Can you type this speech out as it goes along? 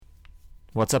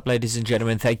What's up, ladies and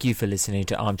gentlemen? Thank you for listening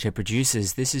to Armchair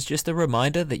Producers. This is just a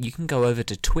reminder that you can go over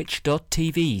to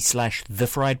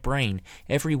twitch.tv/thefriedbrain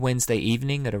every Wednesday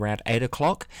evening at around 8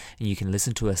 o'clock, and you can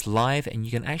listen to us live, and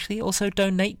you can actually also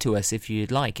donate to us if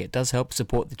you'd like. It does help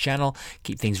support the channel,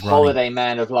 keep things running. Holiday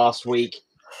man of last week,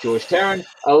 George Terran,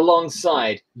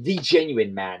 alongside the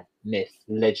genuine man, myth,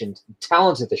 legend,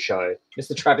 talent of the show,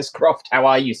 Mr. Travis Croft. How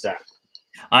are you, sir?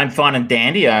 I'm fine and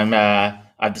dandy.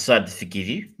 I've decided to forgive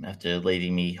you after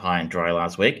leaving me high and dry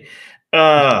last week.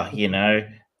 I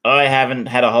haven't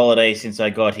had a holiday since I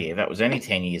got here. That was only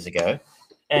 10 years ago.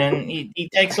 And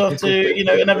he takes off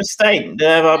to, another state to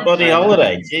have a bloody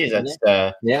holiday. Jeez, that's...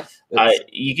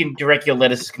 you can direct your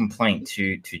letters of complaint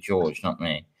to George, not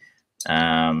me.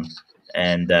 I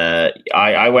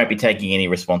won't be taking any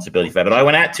responsibility for that. But I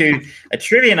went out to a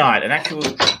trivia night, an actual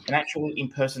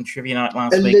in-person trivia night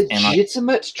last week. A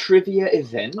legitimate trivia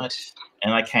event?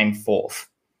 And I came fourth.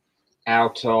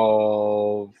 Out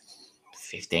of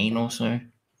 15 or so.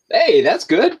 Hey, that's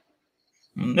good.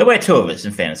 There were two of us,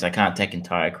 in fairness. I can't take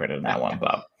entire credit on that one,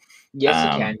 but... Yes,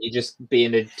 you can. You're just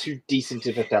being too decent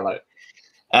of a fellow.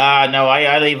 No,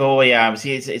 I leave all the...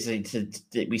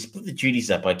 we split the duties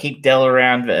up. I keep Dell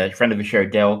around, a friend of the show,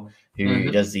 Dell,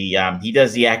 who does the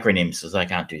acronyms, so I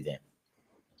can't do them.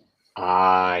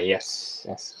 Yes.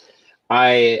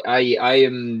 I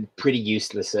am pretty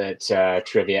useless at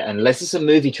trivia, unless it's a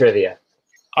movie trivia.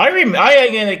 I am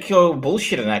going to kill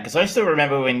bullshit on that, because I still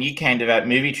remember when you came to that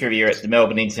movie trivia at the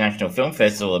Melbourne International Film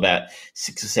Festival about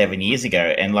 6 or 7 years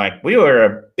ago, and we were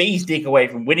a bee's dick away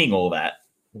from winning all that.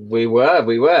 We were,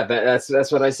 but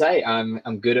that's what I say.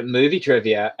 I'm good at movie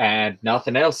trivia and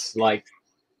nothing else, like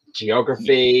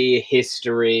geography,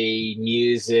 history,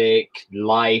 music,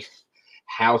 life,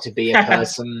 how to be a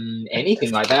person,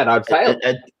 anything like that. I'd fail.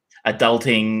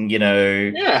 Adulting,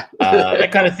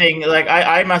 that kind of thing.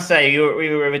 I must say, we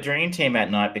were a dream team that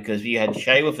night, because we had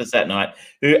Shay with us that night,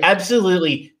 who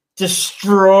absolutely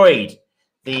destroyed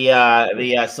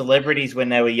the celebrities when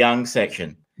they were young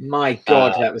section. My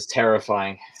God, that was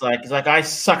terrifying. It's like I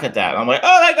suck at that. I'm like,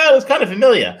 oh, that guy was kind of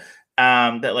familiar.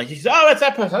 She said, oh, that's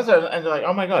that person. And they're like,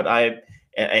 oh my God, a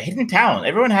hidden talent.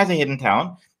 Everyone has a hidden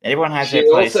talent. Everyone has their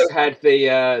place. She also had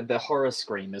the horror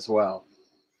scream as well.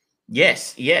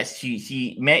 Yes.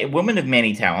 She a woman of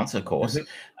many talents, of course.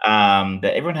 But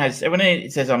everyone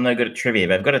says I'm no good at trivia,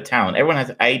 but I've got a talent. Everyone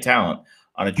has a talent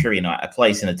on a trivia night, a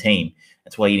place in a team.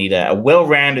 That's why you need a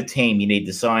well-rounded team. You need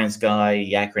the science guy,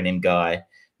 the acronym guy,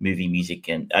 movie, music.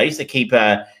 And I used to keep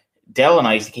Dell and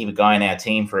I used to keep a guy in our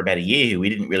team for about a year who we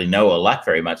didn't really know or like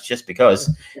very much, just because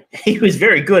he was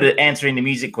very good at answering the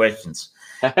music questions.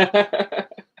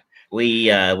 We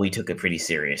took it pretty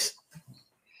serious.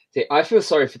 See, I feel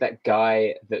sorry for that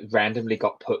guy that randomly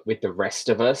got put with the rest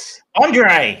of us.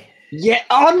 Andre! Yeah,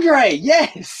 Andre!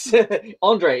 Yes!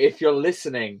 Andre, if you're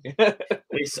listening.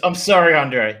 I'm sorry,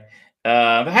 Andre.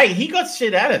 But hey, he got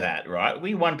shit out of that, right?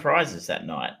 We won prizes that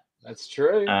night. That's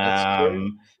true. I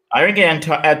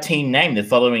reckon our team name the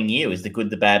following year was The Good,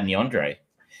 the Bad, and the Andre.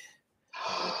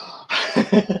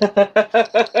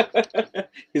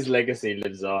 His legacy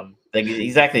lives on.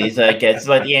 Exactly. It's like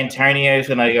the Antonios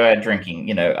when they go out drinking.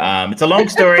 It's a long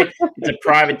story. It's a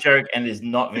private joke, and it's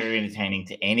not very entertaining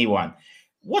to anyone.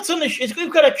 What's on the show?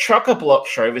 We've got a chock-a-block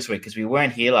show this week because we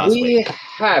weren't here last week. We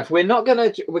have. We're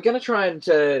gonna try and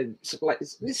it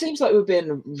seems like we've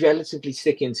been relatively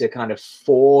sticking to kind of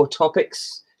 4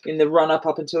 topics in the run-up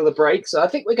until the break. So I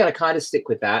think we're going to kind of stick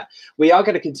with that. We are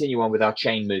going to continue on with our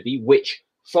chain movie, which,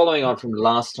 following on from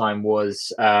last time,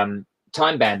 was Time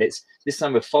Bandits. This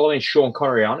time we're following Sean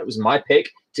Connery on. It was my pick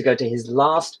to go to his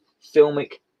last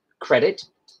filmic credit,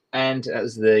 and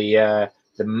as the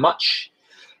much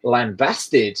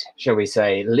lambasted, shall we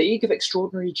say, League of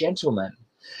Extraordinary Gentlemen.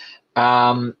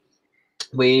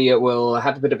 We will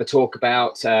have a bit of a talk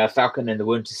about Falcon and the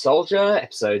Winter Soldier,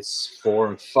 episodes 4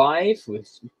 and 5,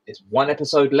 with there's 1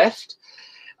 episode left.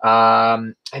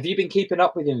 Have you been keeping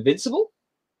up with Invincible?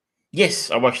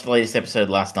 Yes, I watched the latest episode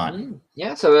last night.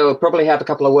 Yeah, so we'll probably have a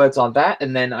couple of words on that.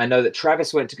 And then I know that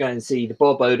Travis went to go and see the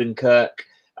Bob Odenkirk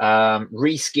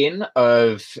reskin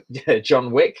of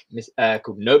John Wick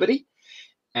called Nobody.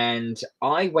 And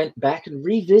I went back and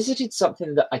revisited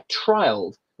something that I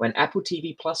trialed when Apple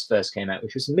TV Plus first came out,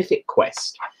 which was Mythic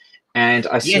Quest. And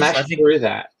I smashed through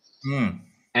that.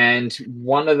 And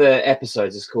one of the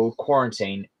episodes is called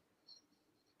Quarantine.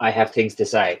 I have things to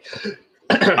say.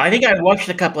 I think I watched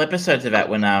a couple episodes of that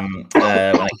when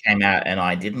it came out, and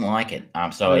I didn't like it.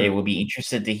 So I will be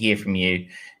interested to hear from you.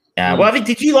 Well, I mean,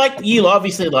 you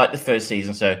obviously liked the first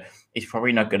season, so it's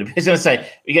probably not going to be. I was going to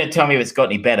say, you're going to tell me if it's got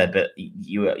any better, but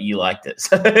you liked it.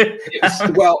 So.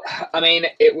 Well, I mean,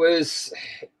 it's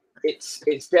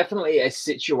definitely a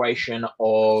situation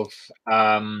of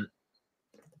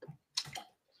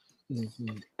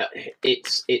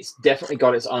it's definitely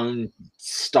got its own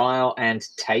style and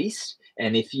taste,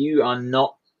 and if you are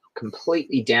not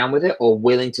completely down with it or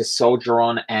willing to soldier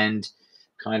on and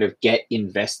kind of get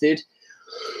invested,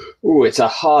 it's a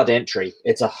hard entry.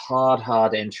 It's a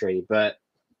hard entry, but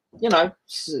you know,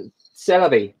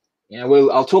 Celebi.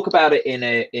 I'll talk about it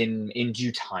in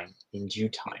due time. In due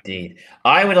time. Indeed.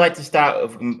 I would like to start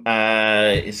with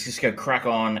let's just go crack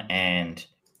on and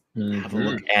have a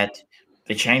look at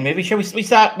the Chain movie. Shall we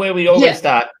start where we always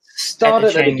start? Start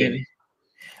at the beginning.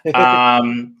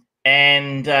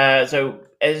 So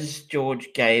as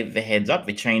George gave the heads up,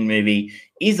 the Chain movie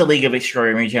is the League of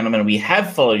Extraordinary Gentlemen. We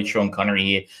have followed Sean Connery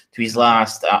here to his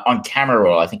last on-camera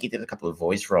role. I think he did a couple of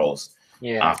voice roles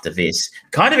after this.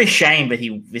 Kind of a shame, but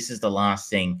this is the last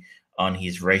thing on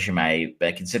his resume,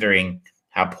 but considering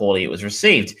how poorly it was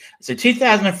received. So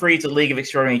 2003 is the League of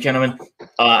Extraordinary Gentlemen.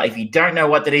 If you don't know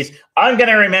what that is, I'm going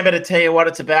to remember to tell you what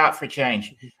it's about for a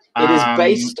change. It is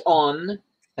based on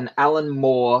an Alan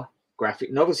Moore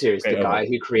graphic novel series, the guy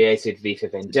who created V for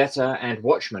Vendetta and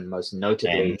Watchmen, most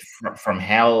notably. And From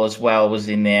Hell as well was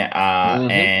in there.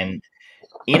 And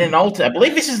in an I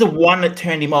believe this is the one that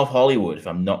turned him off Hollywood, if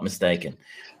I'm not mistaken.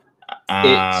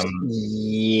 I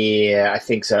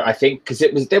think so. I think because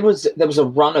there was a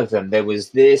run of them. There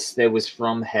was this. There was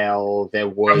From Hell. There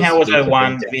was From Hell was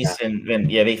one. This and then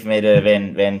V for Vendetta,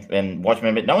 then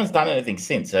Watchmen. But no one's done anything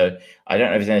since. So I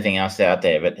don't know if there's anything else out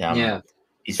there. But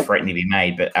is threatening to be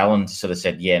made. But Alan sort of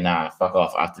said, fuck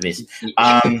off after this.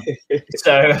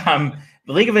 The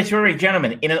League of Extraordinary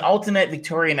Gentlemen in an alternate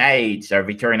Victorian age,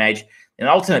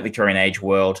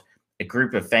 world. A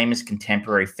group of famous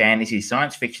contemporary fantasy,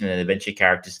 science fiction, and adventure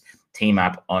characters team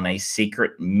up on a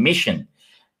secret mission.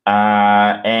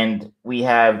 And we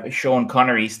have Sean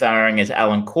Connery starring as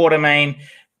Alan Quatermain.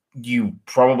 You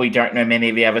probably don't know many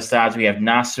of the other stars. We have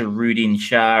Nasruddin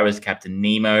Shah as Captain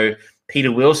Nemo,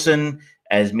 Peter Wilson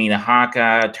as Mina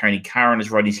Harker, Tony Curran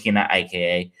as Rodney Skinner,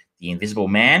 a.k.a. the Invisible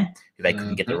Man, who they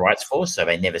couldn't get the rights for, so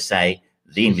they never say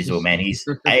the Invisible Man. He's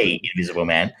a Invisible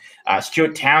Man.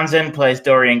 Stuart Townsend plays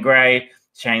Dorian Gray.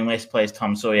 Shane West plays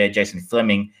Tom Sawyer. Jason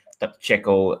Fleming, Dr.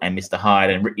 Jekyll and Mr. Hyde.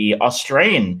 And the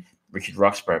Australian Richard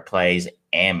Roxburgh plays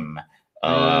M.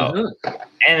 And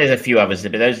there's a few others,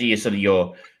 but those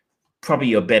are probably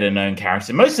your better known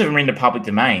characters. Most of them are in the public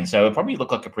domain, so it probably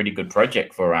looked like a pretty good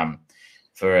project for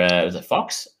was it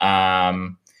Fox?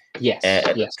 Yes.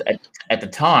 At the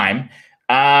time.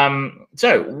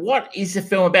 So what is the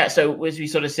film about? So as we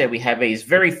sort of said, we have these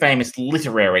very famous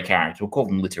literary characters. We'll call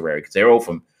them literary because they're all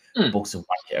from books of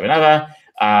one or another.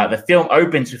 The film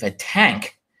opens with a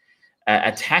tank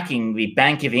attacking the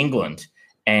Bank of England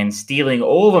and stealing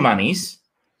all the monies.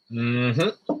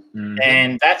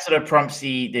 And that sort of prompts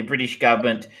the British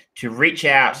government to reach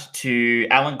out to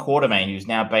Alan Quatermain, who's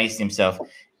now based himself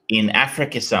in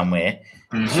Africa somewhere,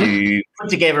 to put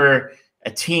together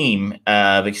a team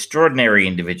of extraordinary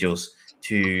individuals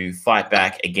to fight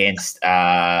back against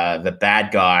the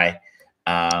bad guy.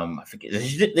 I forget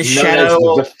the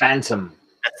Shadow, the Phantom.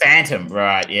 The Phantom,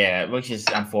 right? Yeah, which is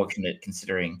unfortunate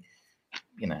considering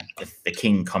the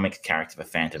King Comics character, the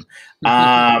Phantom.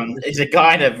 Is a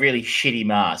guy in a really shitty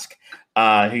mask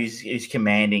who's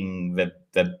commanding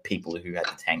the people who had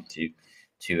the tank to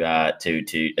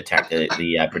attack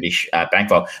the British bank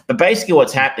vault. But basically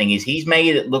what's happening is he's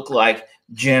made it look like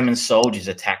German soldiers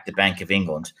attacked the Bank of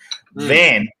England,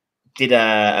 then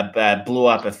blew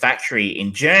up a factory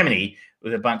in Germany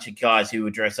with a bunch of guys who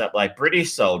would dress up like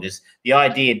British soldiers, the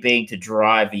idea being to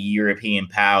drive the European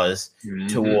powers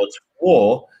towards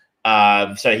war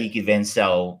so he could then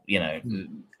sell,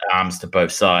 arms to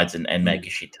both sides and make a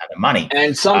shit ton of money.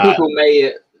 And some people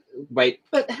may... Wait,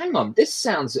 but hang on. This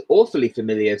sounds awfully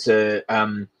familiar to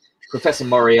Professor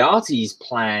Moriarty's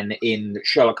plan in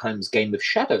Sherlock Holmes' Game of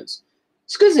Shadows.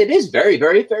 It's because it is very,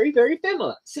 very, very, very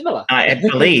similar. I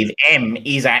believe M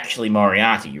is actually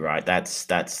Moriarty, right? That's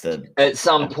the. At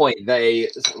some point, they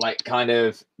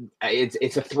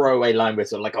it's a throwaway line where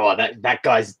it's sort of like, oh, that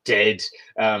guy's dead,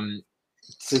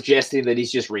 suggesting that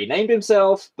he's just renamed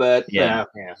himself. But anyway.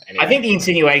 I think the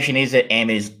insinuation is that M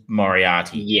is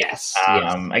Moriarty. Yes.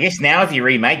 I guess now if you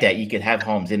remake that, you could have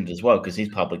Holmes in it as well because he's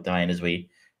public domain, as we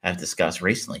have discussed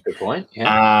recently. Good point.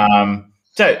 Yeah.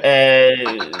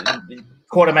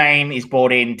 Quatermain is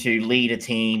brought in to lead a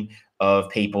team of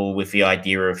people with the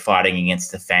idea of fighting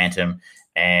against the Phantom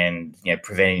and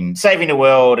saving the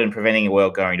world and preventing the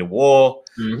world going to war.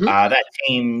 Mhm. That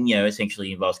team,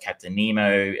 essentially involves Captain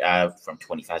Nemo from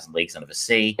 20,000 Leagues Under the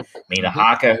Sea, Mina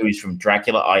Harker, who's from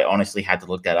Dracula. I honestly had to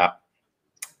look that up.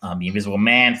 The Invisible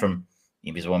Man from The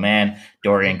Invisible Man,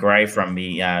 Dorian Gray from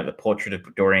the Portrait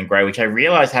of Dorian Gray, which I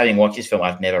realized having watched this film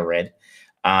I've never read.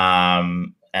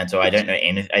 And so I don't know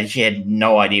anything. I actually had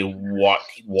no idea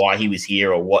why he was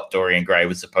here or what Dorian Gray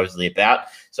was supposedly about.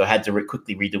 So I had to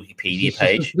quickly read the Wikipedia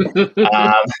page.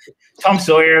 Tom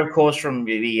Sawyer, of course, from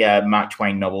the Mark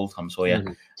Twain novel, Tom Sawyer.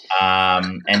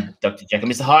 And Dr. Jekyll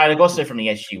and Mr. Hyde, also from the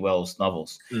H.G. Wells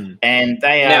novels. And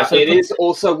they now, it is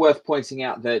also worth pointing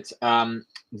out that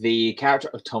the character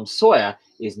of Tom Sawyer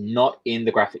is not in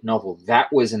the graphic novel.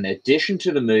 That was an addition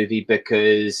to the movie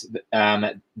because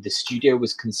the studio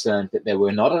was concerned that there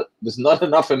was not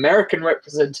enough American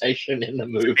representation in the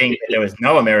movie. There was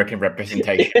no American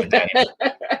representation.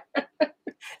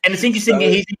 And it's interesting that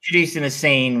he's introduced in a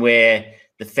scene where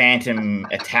the Phantom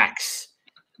attacks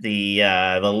the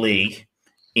League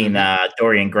in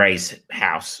Dorian Gray's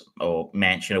house or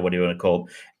mansion or whatever you want to call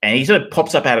it. And he sort of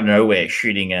pops up out of nowhere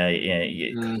shooting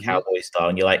a cowboy style.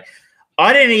 And you're like,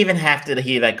 I didn't even have to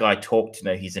hear that guy talk to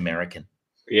know he's American.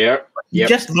 Yeah. He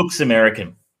just looks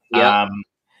American. Yeah.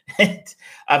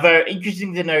 Although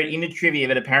interesting to note in the trivia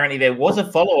that apparently there was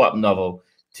a follow-up novel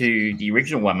to the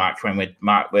original one, Mark Twain,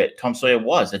 where Tom Sawyer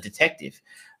was a detective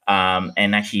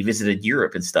and actually visited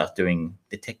Europe and stuff doing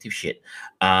detective shit.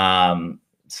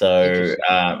 So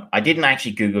I didn't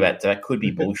actually Google that. So that could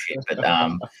be bullshit, but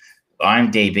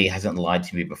IMDb hasn't lied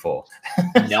to me before.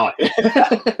 No.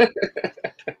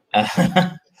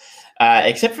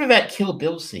 Except for that Kill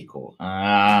Bill sequel.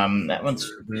 That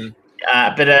one's...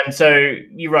 so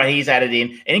you're right, he's added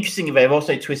in. And interestingly, they've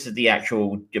also twisted the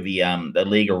actual the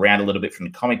league around a little bit from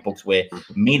the comic books, where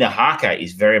Mina Harker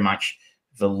is very much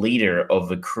the leader of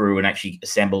the crew and actually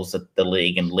assembles the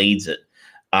league and leads it.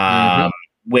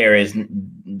 Whereas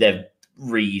they've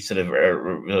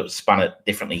spun it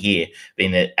differently here,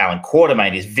 being that Alan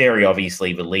Quatermain is very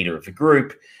obviously the leader of the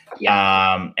group.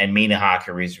 And Mina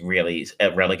Harker is really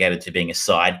relegated to being a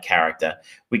side character,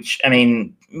 which, I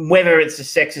mean, whether it's a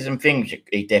sexism thing, which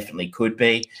it definitely could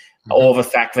be, or the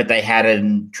fact that they had a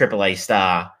AAA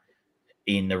star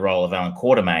in the role of Alan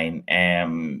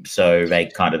Quatermain, so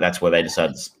that's where they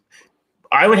decided.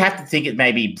 I would have to think it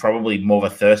may be probably more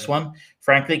of a first one,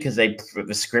 frankly, because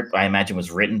the script, I imagine, was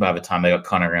written by the time they got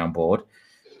Connery on board.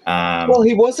 Well,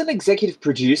 he was an executive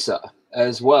producer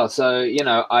as well, so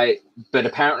but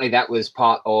apparently that was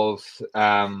part of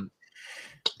the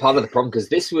problem, because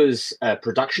this was a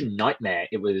production nightmare.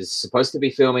 It was supposed to be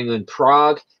filming in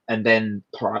Prague, and then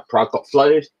Prague got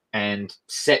flooded and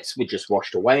sets were just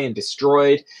washed away and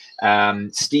destroyed.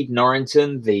 Steve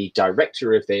Norrington, the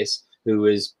director of this, who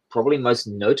was probably most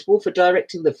notable for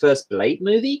directing the first Blade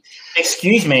movie.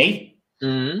 Excuse me.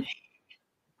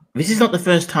 This is not the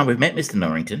first time we've met Mr.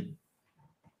 Norrington.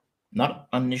 Not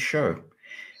on this show.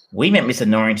 We met Mr.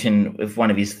 Norrington with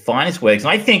one of his finest works.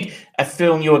 And I think a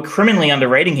film you are criminally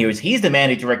underrating here is he's the man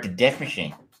who directed Death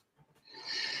Machine.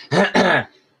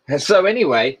 So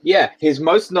anyway, yeah, he's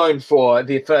most known for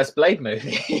the first Blade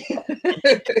movie.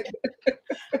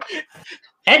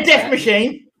 And Death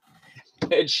Machine.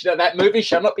 That movie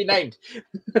shall not be named.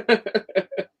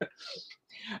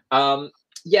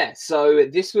 So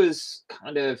this was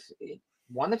kind of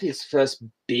one of his first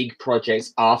big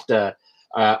projects after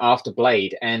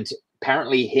Blade, and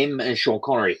apparently him and Sean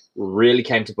Connery really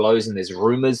came to blows, and there's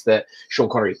rumors that Sean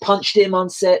Connery punched him on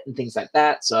set and things like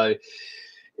that. So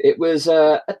it was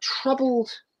a troubled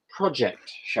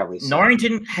project, shall we say.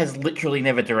 Norrington has literally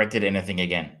never directed anything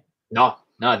again. No,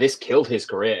 this killed his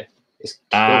career.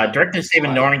 Director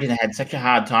Stephen Norrington had such a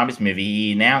hard time with this movie,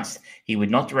 he announced he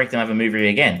would not direct another movie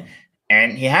again,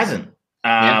 and he hasn't.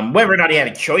 Whether or not he had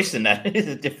a choice in that is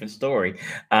a different story.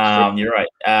 You're right.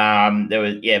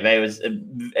 There was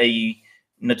a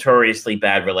notoriously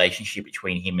bad relationship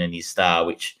between him and his star,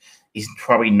 which is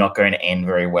probably not going to end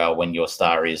very well when your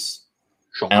star is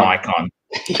an icon,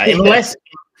 unless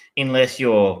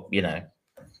you're,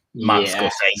 Mark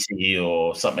Scorsese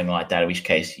or something like that, in which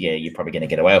case, you're probably going to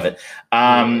get away with it.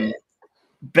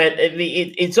 But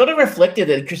it sort of reflected,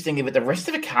 interestingly, that the rest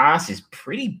of the cast is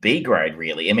pretty B grade,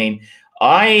 really. I mean,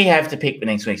 I have to pick the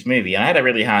next week's movie, and I had a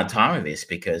really hard time with this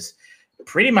because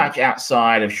pretty much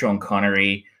outside of Sean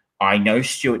Connery, I know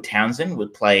Stuart Townsend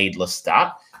would play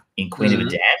Lestat in Queen of the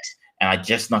Damned, and I'm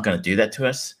just not going to do that to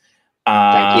us.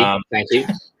 Thank you.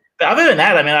 But other than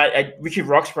that, I mean, Richard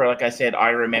Roxburgh, like I said, I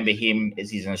remember him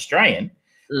as he's an Australian,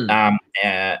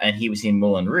 and he was in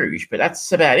Moulin Rouge, but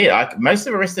that's about it. Most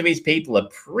of the rest of these people are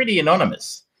pretty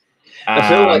anonymous. I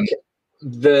feel like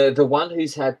the one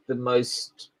who's had the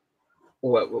most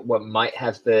what might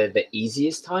have the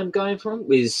easiest time going for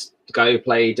him is the guy who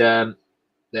played the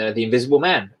Invisible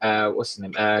Man. What's his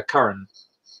name? Curran,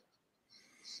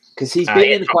 because he's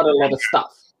been in quite a lot of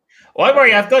stuff. Well, I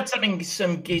worry. I've got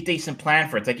some decent plan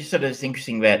for it. I just thought it's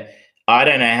interesting that I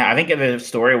don't know. I think the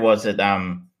story was that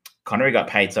Connery got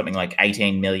paid something like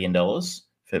 $18 million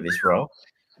for this role.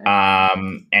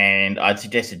 And I'd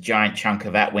suggest a giant chunk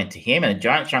of that went to him, and a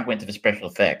giant chunk went to the special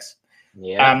effects.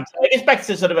 Yeah. So I guess back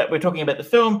to sort of we're talking about the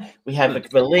film. We have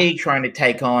the League trying to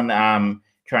take on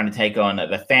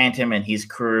the Phantom and his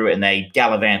crew, and they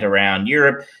gallivant around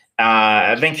Europe,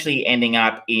 eventually ending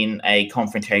up in a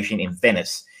confrontation in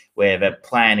Venice, where the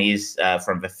plan is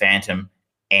from the Phantom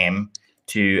M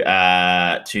to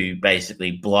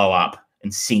basically blow up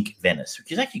and sink Venice,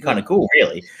 which is actually kind of cool,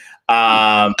 really.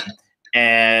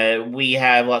 And we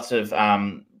have lots of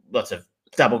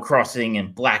double crossing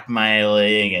and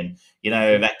blackmailing, and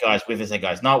that guy's with us, that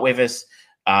guy's not with us.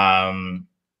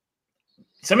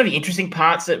 Some of the interesting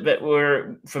parts that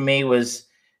were for me was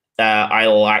I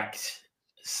liked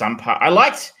some part. I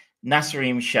liked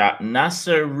Nasruddin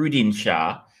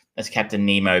Shah as Captain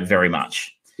Nemo very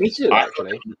much. Me too,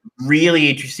 actually. Really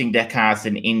interesting cast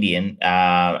an Indian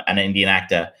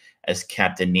actor as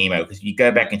Captain Nemo, because you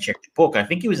go back and check the book. I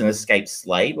think he was an escaped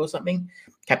slave or something.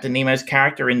 Captain Nemo's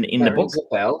character in the book.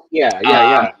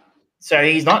 Yeah. So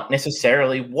he's not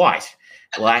necessarily white,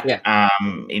 like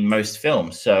in most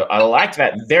films. So I liked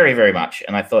that very, very much,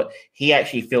 and I thought he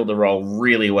actually filled the role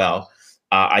really well.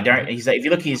 If you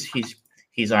look at his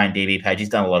IMDb page, he's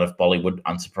done a lot of Bollywood,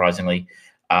 unsurprisingly.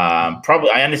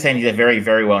 Probably, I understand he's a very,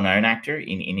 very well-known actor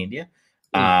in India.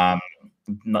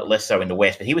 Not less so in the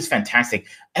West, but he was fantastic.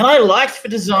 And I liked the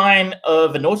design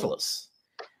of the Nautilus.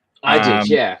 I did,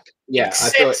 yeah.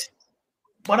 Except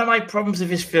one of my problems with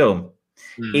this film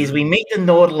is we meet the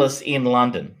Nautilus in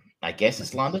London. I guess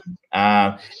it's London.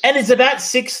 And it's about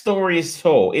 6 stories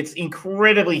tall. It's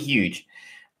incredibly huge.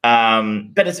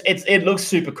 But it looks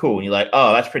super cool. And you're like,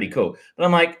 oh, that's pretty cool. But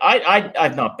I'm like,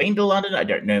 I've not been to London. I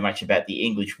don't know much about the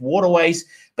English waterways.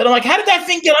 But I'm like, how did that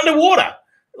thing get underwater?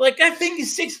 Like, that thing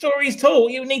is 6 stories tall.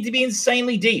 You need to be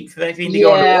insanely deep for that thing to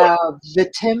go underwater.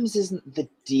 The Thames isn't the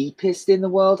deepest in the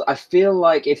world. I feel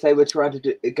like if they were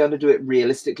going to do it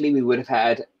realistically, we would have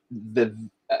had the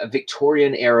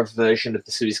Victorian era version of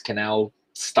the Suez Canal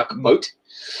stuck boat.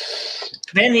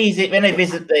 Then they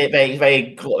visit.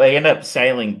 They end up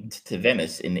sailing to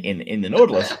Venice in the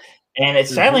Nautilus, and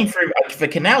it's sailing through the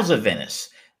canals of Venice.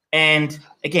 And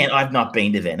again, I've not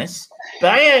been to Venice,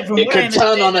 but it could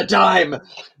turn on a dime.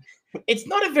 It's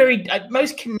not a very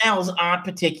most canals aren't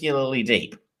particularly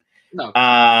deep. No.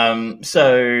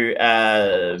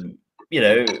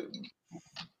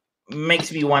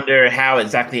 Makes me wonder how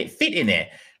exactly it fit in there.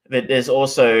 But there's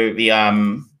also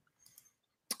the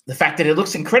fact that it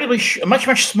looks incredibly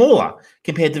much smaller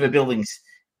compared to the buildings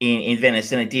in Venice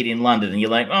than it did in London, and you're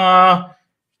like, oh,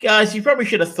 guys, you probably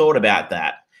should have thought about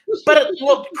that. But it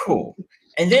looked cool.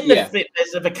 And then there's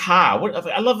the car.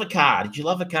 I love the car. Did you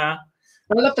love the car?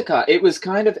 I love the car. It was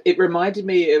it reminded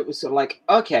me, it was sort of like,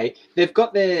 okay, they've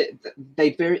got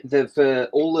for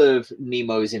all of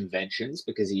Nemo's inventions,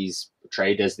 because he's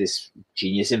portrayed as this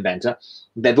genius inventor,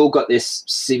 they've all got this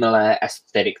similar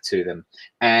aesthetic to them.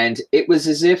 And it was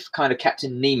as if kind of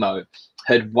Captain Nemo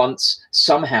had once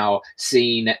somehow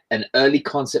seen an early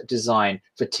concept design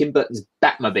for Tim Burton's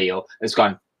Batmobile, has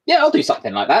gone, yeah, I'll do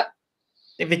something like that.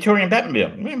 The Victorian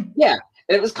Batmobile. Yeah,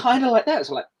 it was kind of like that.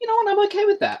 So like, you know what, I'm okay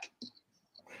with that.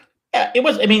 Yeah, it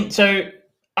was. I mean, so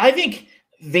I think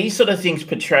these sort of things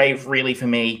portray really for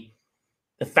me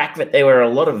the fact that there were a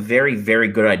lot of very, very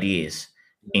good ideas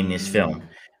in this film.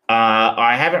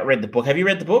 I haven't read the book. Have you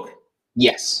read the book?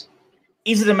 Yes.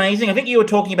 Is it amazing? I think you were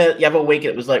talking about it the other week.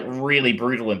 It was like really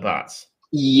brutal in parts.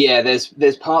 Yeah,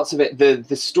 there's parts of it.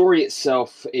 The story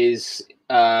itself is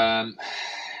it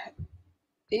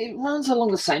runs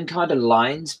along the same kind of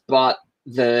lines, but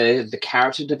the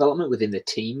character development within the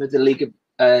team of the League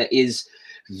is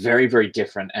very, very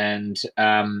different. And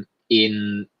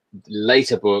in the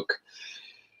later book,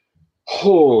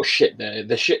 oh shit,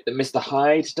 the shit that Mr.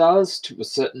 Hyde does to a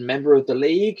certain member of the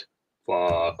League,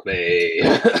 fuck me.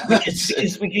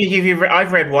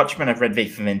 I've read Watchmen, I've read V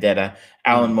for Vendetta.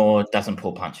 Alan Moore doesn't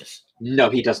pull punches. No,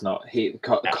 he does not.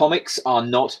 Comics are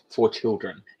not for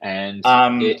children, and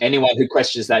anyone who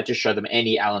questions that, just show them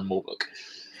any Alan Moore book.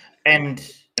 And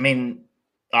I mean,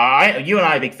 you and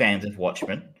I are big fans of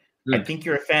Watchmen. I think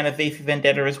you're a fan of V for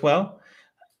Vendetta as well.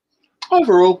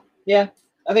 Overall, yeah.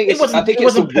 I think It it's wasn't- I think it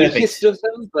it's the wasn't perfect. weakest of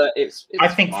them, but it's I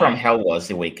think From fine. Hell was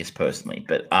the weakest personally,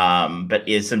 but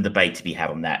there's some debate to be had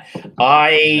on that.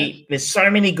 There's so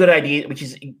many good ideas, which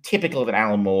is typical of an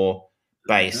Alan Moore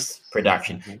based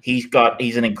production. He's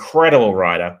an incredible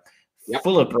writer, Yep.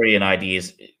 full of brilliant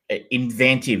ideas,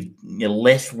 inventive,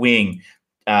 left wing,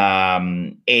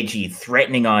 edgy,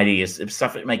 threatening ideas,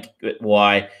 stuff that make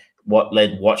what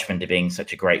led Watchmen to being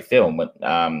such a great film,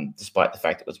 despite the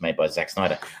fact it was made by Zack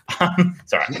Snyder.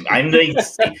 Sorry, I need to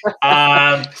see.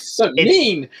 So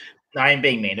mean. I am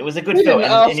being mean. It was a good We film,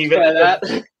 didn't ask for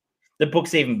that. the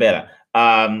book's even better.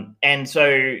 And so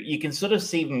you can sort of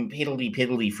see them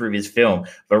piddly through his film,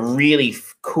 but really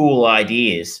cool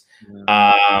ideas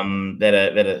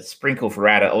that are sprinkled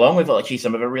throughout it, along with actually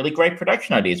some of the really great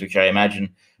production ideas, which I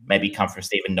imagine maybe come from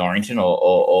Stephen Norrington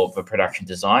or the production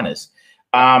designers.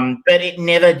 But it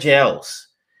never gels.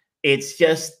 It's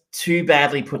just too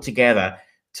badly put together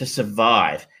to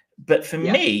survive. But for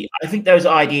me, I think those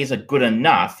ideas are good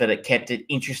enough that it kept it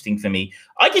interesting for me.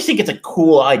 I just think it's a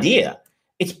cool idea.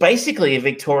 It's basically a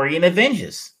Victorian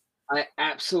Avengers. I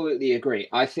absolutely agree.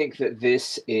 I think that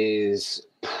this is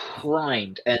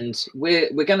primed, and we're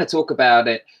going to talk about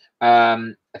it.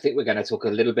 I think we're going to talk a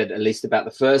little bit, at least, about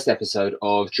the first episode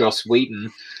of Joss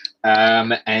Whedon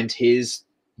and his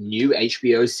new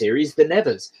HBO series, The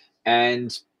Nevers.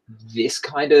 And this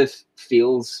kind of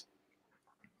feels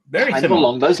very kind similar of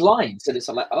along those lines. And it's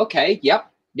like, okay,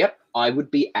 yep, I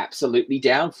would be absolutely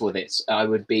down for this. I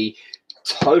would be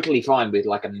totally fine with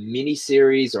like a mini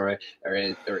series or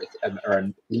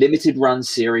a limited run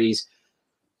series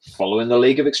following the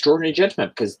League of Extraordinary Gentlemen,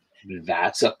 because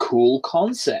that's a cool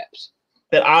concept.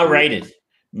 That are rated,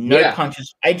 no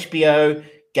punches, HBO,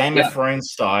 Game of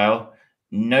Thrones style,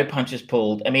 no punches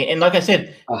pulled. I mean, and like I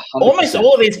said, 100%. almost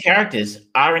all of these characters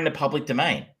are in the public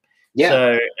domain. Yeah.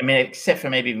 So I mean, except for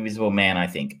maybe Invisible Man, I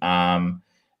think.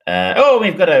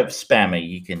 We've got a spammer.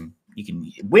 You can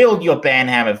wield your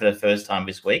banhammer for the first time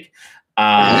this week.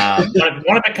 I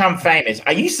want to become famous.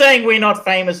 Are you saying we're not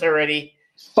famous already?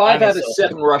 5 out of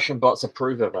 7 Russian bots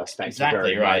approve of us. Thank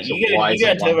exactly you very right.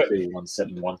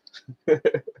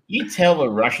 You tell the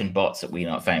Russian bots that we're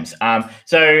not famous.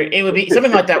 So it would be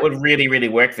something like that would really, really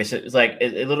work for us. It was like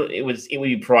it would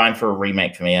be primed for a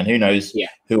remake for me, and who knows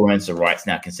who owns the rights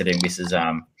now, considering this is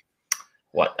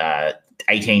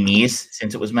 18 years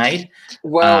since it was made.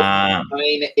 Well, I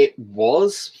mean, it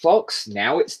was Fox.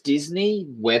 Now it's Disney.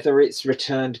 Whether it's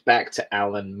returned back to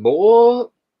Alan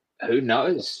Moore, who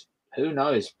knows?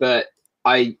 But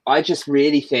I just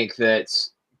really think that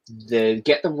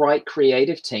get the right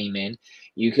creative team in,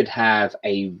 you could have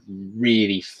a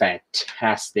really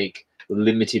fantastic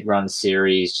limited run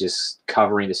series just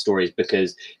covering the stories,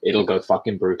 because it'll go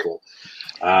fucking brutal.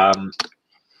 I'd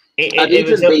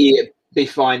even be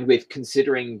fine with,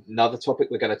 considering another topic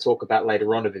we're going to talk about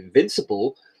later on of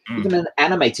Invincible, even an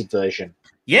animated version.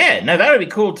 Yeah, no, that would be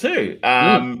cool too.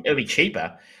 It'll be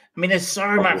cheaper. I mean, there's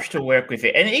so much to work with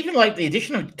it, and even like the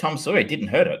addition of Tom Sawyer didn't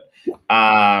hurt it.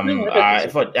 I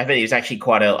thought he was actually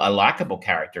quite a likable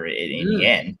character in the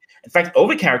end. In fact, all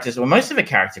the characters, well, most of the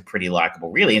characters are pretty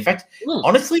likable, really. In fact,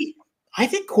 honestly, I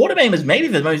think Quartermain was maybe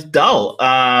the most dull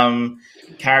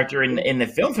character in the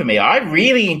film for me. I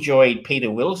really enjoyed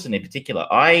Peter Wilson in particular.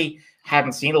 I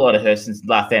haven't seen a lot of her since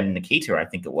La Femme Nikita, I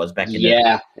think it was back in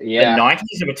the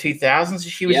 90s or the 2000s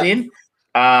she was in.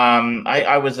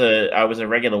 I was a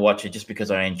regular watcher just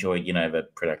because I enjoyed, the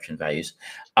production values.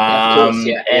 Of course,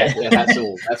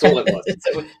 that's all it was.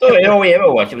 It's all we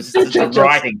ever watched. It was just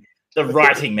the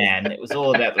writing, man. It was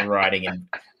all about the writing,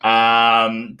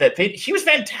 and she was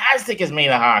fantastic as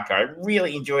Mina Harker. I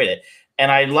really enjoyed it,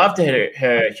 and I loved her.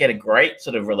 She had a great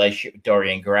sort of relationship with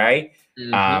Dorian Gray.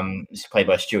 She's played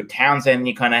by Stuart Townsend.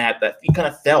 You kind of had that. You kind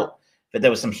of felt that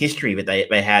there was some history that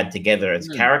they had together as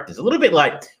characters, a little bit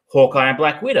like Hawkeye and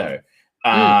Black Widow.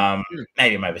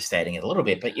 Maybe I'm overstating it a little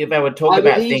bit, but they would talk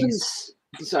about things.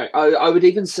 I would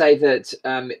even say that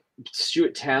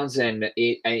Stuart Townsend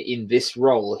in this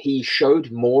role, he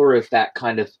showed more of that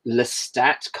kind of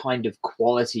Lestat kind of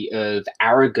quality of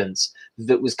arrogance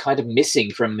that was kind of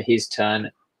missing from his turn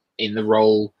in the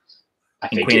role. I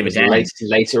think it was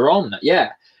later on.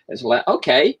 Yeah, it's like,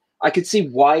 okay, I could see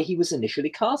why he was initially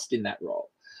cast in that role,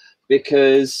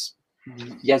 because,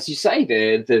 as you say,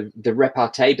 the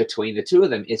repartee between the two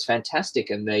of them is fantastic,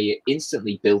 and they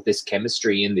instantly build this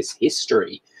chemistry and this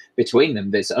history between them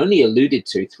that's only alluded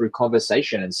to through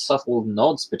conversation and subtle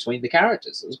nods between the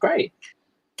characters. It was great.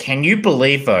 Can you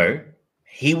believe, though,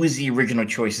 he was the original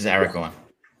choice as Aragorn?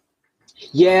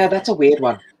 Yeah, that's a weird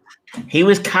one. He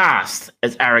was cast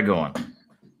as Aragorn.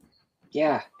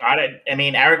 Yeah. I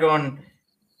mean, Aragorn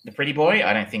The Pretty Boy?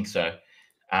 I don't think so.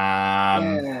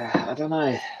 Yeah, I don't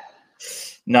know.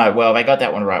 No, well, they got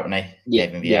that one right when they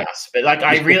gave him the Yeah. ass. But like,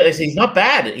 I realized he's not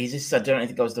bad. He's just I don't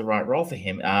think it was the right role for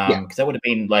him. Because that would have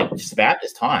been like just about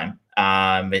this time.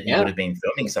 But he would have been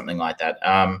filming something like that.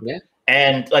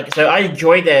 And like, so I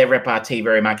enjoyed their repartee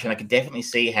very much, and I could definitely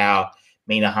see how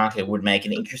Mina Harker would make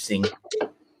an interesting,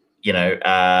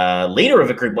 leader of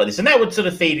a group like this, and that would sort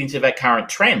of feed into that current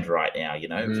trend right now,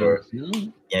 for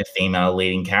female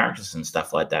leading characters and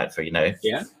stuff like that. For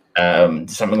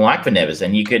something like the Nevers,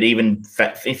 and you could even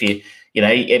if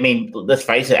I mean, let's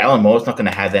face it, Alan Moore's not going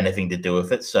to have anything to do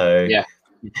with it, so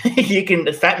you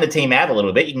can fatten the team out a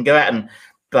little bit. You can go out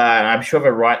but I'm sure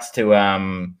the rights to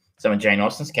some of Jane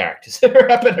Austen's characters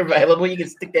are up and available. You can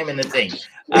stick them in the team.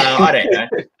 I don't know.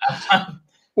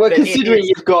 Well, considering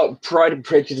you've got Pride and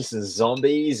Prejudice and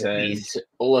zombies and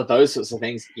all of those sorts of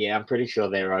things, I'm pretty sure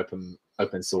they're open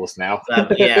source now. So,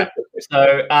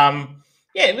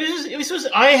 it was.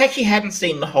 I actually hadn't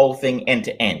seen the whole thing end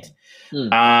to end,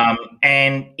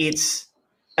 and it's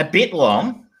a bit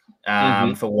long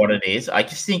for what it is. I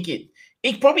just think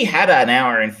it probably had an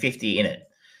hour and 50 in it,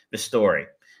 the story.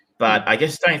 But I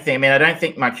just don't think. I mean, I don't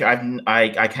think much.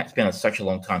 I can't spend such a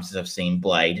long time since I've seen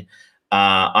Blade.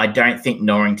 I don't think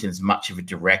Norrington's much of a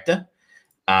director.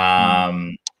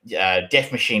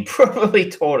 Death Machine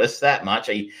probably taught us that much.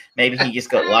 Maybe he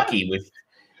just got lucky with.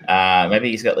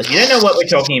 Maybe he's got. You don't know what we're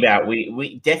talking about.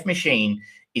 We Death Machine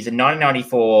is a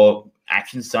 1994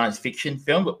 action science fiction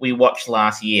film that we watched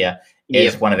last year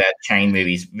as one of our chain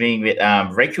movies. Being with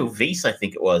Rachel Weisz, I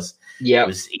think it was.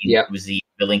 Was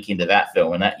the link into that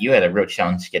film, and that you had a real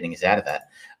challenge getting us out of that.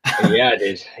 I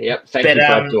did. Yep. Thank you,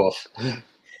 Brad Dorff.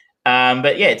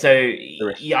 But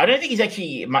I don't think he's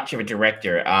actually much of a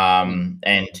director.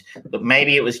 And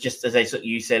maybe it was just as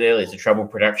you said earlier, it's a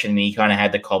troubled production, and he kind of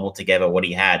had to cobble together what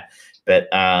he had. But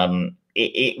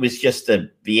it was just the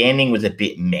ending was a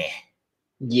bit meh.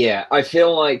 Yeah, I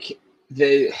feel like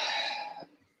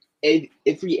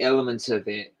every element of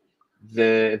it,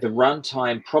 the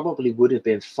runtime probably would have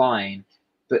been fine,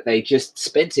 but they just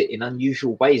spent it in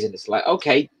unusual ways, and it's like,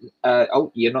 okay,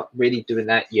 you're not really doing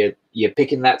that. You're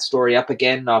picking that story up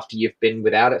again after you've been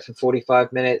without it for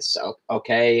 45 minutes.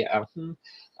 Okay, I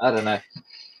don't know.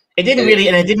 It didn't really,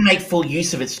 and it didn't make full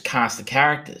use of its cast of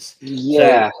characters.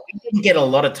 Yeah, so we didn't get a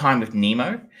lot of time with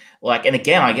Nemo. Like, and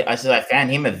again, I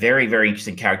found him a very, very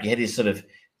interesting character. He had this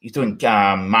he's doing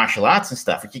martial arts and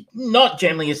stuff, which is not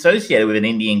generally associated with an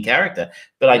Indian character,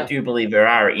 but I do believe there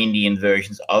are Indian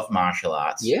versions of martial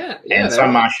arts. And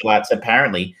some martial arts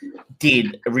apparently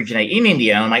did originate in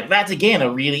India. And I'm like, that's again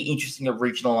a really interesting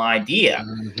original idea.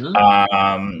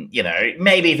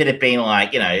 Maybe if it had been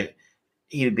like,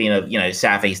 he would be a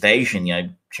Southeast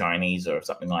Asian, Chinese or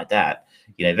something like that.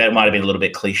 That might have been a little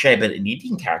bit cliche, but an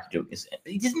Indian character,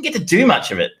 he doesn't get to do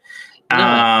much of it.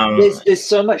 No, there's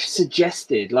so much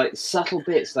suggested, like subtle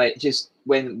bits, like just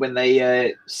when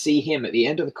they see him at the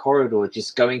end of the corridor,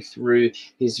 just going through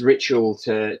his ritual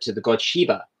to the god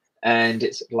Shiva, and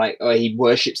it's like, oh, he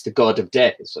worships the god of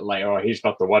death. It's like, oh, he's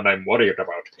not the one I'm worried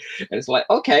about. And it's like,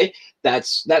 okay,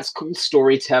 that's cool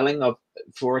storytelling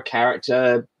for a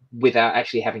character without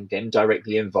actually having them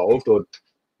directly involved or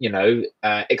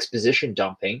exposition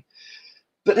dumping,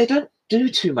 but they don't do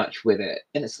too much with it,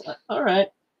 and it's like, all right.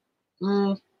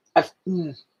 It's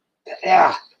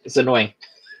annoying.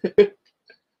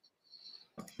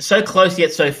 So close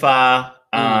yet so far.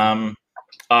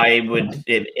 I would,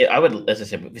 as I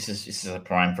said, this is a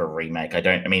prime for a remake.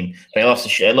 They lost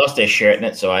their shirt in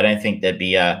it, so I don't think there'd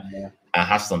be a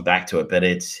hustling back to it. But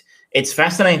it's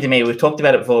fascinating to me. We've talked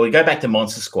about it before. We go back to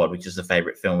Monster Squad, which is a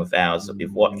favorite film of ours that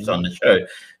we've watched on the show.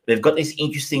 They've got these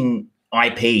interesting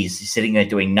IPs sitting there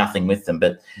doing nothing with them,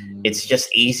 but it's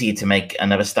just easier to make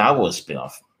another Star Wars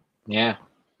spin-off. Yeah,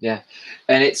 and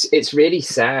it's really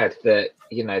sad that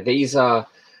these are,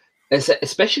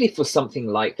 especially for something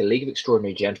like the League of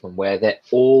Extraordinary Gentlemen, where they're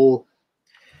all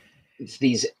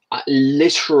these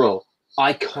literal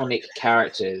iconic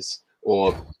characters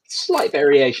or slight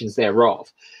variations thereof,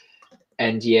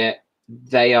 and yet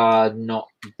they are not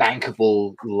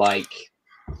bankable like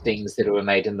things that were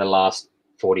made in the last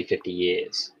 40, 50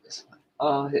 years.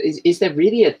 Is there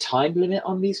really a time limit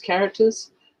on these characters?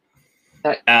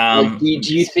 Do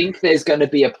you think there's going to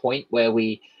be a point where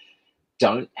we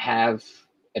don't have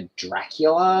a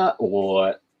Dracula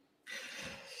or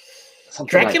something?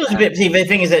 Dracula's like that? The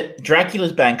thing is that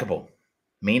Dracula's bankable.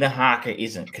 Mina Harker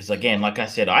isn't, because again, like I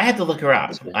said, I had to look her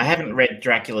up. I haven't read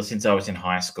Dracula since I was in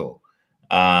high school.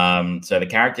 So the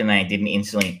character name didn't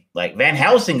instantly, like, Van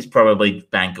Helsing's probably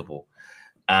bankable.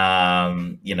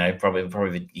 You know, probably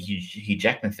the Hugh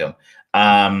Jackman film.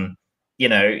 You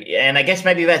know, and I guess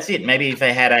maybe that's it. Maybe if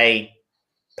they had a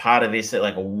part of this,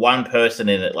 like one person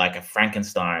in it, like a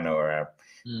Frankenstein or a.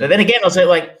 But then again, also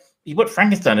like you put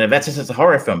Frankenstein in it, that's just as a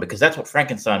horror film because that's what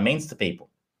Frankenstein means to people.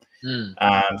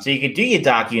 So you could do your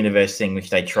dark universe thing, which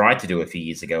they tried to do a few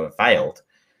years ago and failed.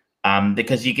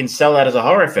 Because you can sell that as a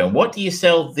horror film. What do you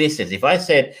sell this as? If I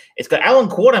said it's got Alan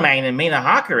Quatermain and Mina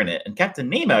Harker in it and Captain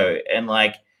Nemo, and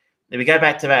like we go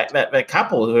back to that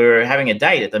couple who are having a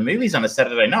date at the movies on a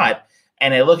Saturday night,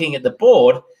 and they're looking at the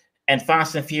board, and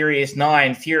Fast and Furious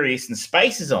 9, Furious in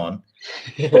Space is on,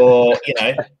 or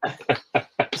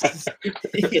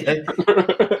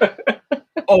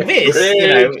or this,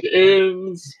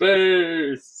 in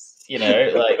space. Which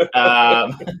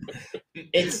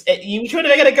one are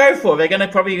they going to go for? They're going to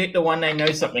probably pick the one they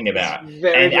know something about.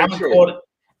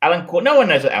 Alan Quatermain, no one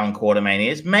knows what Alan Quatermain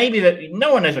is.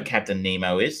 No one knows what Captain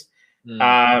Nemo is.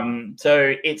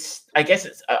 So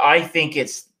I think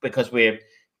it's because we're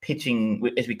pitching,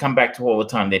 as we come back to all the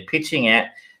time, they're pitching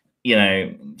at,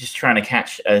 just trying to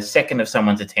catch a second of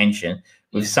someone's attention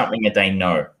with something that they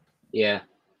know. Yeah.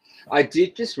 I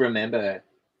did just remember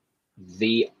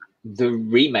the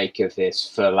remake of this,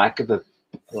 for lack of a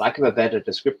better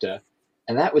descriptor,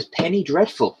 and that was Penny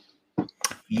Dreadful.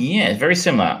 Yeah, it's very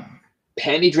similar.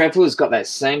 Penny Dreadful has got that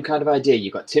same kind of idea.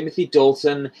 You've got Timothy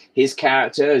Dalton. His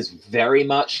character is very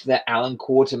much the Alan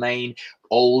Quatermain,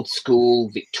 old school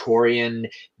Victorian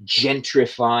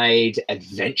gentrified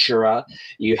adventurer.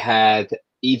 You have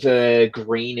Eva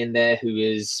Green in there, who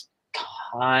is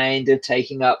kind of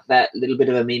taking up that little bit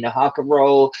of a Mina Harker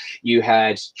role. You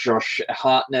had Josh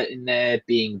Hartnett in there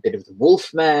being a bit of the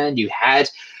Wolfman. You had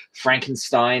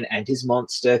Frankenstein and his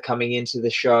monster coming into the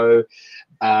show.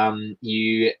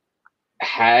 You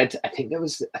had, I think there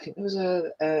was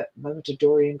a moment of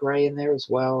Dorian Gray in there as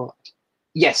well.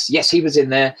 Yes, he was in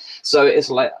there. So it's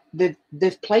like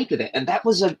they've played with it, and that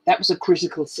was a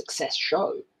critical success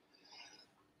show.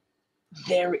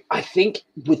 I think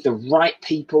with the right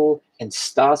people and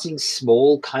starting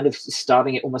small, kind of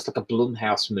starting it almost like a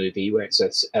Blumhouse movie where it's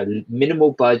a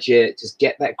minimal budget, just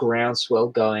get that groundswell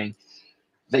going,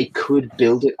 they could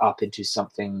build it up into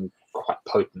something quite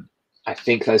potent. I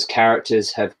think those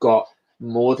characters have got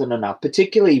more than enough,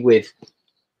 particularly with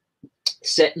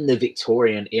set in the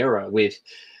Victorian era, with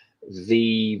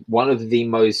one of the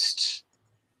most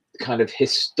kind of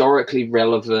historically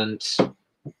relevant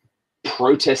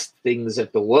protest things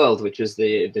of the world, which is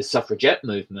the suffragette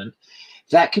movement.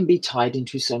 That can be tied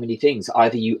into so many things.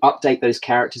 Either you update those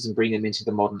characters and bring them into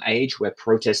the modern age where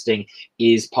protesting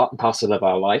is part and parcel of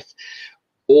our life,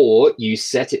 or you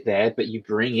set it there, but you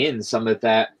bring in some of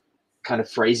that kind of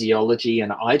phraseology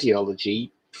and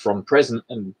ideology from present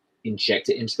and inject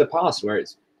it into the past, where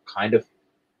it's kind of,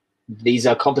 these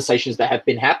are conversations that have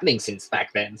been happening since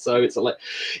back then. So it's like,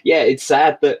 yeah, it's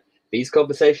sad that these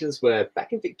conversations were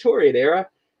back in Victorian era,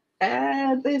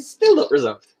 and they're still not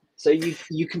resolved. So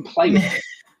you can play with it.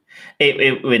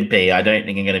 It would be. I don't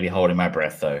think I'm going to be holding my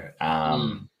breath, though.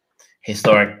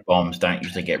 Historic bombs don't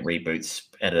usually get reboots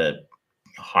at a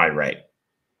high rate.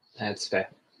 That's fair.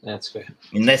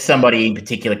 Unless somebody in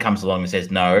particular comes along and says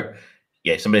no.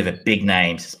 Yeah, somebody with a big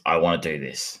name says, I want to do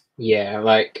this. Yeah,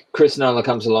 like Chris Nolan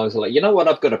comes along and says, like, you know what,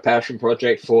 I've got a passion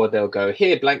project for. They'll go,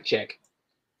 here, blank check.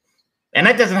 And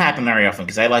that doesn't happen very often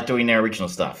because they like doing their original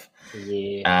stuff.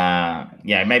 Yeah.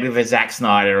 Maybe with Zack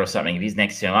Snyder or something, if his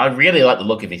next film. I really like the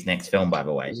look of his next film, by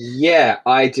the way. Yeah,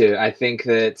 I do. I think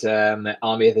that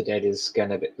Army of the Dead is going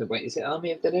to be... Wait, is it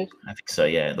Army of the Dead? I think so,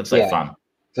 yeah. It looks like fun.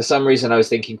 For some reason, I was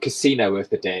thinking Casino of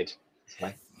the Dead. It's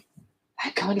like,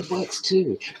 that kind of works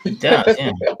too. It does,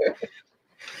 yeah.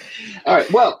 All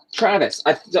right, well, Travis,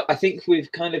 I think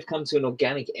we've kind of come to an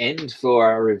organic end for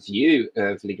our review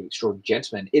of League of Extraordinary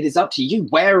Gentlemen. It is up to you.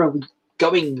 Where are we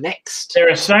going next?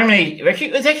 There are so many.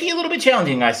 It's actually a little bit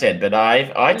challenging, I said, but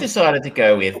I decided to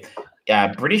go with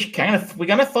British. We're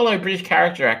going to follow British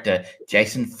character actor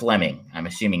Jason Fleming. I'm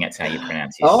assuming that's how you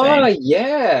pronounce his name. Oh,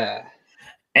 yeah.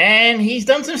 And he's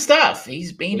done some stuff.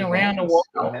 He's been around a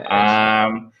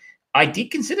while. I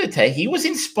did consider he was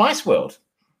in Spice World.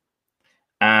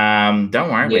 Don't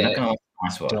worry, we're not going to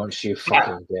Spice World. Don't you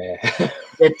fucking dare.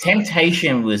 The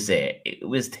temptation was there. It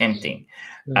was tempting.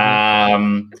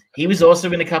 He was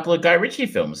also in a couple of Guy Ritchie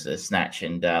films, Snatch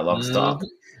and Lock, Stock.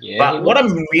 Yeah, but what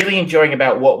I'm really enjoying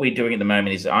about what we're doing at the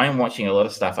moment is I'm watching a lot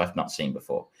of stuff I've not seen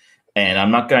before. And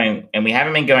I'm not going, and we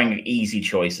haven't been going easy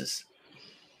choices.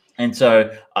 And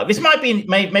so this might be,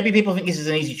 maybe people think this is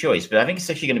an easy choice, but I think it's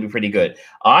actually going to be pretty good.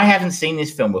 I haven't seen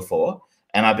this film before,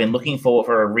 and I've been looking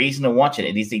for a reason to watch it.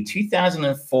 It is the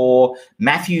 2004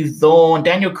 Matthew Vaughn,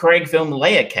 Daniel Craig film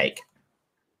Layer Cake.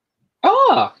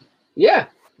 Ah, yeah,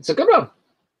 it's a good one.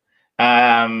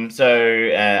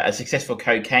 A successful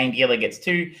cocaine dealer gets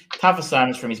 2 tough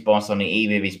assignments from his boss on the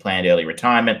eve of his planned early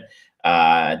retirement.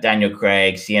 Daniel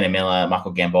Craig, Sienna Miller,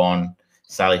 Michael Gambon,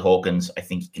 Sally Hawkins. I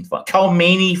think you can find Cole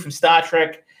Meany from Star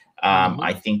Trek.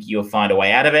 I think you'll find a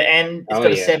way out of it. And it's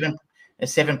got a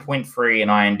 7.3 in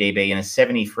IMDb and a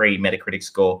 73 Metacritic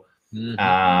score.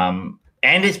 And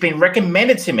it's been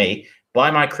recommended to me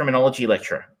by my criminology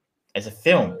lecturer as a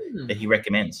film that he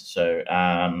recommends. So,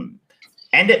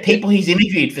 and that people he's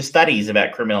interviewed for studies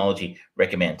about criminology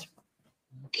recommend.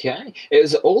 Okay. It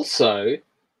was also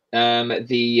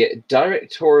the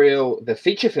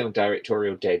feature film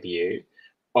directorial debut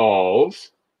of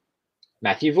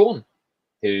Matthew Vaughn,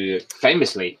 who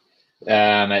famously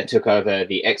took over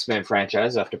the X-Men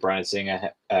franchise after Bryan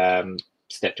Singer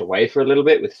stepped away for a little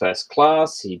bit with First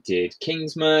Class. He did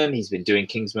Kingsman. He's been doing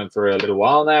Kingsman for a little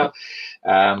while now.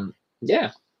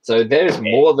 So there's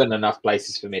more than enough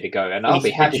places for me to go, and I'll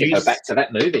be happy to go back to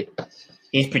that movie.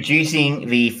 He's producing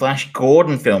the Flash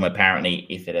Gordon film, apparently,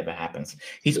 if it ever happens.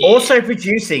 He's also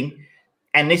producing,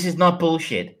 and this is not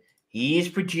bullshit, he is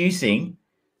producing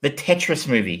the Tetris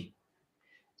movie.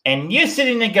 And you're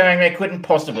sitting there going, they couldn't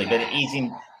possibly, but it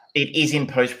is in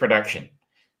post-production.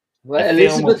 Well,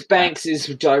 Elizabeth Banks is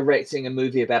directing a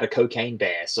movie about a cocaine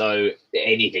bear, so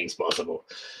anything's possible.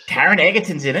 Taron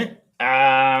Egerton's in it.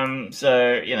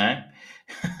 So, you know,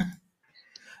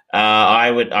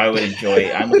 I would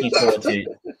enjoy. I'm looking forward to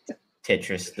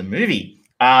Tetris the movie.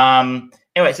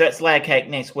 Anyway, so that's Layer Cake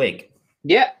next week.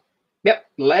 Yep,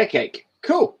 Layer Cake.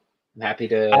 Cool. I'm happy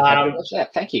to watch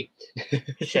that. Thank you.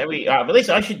 Shall we? At least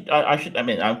I should. I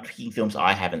mean, I'm picking films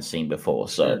I haven't seen before,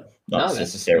 so not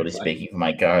necessarily speaking for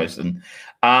my co-host. And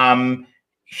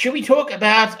should we talk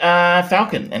about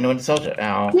Falcon and the Winter Soldier?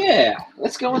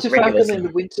 Let's go on to Falcon and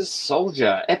the Winter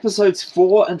Soldier. Episodes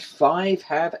 4 and 5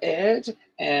 have aired,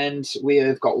 and we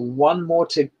have got one more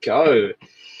to go.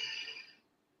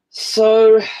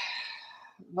 So,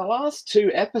 the last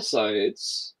 2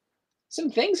 episodes,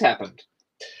 some things happened.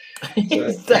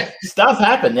 Stuff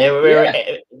happened. There were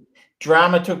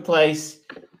drama took place.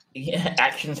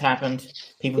 Actions happened.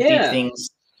 People did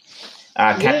things.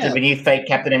 The new fake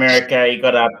Captain America, he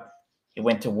got up, he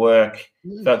went to work,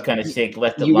 felt kind of sick,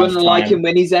 left at lunchtime. You wouldn't like him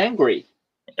when he's angry.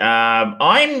 How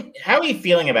are you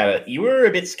feeling about it? You were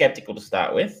a bit skeptical to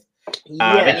start with.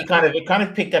 And it kind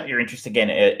of picked up your interest again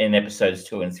in episodes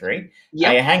 2 and 3.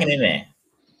 Are you hanging in there?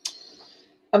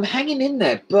 I'm hanging in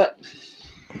there, but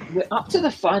we're up to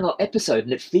the final episode,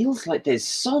 and it feels like there's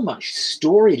so much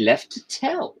story left to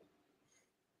tell.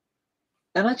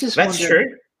 And I just That's wonder,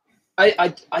 true.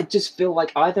 I just feel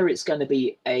like either it's going to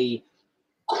be a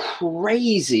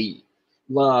crazy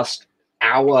last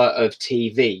hour of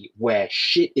TV where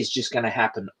shit is just going to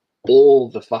happen all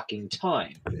the fucking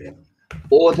time,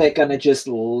 or they're going to just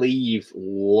leave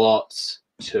lots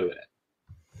to it.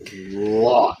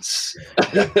 Lots.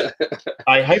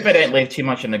 I hope I don't leave too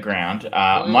much on the ground.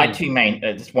 My two main,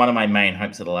 one of my main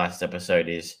hopes of the last episode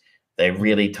is they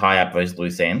really tie up those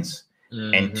loose ends.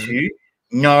 And 2,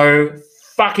 no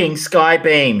fucking sky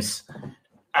beams,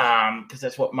 because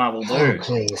that's what Marvel do. Oh,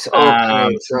 please.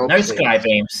 No sky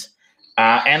beams.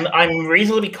 And I'm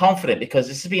reasonably confident because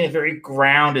this has been a very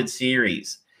grounded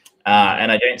series.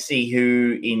 And I don't see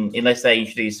unless they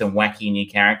introduce some wacky new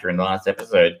character in the last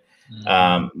episode,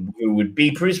 who would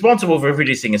be responsible for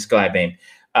producing a sky beam.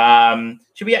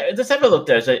 Let's have a look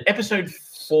though. So episode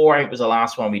 4, it was the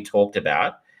last one we talked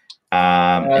about.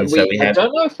 I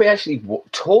don't know if we actually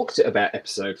talked about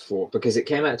episode 4 because it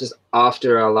came out just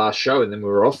after our last show and then we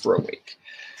were off for a week.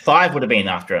 5 would have been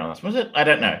after our last, was it? I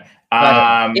don't know.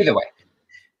 Either way.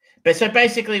 But so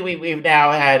basically we've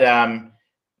now had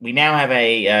we now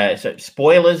have so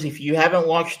spoilers if you haven't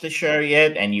watched the show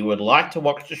yet and you would like to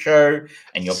watch the show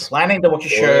and you're planning to watch the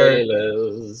show.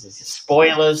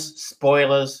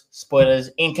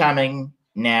 Spoilers incoming.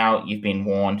 Now you've been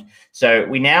warned. So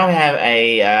we now have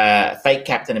a fake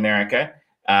Captain America,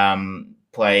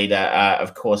 played,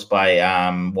 of course, by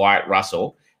Wyatt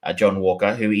Russell, John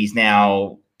Walker, who is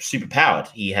now superpowered.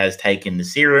 He has taken the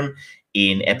serum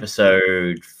in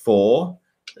episode 4.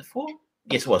 4?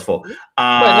 Yes, it was 4.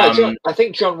 I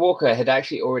think John Walker had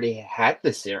actually already had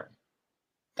the serum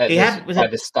at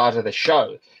the start of the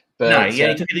show. But, he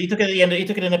took it at the end. He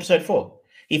took it in episode 4.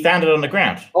 He found it on the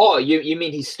ground. Oh, you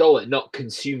mean he stole it, not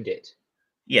consumed it?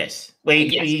 Yes. Well,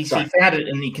 he found it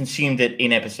and he consumed it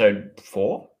in episode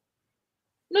 4.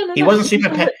 No. He wasn't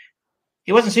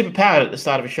superpowered at the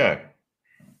start of the show.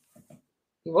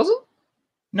 He wasn't?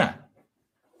 No.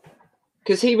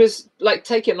 Because he was like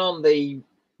taking on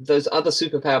those other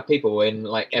superpowered people in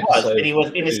like episode. But he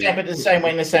was in the same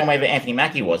way that Anthony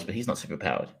Mackie was, but he's not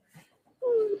superpowered.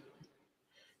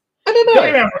 I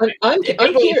don't know.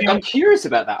 I'm curious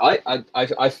about that.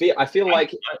 I feel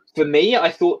like for me, I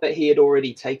thought that he had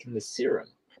already taken the serum.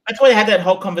 That's why they had that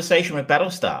whole conversation with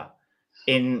Battlestar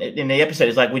in the episode.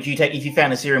 It's like, would you take, if you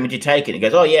found a serum, would you take it? He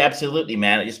goes, oh yeah, absolutely,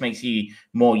 man. It just makes you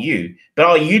more you. But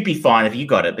oh, you'd be fine if you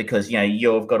got it because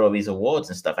you've got all these awards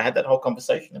and stuff. I had that whole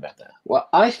conversation about that. Well,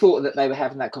 I thought that they were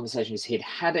having that conversation because he'd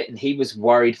had it and he was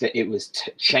worried that it was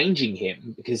changing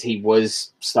him because he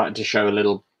was starting to show a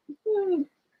little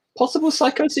possible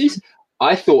psychoses.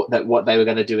 I thought that what they were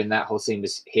going to do in that whole scene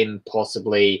was him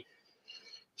possibly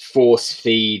force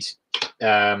feed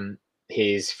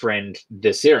his friend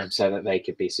the serum so that they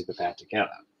could be superpowered together.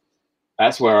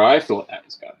 That's where I thought that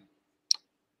was going.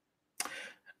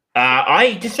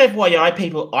 I just FYI,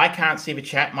 people, I can't see the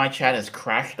chat. My chat has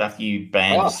crashed after you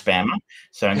banned the spammer,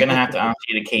 so I'm going to have to ask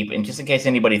you to keep, and just in case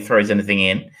anybody throws anything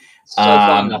in. So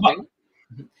far, nothing.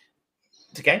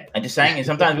 It's okay. I'm just saying.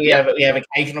 Sometimes we have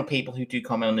occasional people who do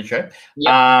comment on the show.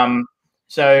 Yep.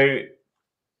 So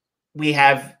we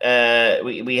have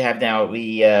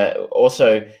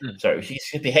also sorry, she's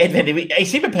a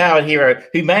superpowered hero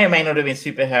who may or may not have been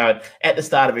superpowered at the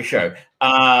start of a show,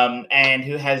 and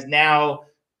who has now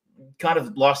kind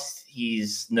of lost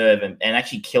his nerve and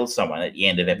actually killed someone at the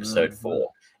end of episode 4.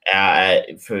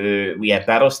 We have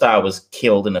Battlestar was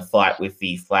killed in a fight with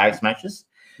the Flag Smashers.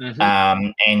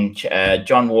 And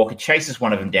John Walker chases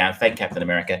one of them down, fake Captain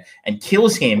America, and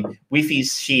kills him with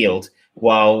his shield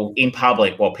while in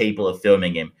public while people are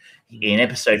filming him. In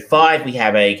episode 5, we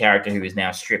have a character who is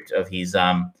now stripped of his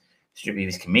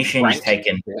commission. Rank. He's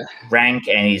taken rank,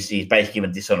 and he's basically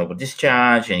given dishonorable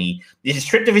discharge, and he's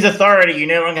stripped of his authority. You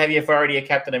no longer have the authority of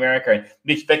Captain America, and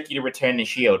we expect you to return the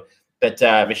shield. But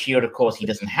the shield, of course, he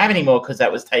doesn't have anymore because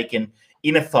that was taken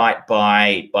in a fight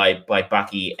by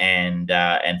Bucky and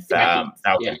Falcon.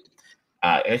 Yeah.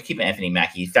 I was keeping Anthony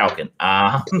Mackie, Falcon.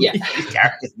 His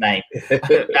character's name.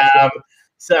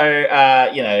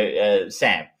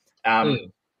 Sam.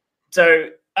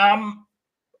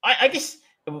 I guess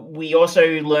we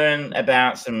also learn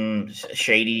about some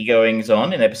shady goings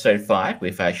on in episode 5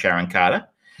 with Sharon Carter.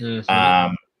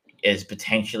 Is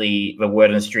potentially the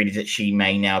word on the street is that she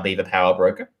may now be the power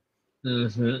broker.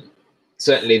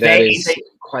 Certainly, that is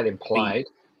quite implied.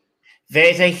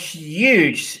 There's a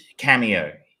huge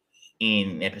cameo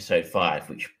in episode 5,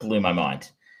 which blew my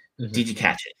mind. Did you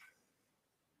catch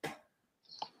it?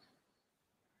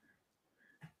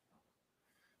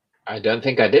 I don't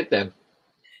think I did then.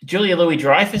 Julia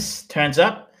Louis-Dreyfus turns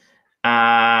up.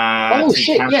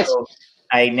 Yes.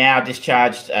 A now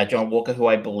discharged John Walker, who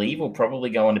I believe will probably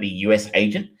go on to be U.S.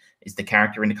 agent, is the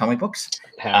character in the comic books.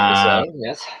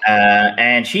 Yes.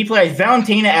 And she plays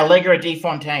Valentina Allegra de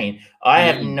Fontaine. I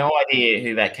have no idea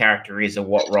who that character is or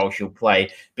what role she'll play,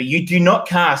 but you do not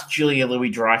cast Julia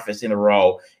Louis-Dreyfus in a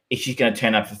role if she's going to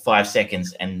turn up for 5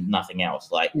 seconds and nothing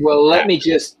else. Let me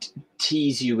just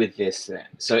tease you with this then.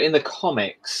 So in the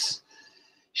comics,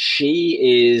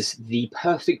 she is the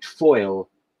perfect foil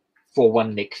for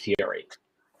one Nick Fury.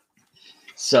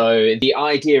 So the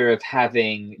idea of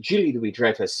having Julie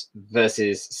Louis-Dreyfus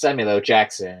versus Samuel L.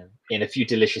 Jackson in a few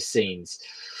delicious scenes,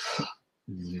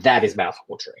 that is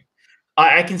mouth-watering.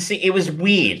 I can see it was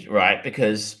weird, right?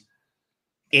 Because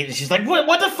it's just like,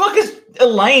 what the fuck is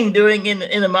Elaine doing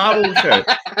in a Marvel show?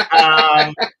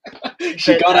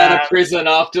 She got out of prison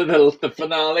after the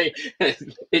finale.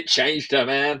 It changed her,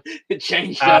 man. It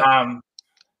changed her.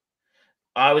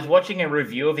 I was watching a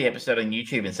review of the episode on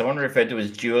YouTube, and someone referred to it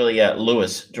as Julia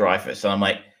Louis-Dreyfus. And I'm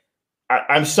like,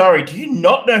 I'm sorry, do you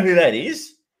not know who that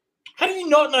is? How do you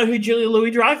not know who Julia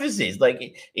Louis-Dreyfus is?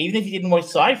 Even if you didn't watch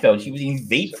Seinfeld, she was in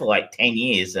Veep for 10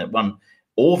 years and won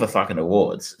all the fucking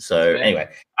awards. So anyway,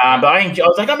 but I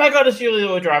was like, oh my God, it's Julia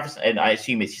Louis-Dreyfus. And I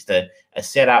assume it's just a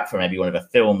setup for maybe one of the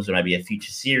films or maybe a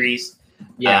future series.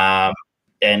 Yeah.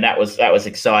 And that was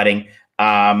exciting.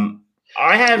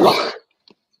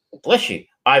 Bless you.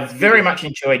 I very much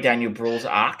enjoyed Daniel Bruhl's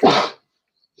arc.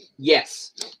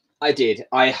 Yes, I did.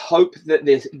 I hope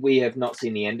that we have not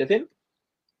seen the end of him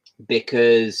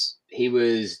because he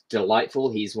was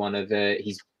delightful. He's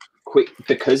he's quick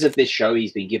because of this show.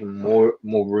 He's been given more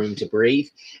room to breathe,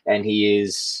 and he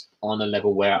is on a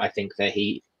level where I think that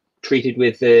he treated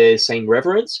with the same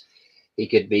reverence. He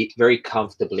could be very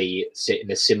comfortably sit in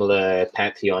a similar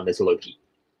pantheon as Loki.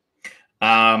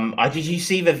 Did you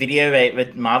see the video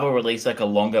that Marvel released a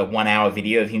longer 1 hour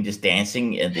video of him just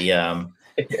dancing at the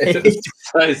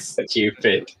So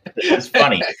stupid. It's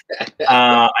funny.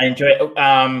 I enjoy it.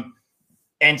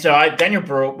 And so Daniel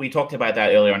Bruhl, we talked about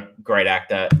that earlier on. Great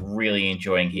actor, really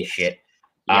enjoying his shit.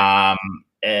 Yeah.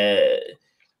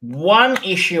 One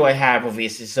issue I have of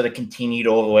this is sort of continued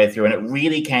all the way through, and it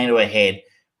really came to a head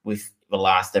with the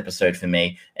last episode for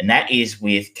me, and that is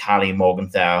with Carly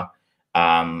Morgenthau,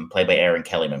 played by Erin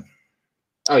Kellyman.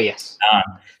 Oh, yes.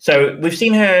 So we've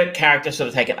seen her character sort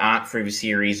of take an arc through the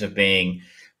series of being,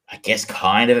 I guess,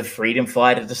 kind of a freedom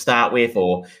fighter to start with,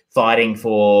 or fighting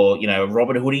for, a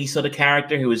Robin Hoodie sort of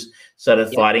character who was sort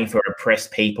of fighting for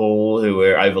oppressed people who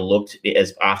were overlooked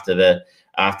as after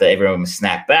everyone was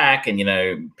snapped back, and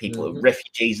people,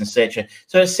 refugees and such.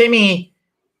 So a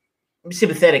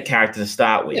semi-sympathetic character to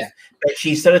start with, but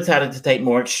she sort of started to take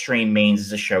more extreme means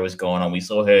as the show has gone on. We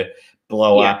saw her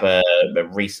blow up a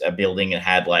building and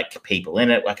had like people in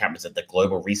it. I can't remember the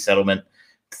global resettlement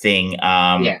thing.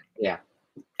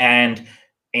 And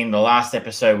in the last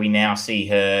episode, we see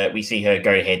her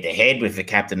go head to head with fake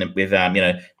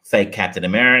Captain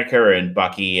America and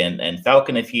Bucky and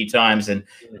Falcon a few times. And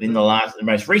in the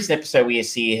most recent episode, we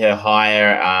see her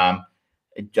hire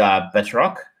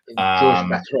Batroc.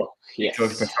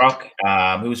 George Batroc,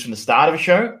 who was from the start of the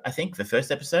show, I think, the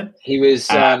first episode. He was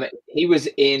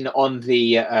in on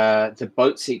the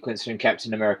boat sequence from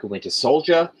Captain America: Winter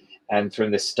Soldier, and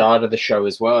from the start of the show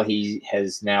as well. He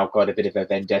has now got a bit of a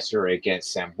vendetta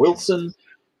against Sam Wilson,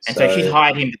 and so she's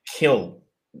hired him to kill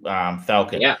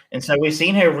Falcon. Yeah, and so we've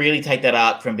seen her really take that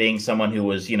arc from being someone who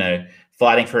was,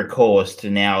 fighting for a cause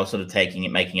to now sort of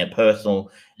making it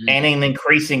personal, and in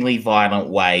increasingly violent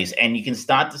ways. And you can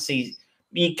start to see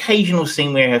the occasional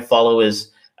scene where her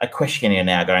followers are questioning her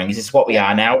now, going, "Is this what we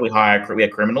are now? We are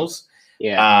criminals."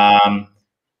 Yeah.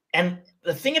 And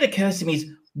the thing that occurs to me is,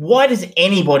 why does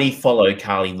anybody follow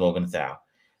Carly Morgenthau?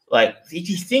 Like, if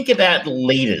you think about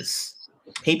leaders,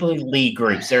 people who lead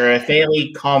groups, there are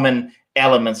fairly common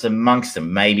elements amongst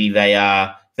them. Maybe they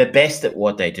are the best at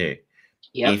what they do.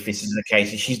 Yep. If this is the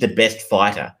case, if she's the best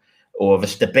fighter, or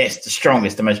the best, the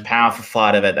strongest, the most powerful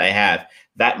fighter that they have,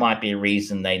 that might be a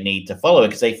reason they need to follow her,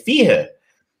 because they fear her.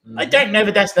 I don't know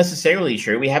that that's necessarily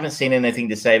true. We haven't seen anything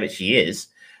to say that she is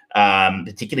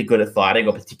particularly good at fighting,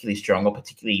 or particularly strong, or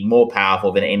particularly more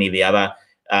powerful than any of the other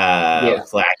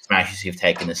flag smashers who've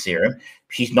taken the serum.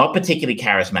 She's not particularly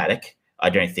charismatic. I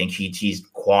don't think she's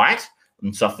quiet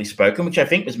and softly spoken, which I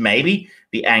think was maybe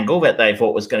the angle that they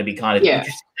thought was going to be kind of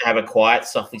interesting, to have a quiet,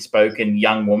 softly spoken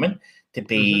young woman to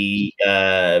be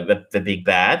the big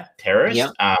bad terrorist. Yeah.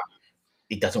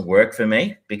 It doesn't work for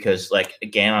me, because, like,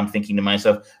 again, I'm thinking to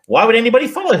myself, why would anybody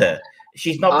follow her?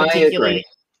 She's not particularly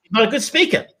not a good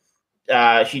speaker.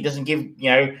 She doesn't give,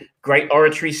 great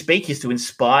oratory speeches to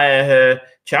inspire her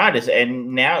charters,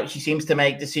 and now she seems to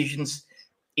make decisions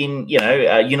in,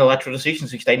 unilateral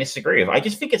decisions which they disagree with. I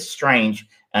just think it's strange,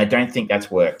 and I don't think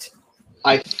that's worked.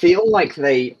 I feel like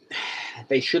they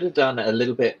should have done a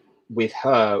little bit with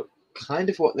her, kind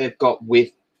of what they've got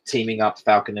with teaming up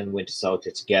Falcon and Winter Soldier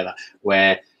together,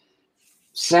 where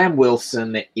Sam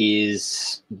Wilson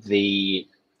is the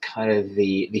kind of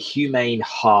the humane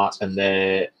heart and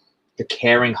the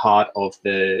caring heart of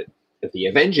the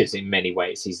Avengers in many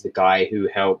ways. He's the guy who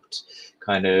helped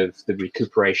kind of the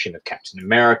recuperation of Captain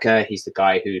America. He's the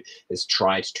guy who has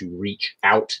tried to reach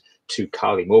out to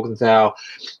Carly Morgenthau.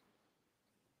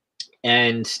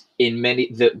 And in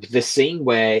the scene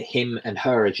where him and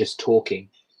her are just talking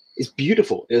is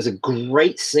beautiful. It was a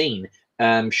great scene,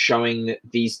 showing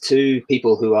these two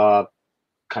people who are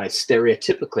kind of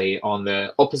stereotypically on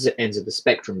the opposite ends of the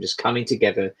spectrum just coming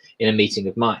together in a meeting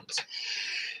of minds.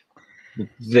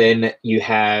 Then you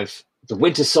have the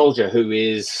Winter Soldier,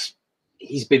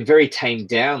 he's been very tamed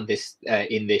down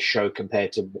in this show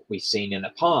compared to what we've seen in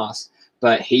the past,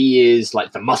 but he is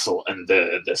like the muscle and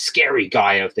the scary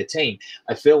guy of the team.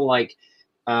 I feel like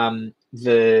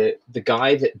the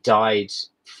guy that died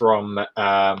from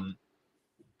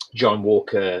John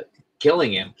Walker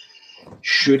killing him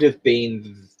should have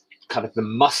been kind of the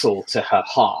muscle to her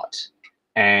heart,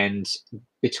 and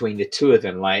between the two of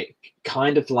them, like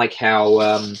kind of like how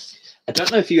I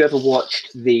don't know if you ever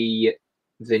watched the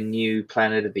new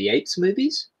Planet of the Apes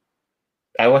movies.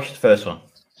 I watched the first one.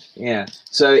 Yeah.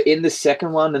 So in the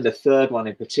second one and the third one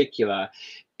in particular,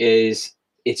 it's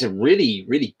a really,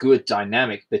 really good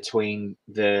dynamic between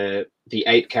the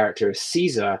ape character of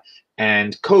Caesar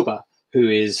and Koba, who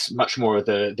is much more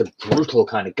the brutal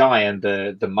kind of guy and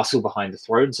the muscle behind the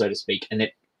throne, so to speak. And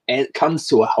it comes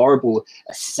to a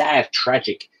sad,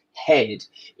 tragic head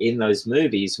in those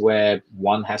movies where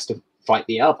one has to fight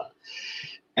the other.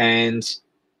 And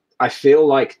I feel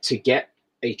like to get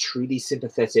a truly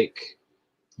sympathetic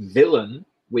villain,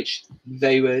 which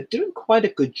they were doing quite a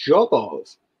good job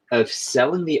of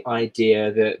selling the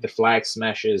idea that the Flag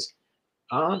Smashers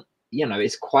aren't,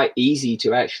 it's quite easy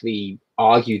to actually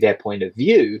argue their point of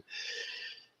view.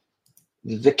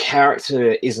 The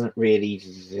character isn't really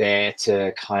there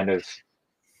to kind of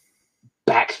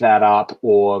back that up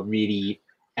or really,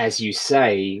 as you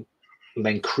say,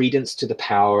 lend credence to the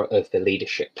power of the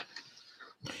leadership.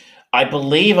 I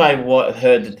believe I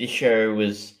heard that this show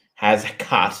has a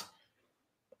cut.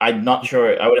 I'm not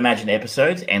sure. I would imagine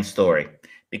episodes and story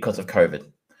because of COVID.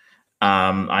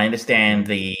 I understand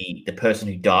the person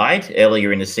who died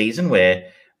earlier in the season,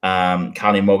 where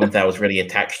Carly Morgenthau was really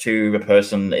attached to a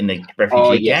person in the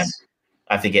refugee camp.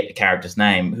 I forget the character's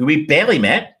name, who we barely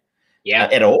met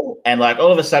at all. And like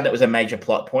all of a sudden it was a major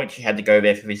plot point. She had to go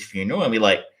there for his funeral. And we're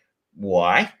like,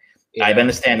 why? Yeah. I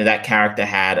understand that character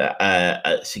had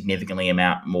a significantly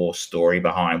amount more story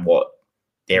behind what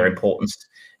their importance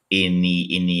in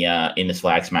the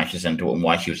Flag Smashers and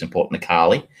why she was important to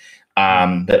Carly.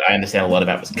 But I understand a lot of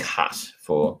that was cut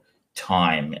for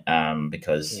time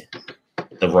because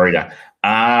the Rhoda.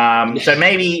 So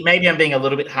maybe I'm being a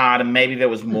little bit hard, and maybe there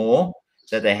was more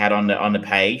that they had on the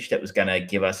page that was going to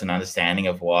give us an understanding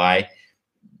of why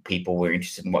people were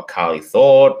interested in what Carly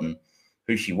thought and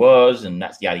who she was, and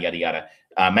that's yada yada yada.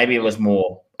 Maybe it was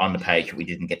more on the page that we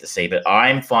didn't get to see, but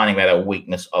I'm finding that a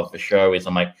weakness of the show is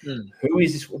I'm like, who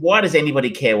is this? Why does anybody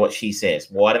care what she says?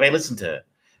 Why do they listen to her?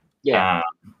 Yeah.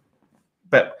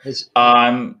 But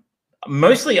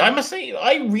mostly, I must say,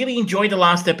 I really enjoyed the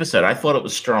last episode. I thought it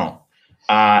was strong.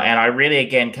 And I really,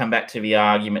 again, come back to the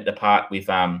argument, the part with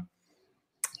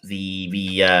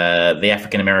the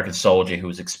African-American soldier who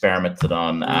was experimented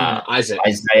on, Isaac.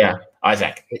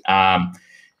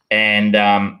 And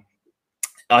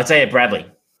Isaiah Bradley.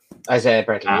 Isaiah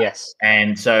Bradley, yes.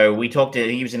 And so we talked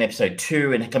to, he was in episode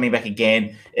 2 and coming back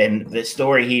again. And the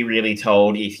story he really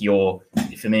told, if you're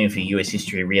familiar with US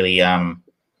history, really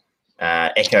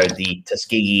echoed the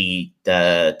Tuskegee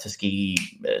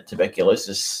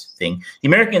tuberculosis thing. The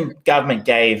American government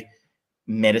gave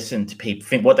medicine to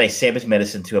people, what they said was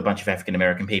medicine to a bunch of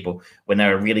African-American people when they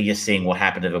were really just seeing what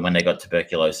happened to them when they got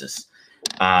tuberculosis.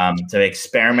 So they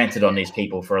experimented on these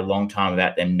people for a long time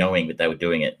without them knowing that they were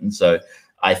doing it. And so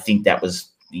I think that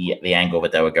was the angle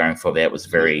that they were going for there. It was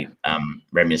very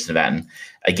reminiscent of that. And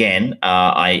again,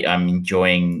 I'm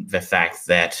enjoying the fact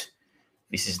that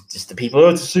this is just the people,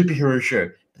 it's a superhero show.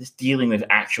 But it's dealing with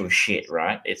actual shit,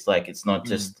 right? It's like, it's not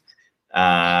just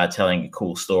telling a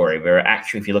cool story. Where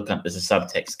actually, if you look up, there's a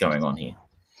subtext going on here.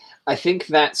 I think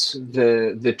that's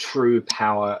the true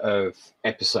power of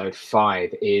episode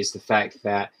 5 is the fact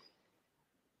that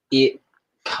it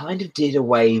kind of did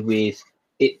away with,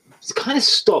 it kind of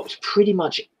stopped pretty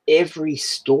much every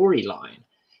storyline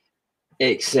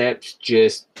except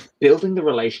just building the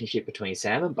relationship between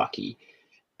Sam and Bucky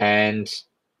and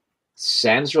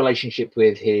Sam's relationship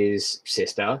with his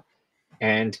sister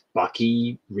and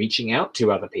Bucky reaching out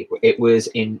to other people. It was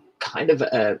in kind of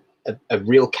a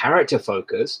real character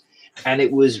focus, and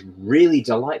it was really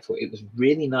delightful. It was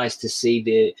really nice to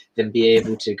see them be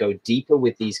able to go deeper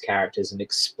with these characters and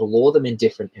explore them in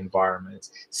different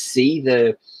environments, see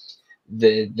the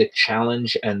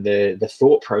challenge and the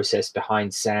thought process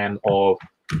behind Sam of,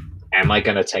 am I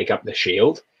going to take up the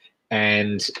shield?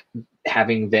 And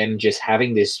having them just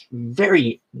having this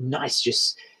very nice,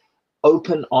 just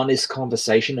open, honest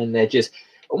conversation, and they're just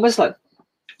almost like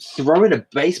throwing a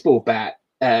baseball back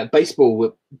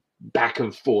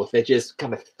and forth. They're just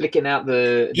kind of flicking out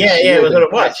the shield and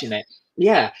watching it.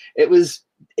 Yeah, it was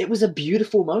a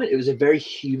beautiful moment. It was a very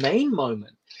humane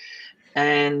moment,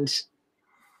 and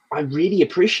I really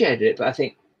appreciated it. But I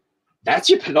think that's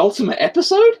your penultimate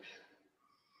episode.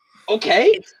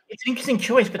 Okay, it's an interesting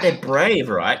choice, but they're brave,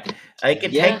 right? They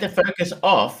can take the focus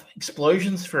off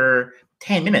explosions for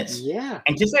 10 minutes,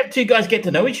 and just have two guys get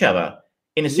to know each other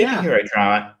in a superhero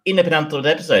drama in the penultimate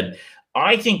episode.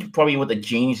 I think probably what the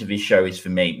genius of this show is for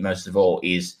me, most of all,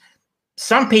 is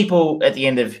some people at the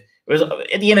end of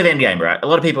Endgame, right? A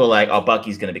lot of people are like, "Oh,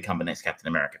 Bucky's going to become the next Captain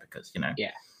America because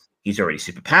he's already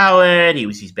superpowered. He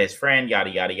was his best friend,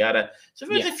 yada yada yada." So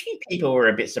there's a few people who were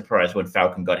a bit surprised when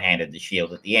Falcon got handed the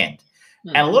shield at the end,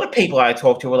 and a lot of people I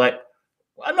talked to were like,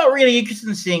 I'm not really interested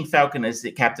in seeing Falcon as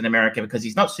the Captain America because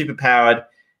he's not superpowered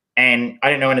and I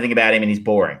don't know anything about him and he's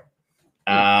boring.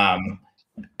 And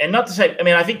not to say, I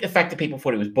mean, I think the fact that people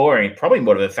thought he was boring, probably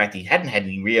more of the fact he hadn't had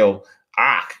any real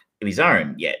arc of his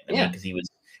own yet. I mean, because he was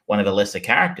one of the lesser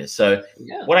characters. So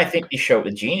what I think this show,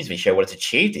 the genius of this show, what it's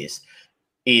achieved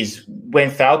is when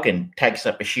Falcon takes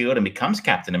up a shield and becomes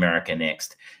Captain America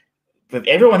next, with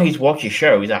everyone who's watched your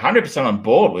show is 100% on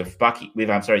board with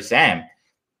Sam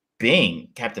being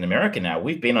Captain America now.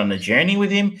 We've been on a journey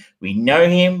with him. We know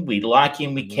him. We like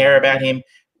him. We care about him.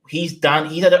 He's had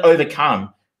to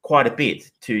overcome quite a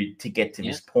bit to get to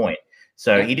this point.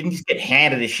 So he didn't just get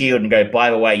handed a shield and go, by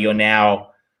the way, you're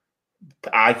now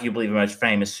arguably the most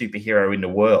famous superhero in the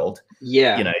world.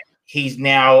 Yeah. You know, he's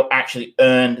now actually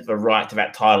earned the right to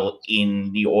that title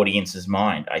in the audience's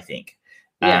mind, I think.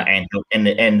 Yeah. And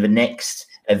the next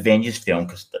Avengers film,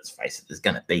 because let's face it, there's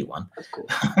going to be one. Of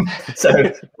course. So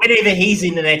whenever he's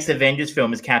in the next Avengers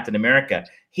film as Captain America,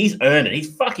 he's earned it.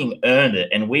 He's fucking earned it,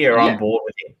 and we are on board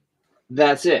with him.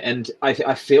 That's it. And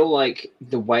I feel like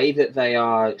the way that they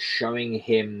are showing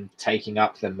him taking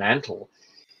up the mantle,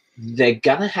 they're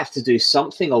going to have to do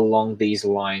something along these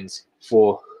lines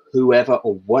for whoever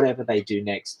or whatever they do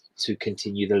next to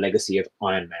continue the legacy of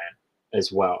Iron Man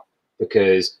as well.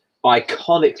 Because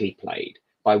iconically played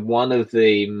by one of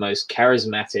the most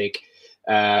charismatic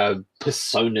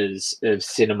personas of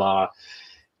cinema.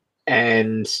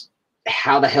 And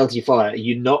how the hell do you follow it?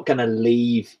 You're not going to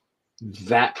leave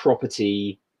that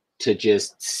property to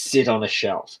just sit on a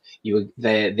shelf.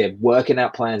 They're working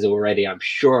out plans already, I'm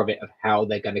sure of it, of how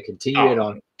they're going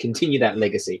to continue that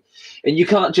legacy. And you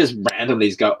can't just randomly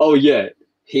just go, oh yeah,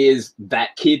 here's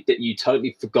that kid that you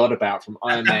totally forgot about from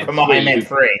Iron Man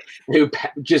 3, who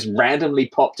just randomly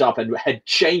popped up and had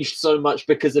changed so much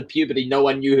because of puberty. No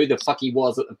one knew who the fuck he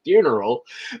was at the funeral.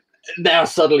 Now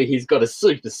suddenly he's got a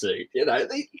super suit. You know,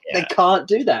 they can't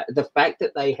do that. The fact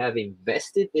that they have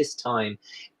invested this time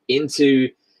into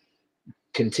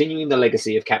continuing the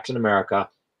legacy of Captain America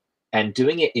and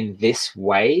doing it in this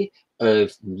way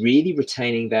of really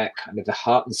retaining that kind of the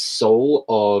heart and soul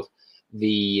of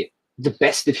the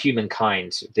best of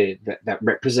humankind, that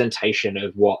representation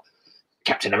of what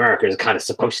Captain America is kind of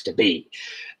supposed to be,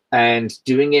 and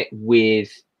doing it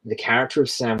with the character of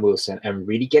Sam Wilson and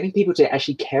really getting people to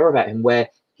actually care about him where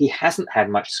he hasn't had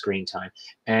much screen time.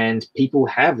 And people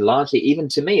have largely, even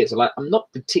to me, it's like, I'm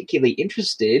not particularly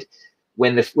interested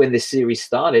when the series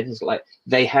started. It's like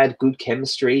they had good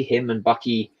chemistry, him and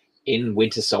Bucky in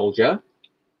Winter Soldier,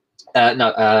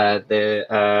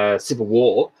 the Civil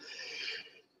War.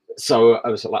 So I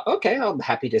was like, okay, I'm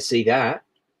happy to see that.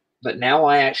 But now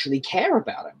I actually care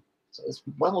about him. So it's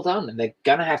well done. And they're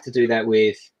going to have to do that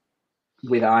with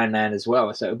Iron Man as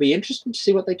well. So it'll be interesting to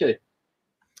see what they do.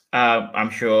 I'm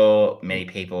sure many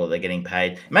people, they're getting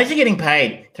paid. Imagine getting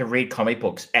paid to read comic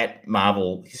books at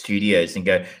Marvel Studios and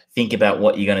go, think about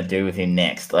what you're going to do with him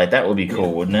next. Like, that would be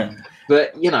cool, wouldn't it?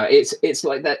 But, you know, it's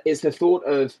like that. It's the thought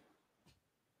of,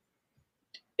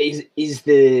 is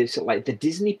the sort of like the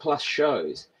Disney Plus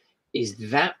shows, is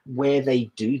that where they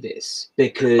do this?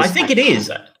 Because I think it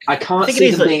is. I can't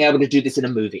see them being able to do this in a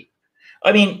movie.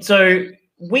 I mean, so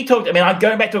we talked, I mean, I'm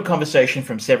going back to a conversation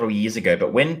from several years ago,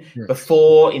 but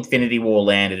before Infinity War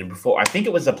landed and before, I think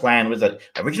it was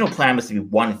original plan was to be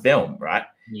one film, right?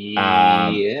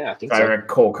 Yeah, I think if I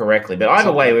recall correctly. But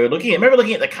either way, remember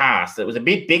looking at the cast. It was a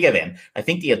bit bigger then. I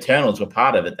think the Eternals were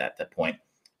part of it at that point.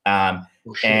 And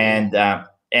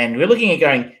we're looking at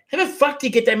going, how the fuck do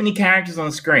you get that many characters on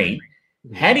the screen?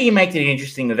 How do you make it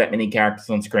interesting with that many characters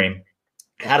on screen?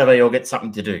 How do they all get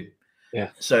something to do? Yeah.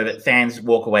 So that fans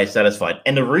walk away satisfied.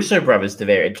 And the Russo brothers, to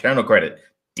their eternal credit,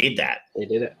 did that. They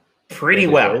did it pretty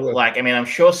well. Like, I mean, I'm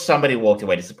sure somebody walked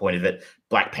away disappointed that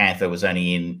Black Panther was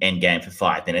only in Endgame for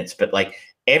 5 minutes, but like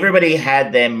everybody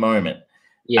had their moment.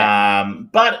 Yeah.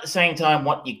 But at the same time,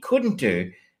 what you couldn't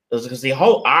do was because the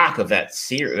whole arc of that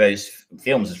series, those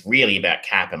films, is really about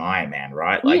Cap and Iron Man,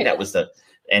 right? Like that was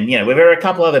and you know, there were a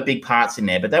couple other big parts in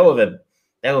there, but they were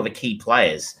the key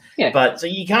players. Yeah. But so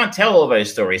you can't tell all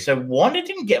those stories. So Wanda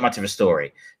didn't get much of a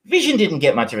story. Vision didn't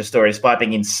get much of a story, despite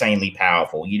being insanely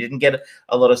powerful. You didn't get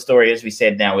a lot of story, as we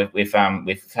said now with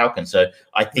Falcon. So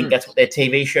I think that's what their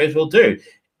TV shows will do.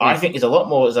 I think there's a lot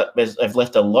more. They've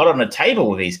left a lot on the table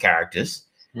with these characters,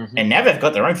 and now they've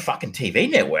got their own fucking TV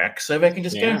network, so they can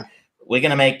just go. We're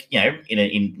going to make, you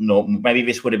know, maybe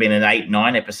this would have been an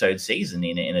 8-9 episode season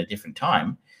in a different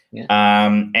time,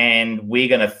 and we're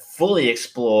going to fully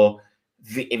explore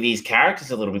these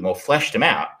characters a little bit more, flesh them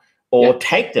out, or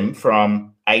take them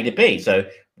from A to B. So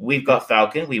we've got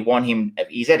Falcon. We want him.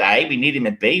 He's at A. We need him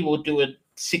at B. We'll do a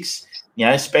 6,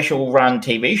 special run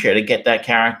TV show to get that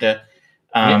character.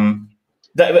 Can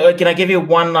I give you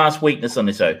one last weakness on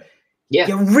this though? Yeah.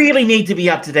 You really need to be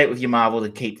up to date with your Marvel to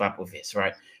keep up with this,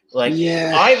 right? Like,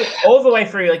 yeah. all the way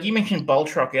through, like you mentioned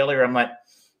Boltrock earlier, I'm like,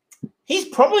 he's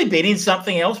probably been in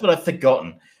something else, but I've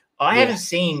forgotten. I haven't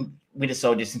seen Winter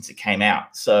Soldier since it came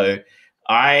out. So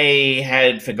I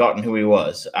had forgotten who he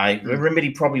was. I remembered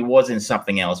he probably was in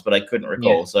something else, but I couldn't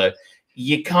recall. Yeah. So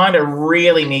you kind of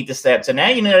really need to step. So now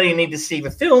you know you need to see for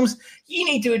films. You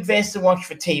need to invest and watch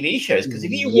for TV shows, because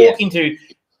if you walk into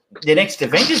the next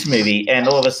Avengers movie and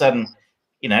all of a sudden,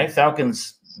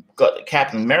 Falcon's got the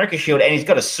Captain America shield and he's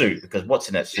got a suit, because what's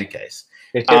in that suitcase?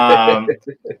 And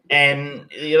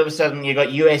all of a sudden you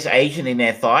got US agent in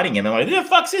there fighting him. I'm like, who the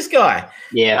fuck's this guy?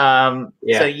 Yeah.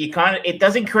 So it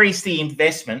does increase the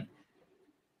investment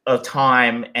of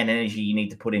time and energy you need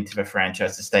to put into the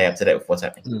franchise to stay up to date with what's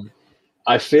happening.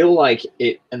 I feel like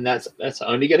it, and that's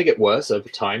only going to get worse over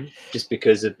time, just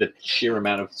because of the sheer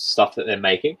amount of stuff that they're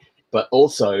making, but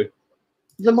also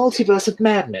the multiverse of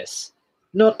madness.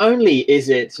 Not only is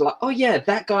it like, oh yeah,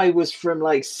 that guy was from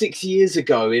like 6 years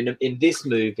ago in this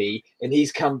movie, and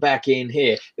he's come back in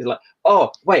here. It's like,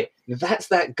 oh wait, that's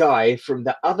that guy from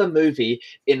the other movie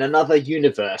in another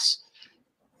universe.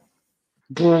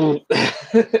 And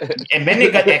then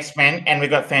we got X-Men and we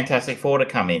got Fantastic Four to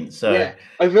come in. So yeah,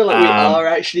 I feel like we are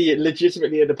actually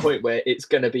legitimately at a point where it's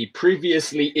going to be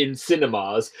previously in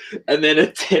cinemas and then a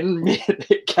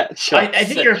 10-minute catch up. I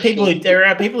think there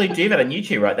are people who do that on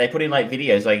YouTube, right? They put in like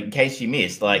videos, like in case you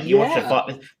missed, like you watch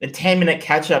the 10-minute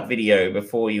catch up video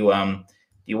before you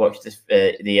watch this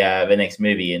the next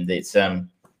movie, and it's they're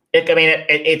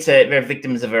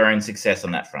victims of their own success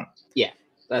on that front. Yeah.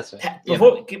 That's right.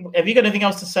 Have you got anything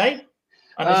else to say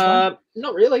on this one?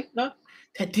 Not really, no.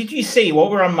 Did you see, while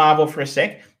we're on Marvel for a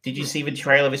sec, did you see the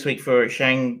trailer this week for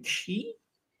Shang-Chi?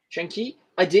 Shang-Chi?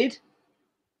 I did.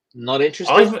 Not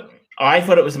interested. I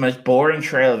thought it was the most boring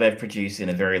trailer they've produced in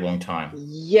a very long time.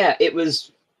 Yeah, it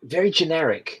was very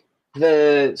generic.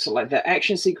 The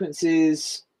action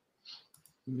sequences,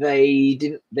 they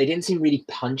didn't seem really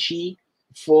punchy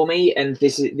for me, and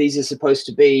these are supposed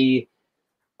to be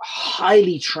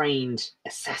highly trained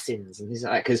assassins and things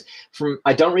like that, because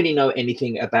I don't really know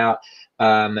anything about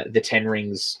the Ten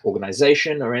Rings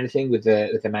organization or anything with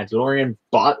the Mandalorian,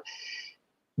 but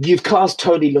you've cast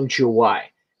Tony Leung Chiu-Wai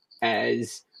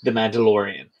as the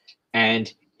Mandalorian,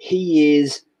 and he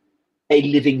is a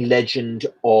living legend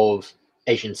of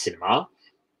Asian cinema.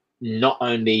 Not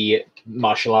only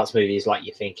martial arts movies like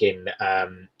you think in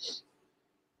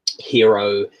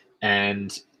Hero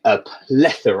and a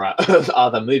plethora of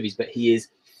other movies, but he is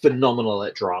phenomenal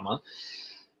at drama.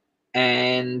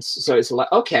 And so it's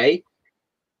like, okay,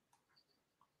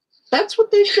 that's what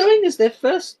they're showing as their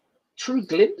first true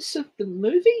glimpse of the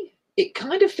movie. It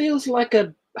kind of feels like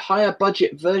a higher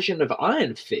budget version of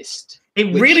Iron Fist.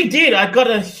 It really did. I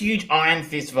got a huge Iron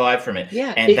Fist vibe from it.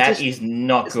 Yeah, and that is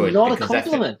not good. It's not a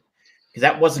compliment. Because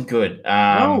that wasn't good.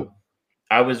 No.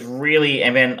 I was really,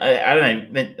 and then I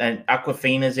don't know, and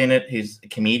Awkwafina's in it, who's a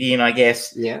comedian, I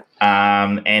guess. Yeah.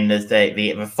 And there's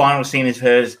the final scene is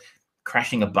hers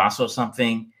crashing a bus or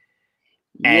something.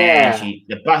 Yeah.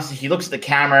 And she looks at the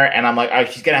camera, and I'm like, oh,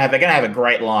 they're gonna have a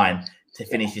great line to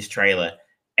finish this trailer.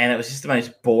 And it was just the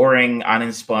most boring,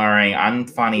 uninspiring,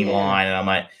 unfunny line. And I'm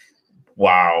like,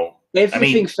 wow.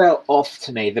 Everything felt off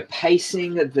to me. The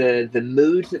pacing, the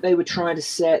mood that they were trying to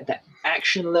set, the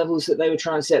action levels that they were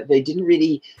trying to set, they didn't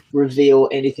really reveal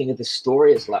anything of the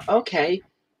story. It's like, okay,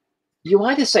 you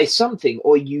either say something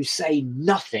or you say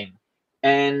nothing.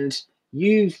 And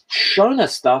you've shown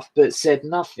us stuff but said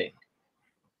nothing.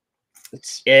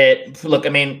 Look, I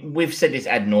mean, we've said this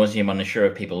ad nauseum on the show.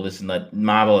 People listen that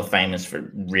Marvel are famous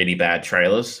for really bad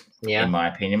trailers, in my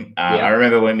opinion. I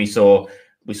remember when we saw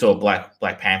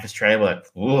Black Panther's trailer, we're like,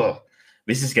 whoa,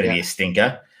 this is going to be a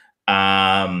stinker.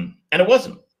 And it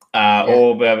wasn't.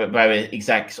 Or by the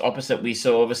exact opposite, we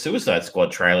saw the Suicide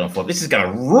Squad trailer and thought, this is going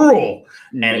to rule.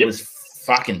 And it was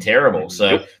fucking terrible.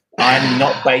 So I'm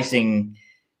not basing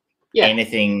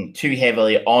anything too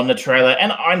heavily on the trailer.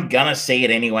 And I'm going to see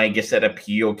it anyway, just out of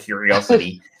pure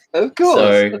curiosity. Of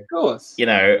course.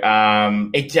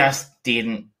 It just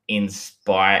didn't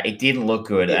inspire. It didn't look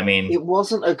good. It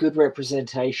wasn't a good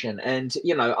representation. And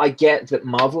I get that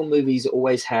Marvel movies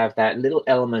always have that little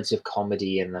element of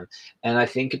comedy in them, and I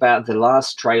think about the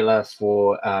last trailer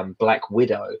for Black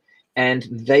Widow, and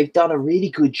they've done a really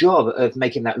good job of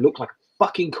making that look like a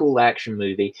fucking cool action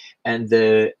movie. And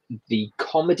the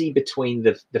comedy between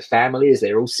the family as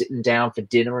they're all sitting down for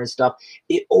dinner and stuff,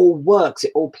 it all works.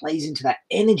 It all plays into that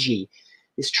energy.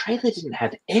 This trailer didn't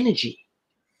have energy.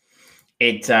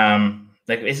 And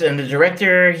the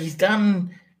director, he's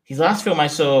done, his last film I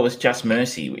saw was Just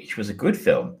Mercy, which was a good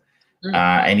film.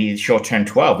 And he did Short Term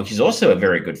 12, which is also a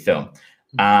very good film.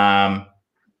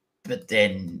 But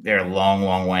then they're a long,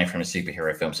 long way from a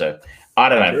superhero film. So I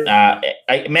don't know.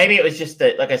 Maybe it was just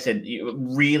that, like I said,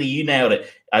 you nailed it.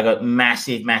 I got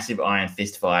massive Iron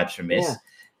Fist vibes from this.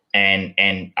 And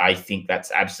I think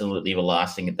that's absolutely the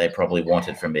last thing that they probably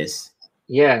wanted from this.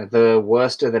 Yeah, the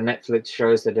worst of the Netflix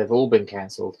shows that have all been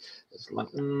cancelled. It's like,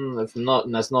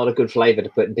 that's not a good flavor to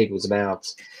put in people's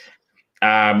mouths.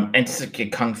 And it's a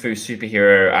kung fu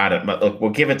superhero. I don't. But look,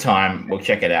 we'll give it time. We'll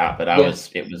check it out. But it was.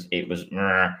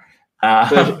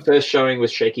 First showing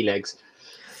was shaky legs.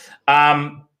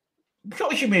 What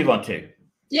we should move on to?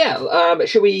 Yeah.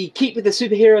 Should we keep with the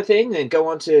superhero thing and go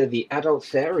on to the adult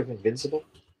fare of Invincible?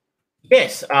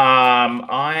 Yes,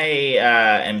 I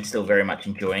am still very much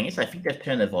enjoying it. I think they've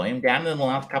turned the volume down in the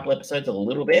last couple episodes a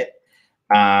little bit.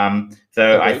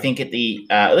 I think at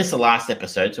least the last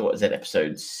episode. So what was that?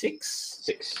 Episode 6?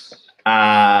 6.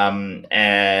 And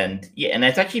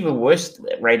that's actually the worst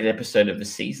rated episode of the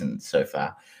season so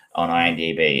far on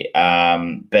IMDb.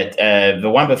 But the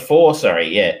one before,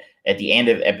 at the end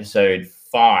of episode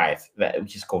 5,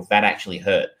 which is called "That Actually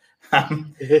Hurt." I've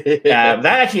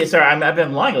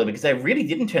been lying a little because they really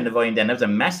didn't turn the volume down. There was a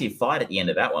massive fight at the end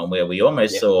of that one where we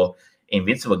almost saw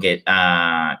Invincible get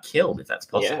killed, if that's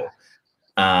possible.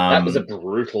 Yeah. That was a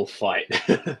brutal fight.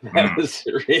 That was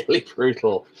really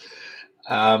brutal.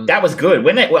 That was good.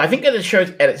 I think that the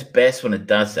show's at its best when it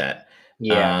does that.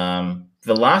 Yeah.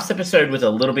 The last episode was a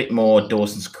little bit more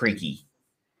Dawson's Creeky.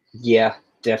 Yeah,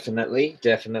 definitely.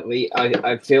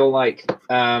 I feel like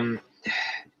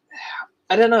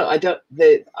I don't know.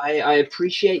 I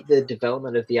appreciate the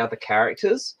development of the other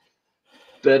characters,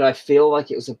 but I feel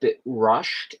like it was a bit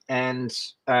rushed. And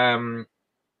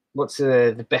what's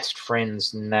the best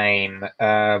friend's name?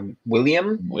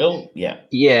 William? Will? Yeah.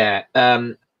 Yeah.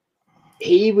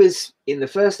 He was in the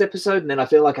first episode, and then I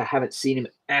feel like I haven't seen him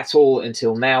at all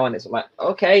until now. And it's like,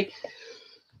 okay,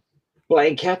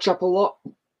 playing catch up a lot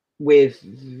with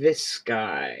this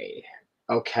guy.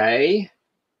 Okay.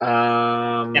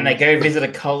 And they go visit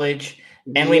a college,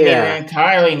 and we meet an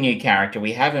entirely new character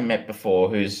we haven't met before,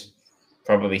 who's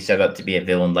probably set up to be a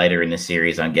villain later in the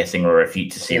series, I'm guessing, or a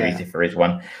future series if there is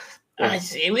one.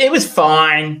 It was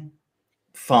fine.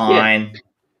 Yeah.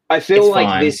 I feel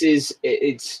like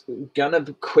it's gonna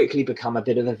quickly become a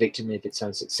bit of a victim of its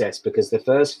own success, because the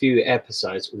first few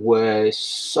episodes were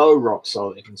so rock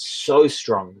solid and so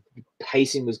strong. The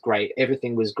pacing was great,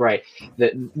 everything was great,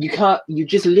 that you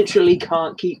just literally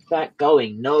can't keep that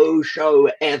going. No show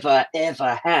ever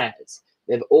has.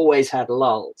 They've always had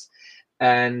lulls,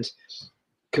 and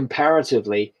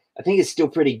comparatively, I think it's still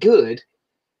pretty good,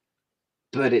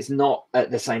 but it's not at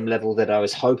the same level that I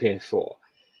was hoping for.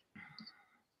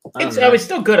 It's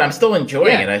still good. I'm still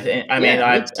enjoying it. I mean,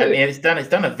 it's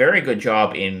done a very good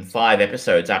job in 5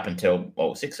 episodes up until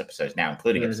 6 episodes now,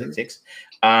 including episode 6,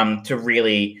 to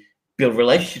really build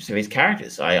relationships with his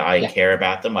characters. I care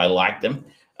about them. I like them.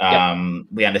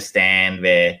 We understand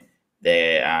their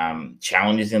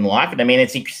challenges in life, and I mean,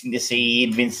 it's interesting to see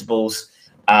Invincible's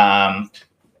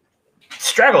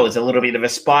struggle. Is a little bit of a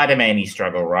Spider-Man-y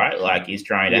struggle, right? Like he's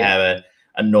trying to have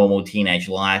a normal teenage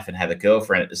life and have a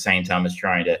girlfriend at the same time as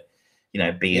trying to,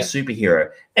 be a superhero.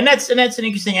 And that's an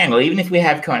interesting angle. Even if we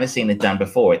have kind of seen it done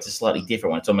before, it's a slightly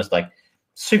different one. It's almost like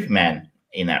Superman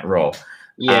in that role.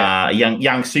 Yeah.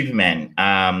 Young Superman.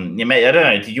 I don't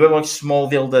know. Did you ever watch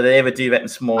Smallville? Did they ever do that in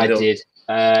Smallville?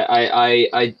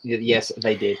 I did. Yes,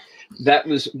 they did. That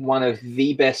was one of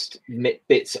the best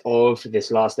bits of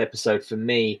this last episode for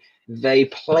me. They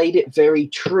played it very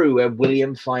true, where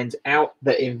William finds out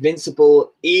that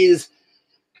Invincible is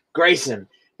Grayson,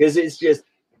 because it's just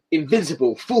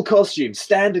Invincible, full costume,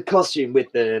 standard costume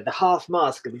with the half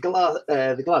mask and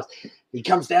the glass. He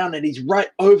comes down and he's right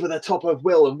over the top of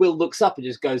Will, and Will looks up and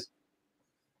just goes,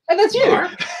 "And that's you."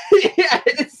 Yeah,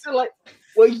 it's like,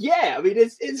 well, yeah. I mean,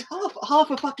 it's half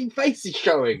a fucking face is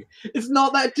showing. It's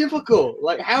not that difficult.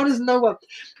 Like, how does no one?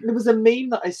 There was a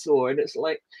meme that I saw, and it's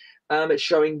like. It's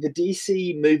showing the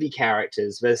DC movie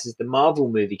characters versus the Marvel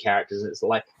movie characters. And it's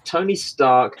like Tony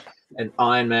Stark and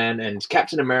Iron Man and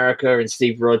Captain America and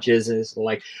Steve Rogers. And it's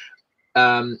like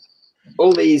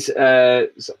all these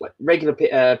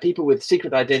regular people with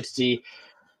secret identity.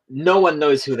 No one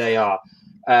knows who they are.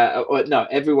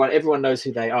 Everyone knows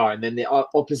who they are. And then the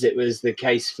opposite was the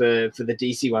case for the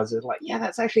DC ones. It's like, yeah,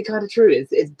 that's actually kind of true.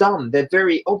 It's dumb. They're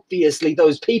very obviously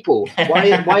those people.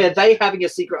 Why are they having a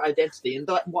secret identity? And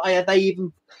why are they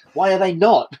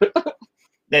not?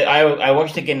 I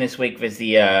watched again this week. There's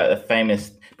the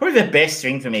famous, probably the best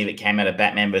thing for me that came out of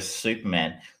Batman vs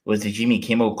Superman was the Jimmy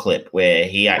Kimmel clip where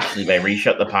they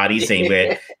reshot the party scene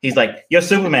where he's like, "You're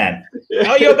Superman,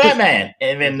 oh, you're Batman,"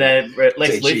 and then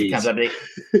Lex Luthor comes up.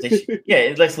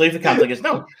 Lex Luthor comes up and goes,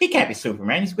 "No, he can't be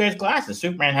Superman. He wears glasses.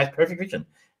 Superman has perfect vision."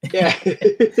 Yeah,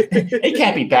 he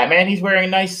can't be Batman. He's wearing a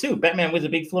nice suit. Batman with a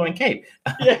big flowing cape.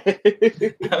 Yeah.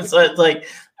 So it's like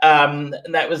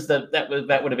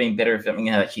that would have been better if something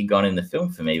had actually gone in the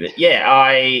film for me. But yeah,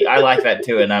 I like that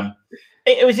too. And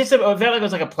it was just it felt like it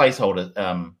was like a placeholder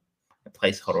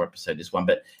episode, this one,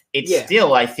 but it's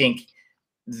still, I think,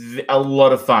 a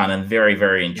lot of fun and very,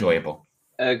 very enjoyable.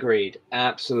 Agreed,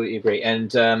 absolutely agree.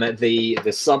 And the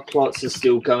subplots are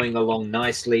still going along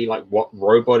nicely, like what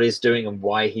Robot is doing and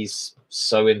why he's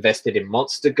so invested in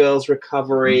Monster Girl's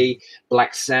recovery,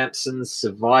 Black Samson's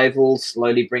survival,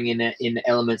 slowly bringing in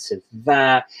elements of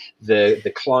that,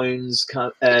 the clones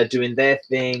doing their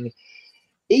thing,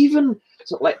 even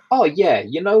sort of like, oh yeah,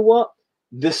 you know what?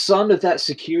 The son of that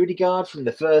security guard from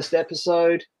the first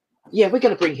episode, yeah, we're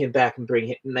going to bring him back and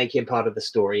make him part of the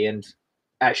story and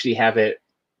actually have it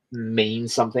mean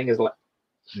something. Is like,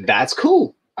 that's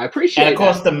cool. I appreciate it. And of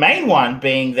course, the main one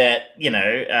being that,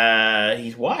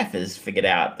 his wife has figured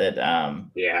out that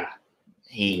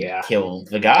he killed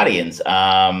the Guardians.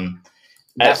 That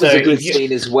was a good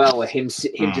scene as well. Him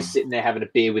just sitting there having a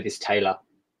beer with his tailor.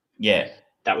 Yeah.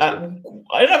 That was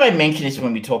I don't know if I mentioned this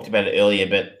when we talked about it earlier,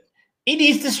 but it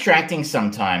is distracting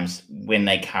sometimes when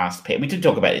they cast people. We did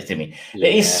talk about this, didn't we? Yeah.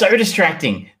 It is so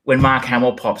distracting when Mark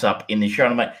Hamill pops up in the show.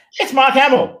 And I'm like, it's Mark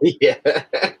Hamill. Yeah. I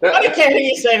don't care who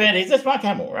you say that is. That's Mark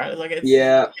Hamill, right?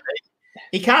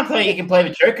 He can't play. He can play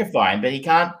the Joker fine, but he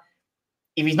can't.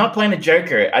 If he's not playing the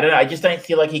Joker, I don't know. I just don't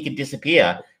feel like he could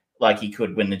disappear like he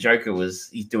could when the Joker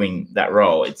he's doing that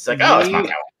role. It's like, it's Mark Hamill.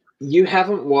 You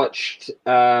haven't watched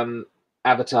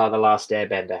Avatar: The Last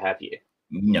Airbender, have you?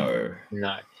 No.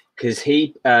 Because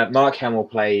Mark Hamill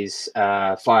plays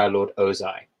Fire Lord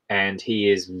Ozai, and he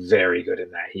is very good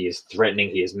in that. He is threatening,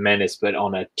 he is menace, but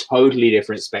on a totally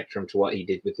different spectrum to what he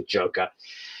did with the Joker.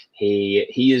 He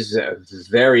is a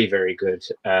very, very good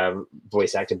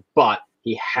voice actor, but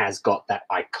he has got that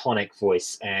iconic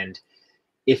voice. And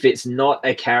if it's not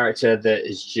a character that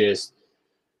is just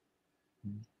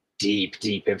deep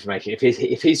information,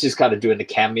 if he's just kind of doing a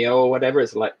cameo or whatever,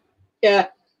 it's like, yeah,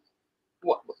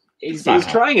 what? He's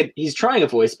trying a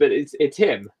voice, but it's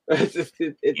him. It's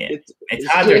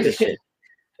hard to understand.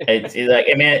 It's like,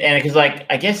 I mean, and because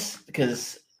I guess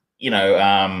because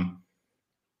I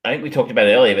think we talked about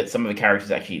it earlier, but some of the characters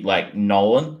actually, like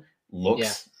Nolan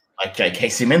looks like J.K.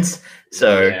 Simmons,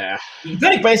 so you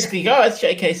got to basically go, it's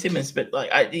J.K. Simmons, but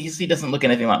he doesn't look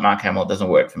anything like Mark Hamill. It doesn't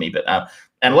work for me, but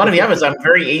and a lot of the others, I'm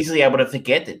very easily able to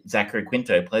forget that Zachary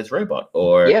Quinto plays Robot,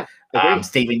 or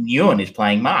Stephen Yeun is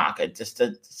playing Mark. It just,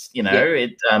 those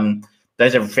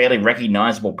are fairly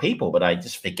recognizable people, but I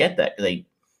just forget that they,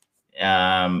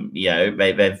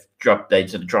 they sort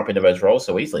of drop into those roles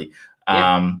so easily.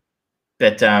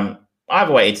 But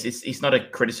either way, it's not a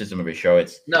criticism of a show.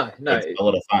 It's a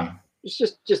lot of fun. It's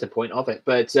just a point of it,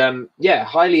 but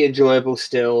highly enjoyable.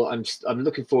 Still, I'm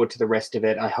looking forward to the rest of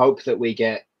it. I hope that we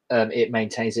get it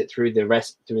maintains it through to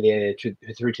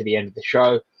the end of the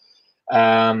show,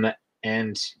 and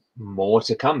more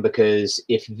to come. Because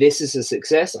if this is a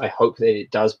success, I hope that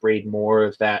it does breed more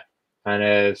of that kind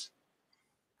of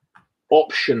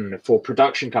option for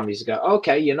production companies to go,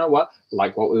 okay, you know what,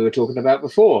 like what we were talking about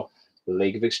before.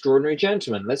 League of Extraordinary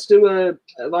Gentlemen. Let's do a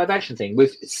live action thing.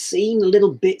 We've seen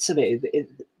little bits of it.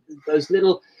 Those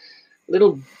little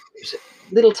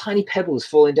tiny pebbles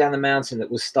falling down the mountain that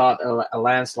will start a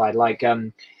landslide, like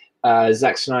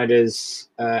Zack Snyder's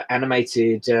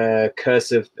animated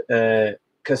Curse of the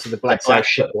Black South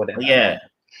Ship, or whatever.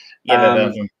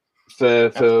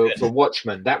 For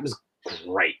Watchmen, that was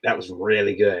great. That was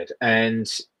really good. And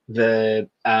the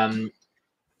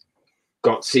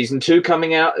got season 2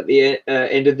 coming out at the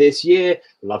end of this year.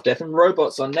 Love, Death and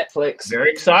Robots on Netflix.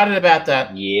 Very excited about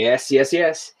that. Yes.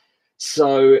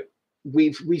 So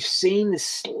we've seen this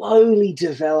slowly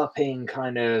developing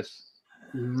kind of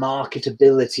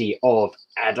marketability of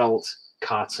adult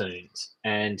cartoons,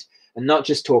 and not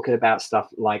just talking about stuff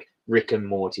like Rick and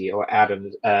Morty or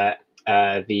Adam, the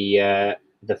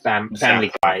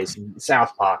Family Guys, and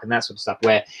South Park, and that sort of stuff,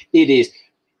 where it is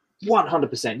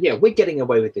 100%, we're getting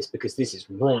away with this because this is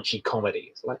raunchy comedy.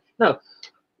 It's like, no,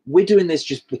 we're doing this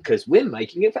just because we're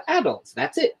making it for adults.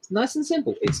 That's it. It's nice and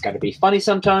simple. It's going to be funny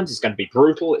sometimes. It's going to be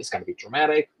brutal. It's going to be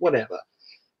dramatic, whatever.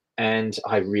 And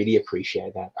I really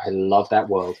appreciate that. I love that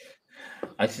world.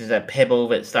 This is a pebble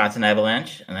that starts an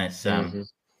avalanche, and that's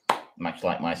much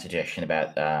like my suggestion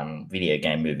about video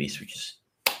game movies, which is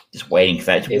just waiting for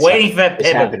that. Waiting for that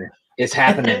pebble. It's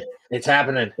happening. It's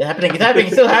happening. It's happening. It's happening.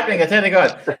 It's still happening. I swear to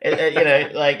God.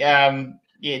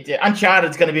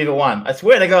 Uncharted's going to be the one. I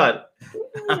swear to God.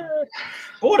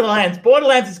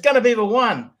 Borderlands is going to be the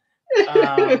one.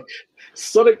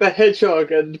 Sonic the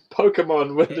Hedgehog and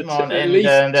Pokemon were the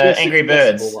and Angry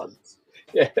Birds. Ones.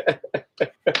 Yeah.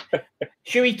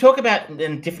 Should we talk about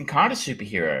a different kind of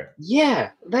superhero?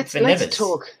 Yeah, let's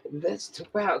talk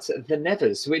about the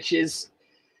Nevers, which is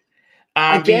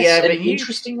I guess an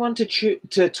interesting one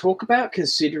to talk about,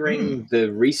 considering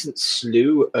the recent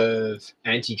slew of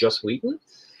anti-Joss Whedon.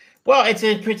 Well,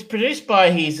 it's produced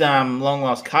by his long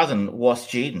lost cousin Was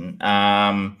Whedon,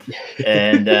 and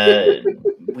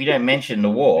we don't mention the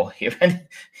war here.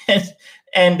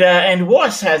 and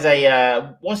Was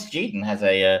Whedon has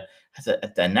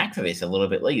a knack for this a little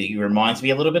bit. He reminds me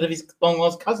a little bit of his long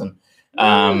lost cousin.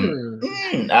 So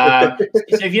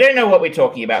if you don't know what we're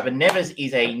talking about, The Nevers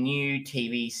is a new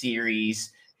TV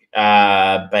series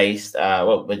based.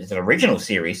 It's an original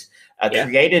series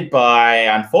created by,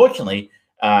 unfortunately,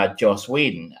 Joss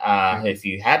Whedon, who, if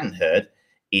you hadn't heard,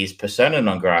 is persona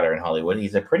non grata in Hollywood.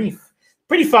 He's a pretty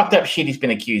fucked up shit he's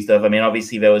been accused of. I mean,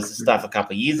 obviously there was stuff a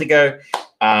couple of years ago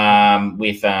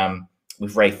with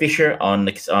Ray Fisher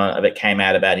that came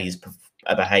out about his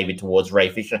behavior towards Ray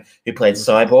Fisher, who played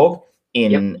Cyborg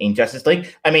in Justice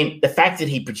League. I mean, the fact that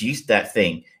he produced that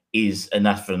thing is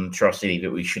enough of an atrocity that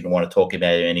we shouldn't want to talk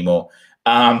about it anymore.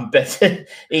 But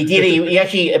he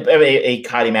actually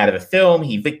cut him out of a film.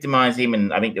 He victimized him,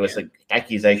 and I think there was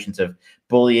accusations of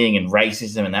bullying and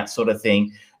racism and that sort of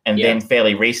thing. And then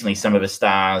fairly recently, some of the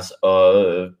stars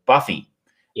of Buffy,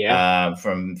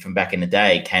 from back in the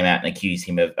day, came out and accused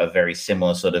him of very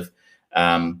similar sort of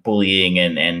bullying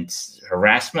and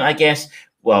harassment, I guess.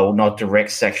 Well, not direct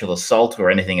sexual assault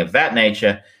or anything of that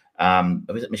nature.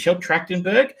 Was it Michelle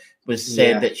Trachtenberg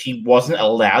said that she wasn't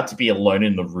allowed to be alone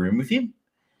in the room with him?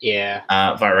 Yeah.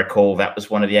 If I recall, that was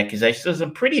one of the accusations. It was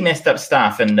some pretty messed up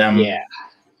stuff. And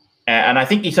and I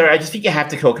think I just think you have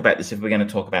to talk about this if we're going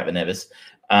to talk about the Nevers.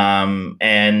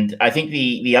 And I think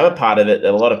the other part of it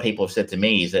that a lot of people have said to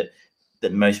me is that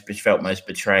felt most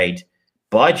betrayed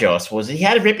by Joss was he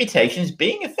had a reputation as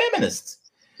being a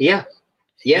feminist. Yeah.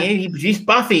 Yeah, he produced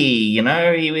Buffy,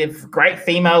 with great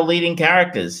female leading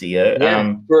characters here.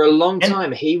 For a long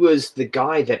time, he was the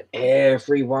guy that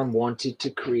everyone wanted to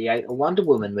create a Wonder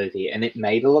Woman movie. And it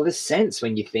made a lot of sense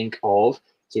when you think of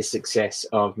his success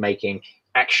of making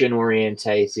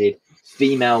action-orientated,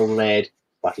 female-led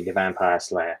Buffy the Vampire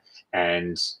Slayer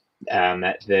and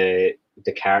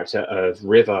the character of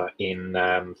River in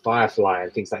Firefly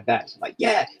and things like that. Like,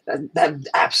 that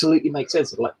absolutely makes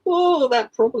sense. Like,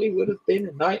 that probably would have been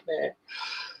a nightmare.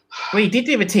 Well, he did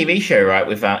do a TV show, right,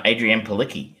 with Adrienne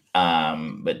Palicki,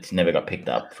 but never got picked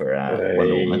up for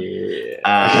Wonder Woman.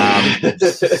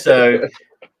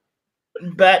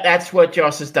 But that's what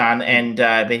Joss has done, and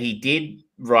but he did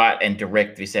write and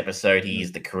direct this episode. He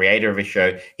is the creator of the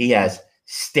show. He has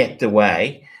stepped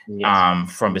away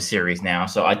from the series now,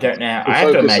 so I don't know. I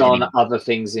have to imagine on other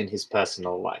things in his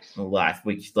personal life,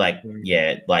 which like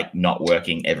not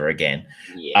working ever again.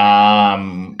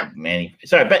 But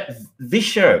this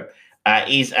show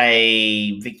is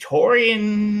a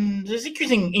Victorian. There's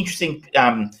interesting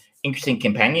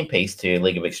companion piece to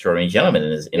League of Extraordinary Gentlemen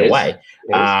in a way.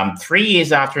 3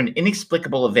 years after an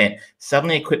inexplicable event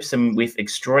suddenly equips them with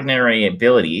extraordinary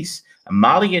abilities,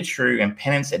 Amalia True and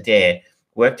Penance Adair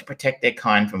work to protect their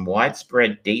kind from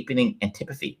widespread deepening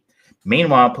antipathy.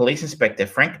 Meanwhile, Police Inspector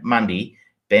Frank Mundy,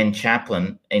 Ben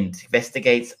Chaplin,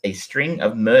 investigates a string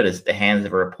of murders at the hands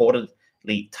of a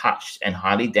reportedly touched and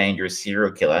highly dangerous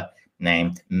serial killer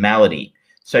named Malady.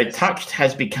 So touched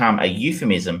has become a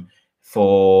euphemism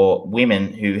for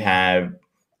women who have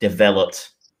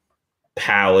developed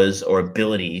powers or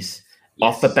abilities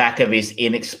off the back of this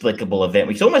inexplicable event,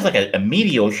 which is almost like a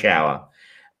meteor shower.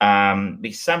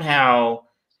 Because somehow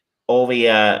all the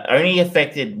only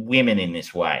affected women in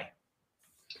this way.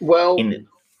 Well,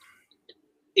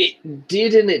 it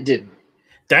did and it didn't.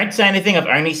 Don't say anything. I've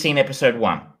only seen episode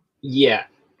 1. Yeah.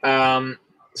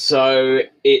 So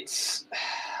it's.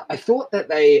 I thought that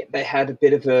they had a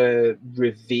bit of a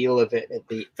reveal of it at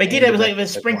the. They did. It was like the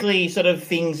sprinkly sort of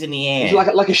things in the air. It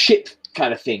was like a ship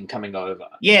kind of thing coming over.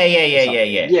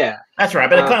 Yeah. That's right.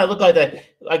 But it kind of looked like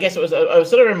I guess it was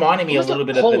sort of reminding me a little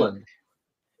bit pollen.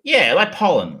 Of like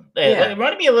pollen. It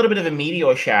reminded me a little bit of a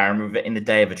meteor shower in the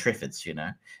Day of the Triffids,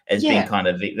 as being kind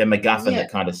of the MacGuffin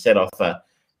that kind of set off the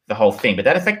whole thing. But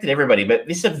that affected everybody. But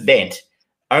this event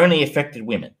only affected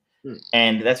women.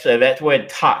 And that's where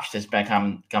touched has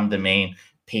come to mean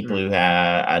people who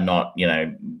are not,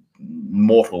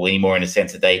 mortal anymore in the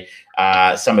sense that they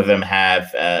some of them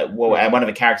have one of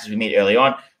the characters we meet early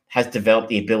on has developed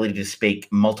the ability to speak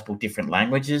multiple different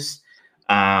languages.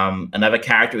 Another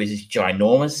character is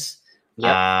ginormous.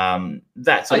 Yep.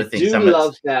 That sort of thing. I do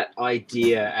love that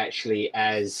idea actually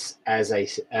as a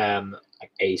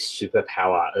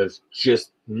superpower of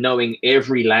just knowing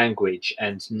every language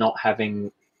and not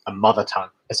having a mother tongue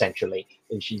essentially,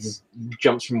 and she just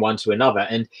jumps from one to another.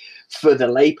 And for the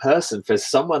lay person, for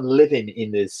someone living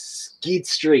in the skid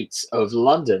streets of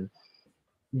London,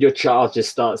 your child just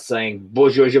starts saying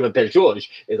bonjour, je m'appelle George.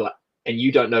 It's like, and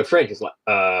you don't know French. It's like,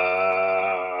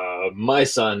 my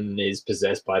son is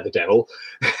possessed by the devil.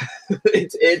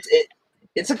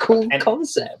 It's a cool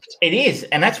concept. It is,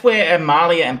 and that's where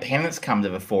Amalia and Penance come to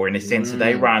the fore in the sense that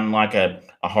they run like a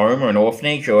home or an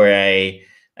orphanage or a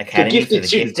academy for the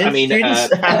gifted students.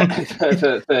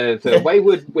 For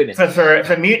wayward women.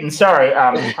 For mutants, sorry.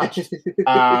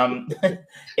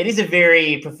 It is a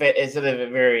very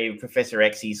Professor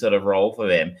Xy sort of role for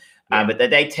them. But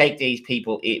they take these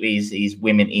people, these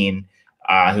women in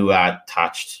who are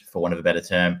touched, for want of a better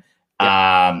term,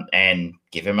 and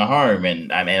give them a home.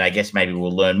 And I guess maybe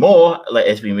we'll learn more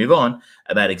as we move on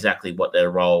about exactly what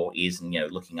their role is and,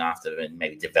 looking after and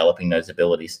maybe developing those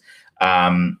abilities.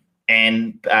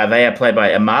 And they are played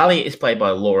by Amalia is played by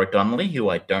Laura Donnelly, who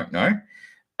I don't know.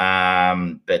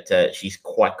 But she's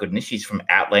quite good in this. She's from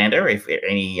Outlander. If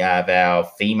any of our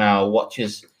female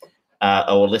watchers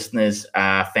or listeners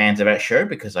are fans of our show,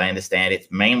 because I understand it's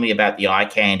mainly about the eye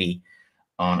candy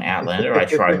on Outlander. I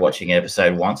tried watching an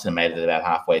episode once and made it about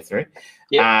halfway through.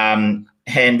 Yep.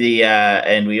 And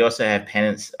we also have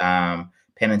Penance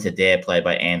Adair, played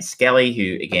by Anne Skelly,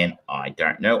 who again I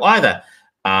don't know either.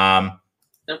 But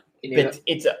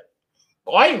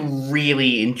I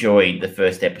really enjoyed the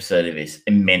first episode of this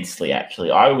immensely.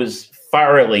 Actually, I was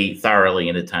thoroughly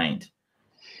entertained.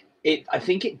 I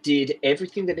think it did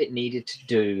everything that it needed to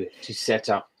do to set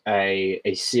up a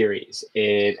series.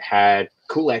 It had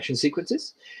cool action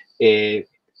sequences. It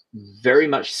very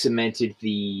much cemented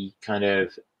the kind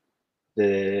of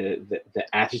the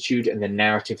attitude and the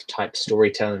narrative type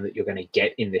storytelling that you're going to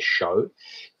get in this show.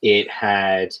 It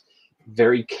had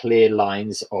very clear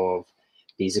lines of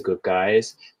these are good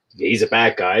guys, these are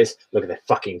bad guys. Look at their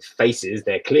fucking faces.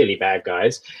 They're clearly bad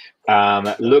guys.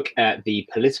 Look at the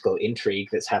political intrigue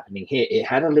that's happening here. It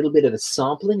had a little bit of a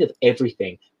sampling of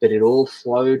everything, but it all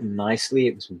flowed nicely.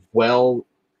 It was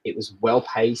well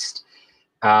paced.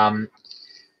 I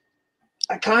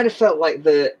kind of felt like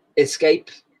the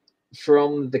escape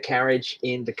from the carriage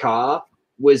in the car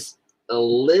was a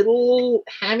little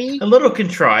hammy, a little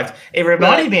contrived. It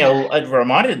reminded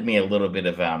me a little bit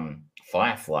of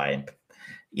Firefly.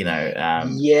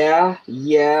 Yeah,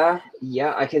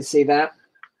 I can see that.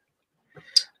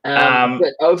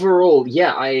 But overall,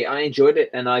 yeah, I enjoyed it,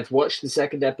 and I've watched the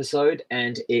second episode,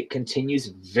 and it continues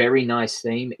very nice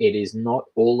theme. It is not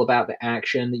all about the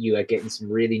action. You are getting some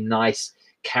really nice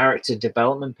character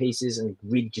development pieces and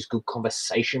really just good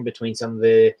conversation between some of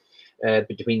the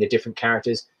between the different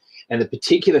characters. And the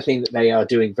particular thing that they are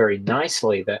doing very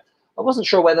nicely, that I wasn't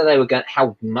sure whether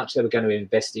how much they were going to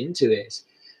invest into this,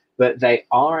 but they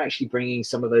are actually bringing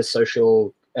some of those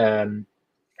social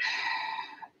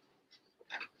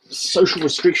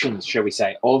restrictions, shall we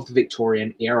say, of the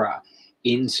Victorian era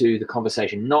into the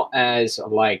conversation, not as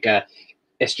like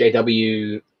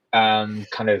SJW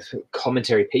kind of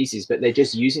commentary pieces, but they're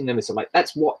just using them as like,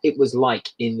 that's what it was like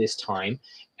in this time.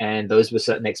 And those were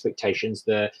certain expectations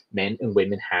that men and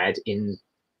women had in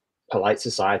polite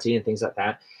society and things like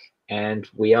that. And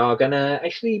we are going to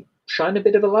actually shine a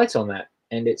bit of a light on that.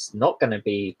 And it's not going to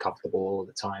be comfortable all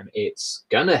the time. It's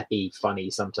going to be funny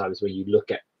sometimes when you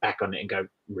look back on it and go,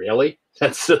 really?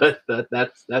 That's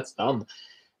dumb.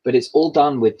 But it's all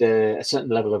done with a certain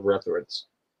level of reverence.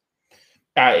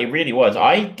 It really was.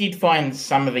 I did find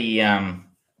some of the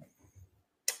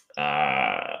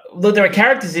look, there are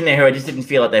characters in there who I just didn't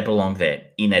feel like they belonged there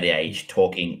in that age,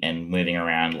 talking and moving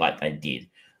around like they did.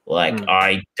 Like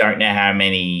I don't know how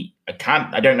many.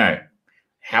 I don't know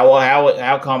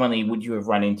how commonly would you have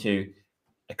run into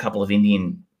a couple of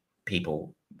Indian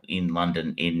people in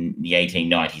London in the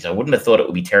 1890s? I wouldn't have thought it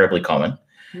would be terribly common.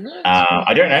 No,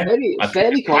 I don't know.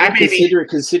 Fairly common,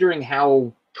 considering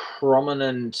how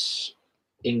prominent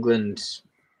England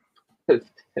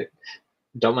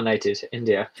dominated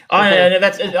India. Oh no,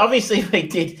 that's obviously they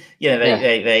did.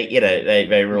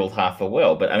 They ruled half the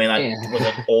world. But I mean, like, was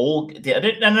it all? I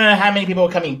don't know how many people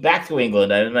were coming back to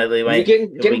England. You're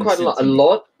getting quite a lot.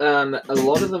 A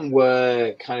lot of them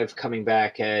were kind of coming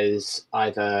back as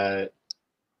either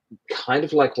kind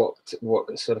of like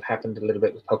what sort of happened a little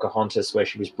bit with Pocahontas, where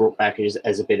she was brought back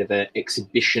as a bit of an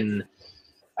exhibition.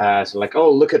 So like,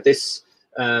 oh, look at this.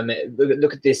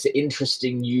 Look at this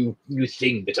interesting new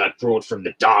thing that I brought from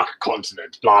the dark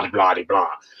continent, blah blah blah blah.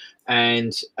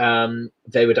 And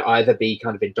they would either be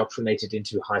kind of indoctrinated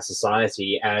into high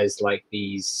society as like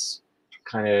these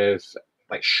kind of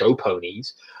like show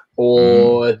ponies,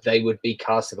 or they would be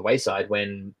cast to the wayside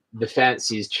when the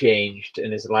fancies changed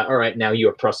and it's like, all right, now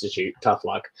you're a prostitute, tough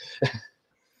luck.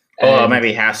 Or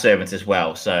maybe house servants as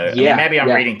well. So I mean, maybe I'm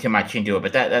reading too much into it,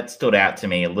 but that stood out to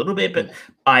me a little bit. But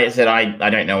I said I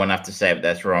don't know enough to say, but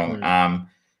that's wrong.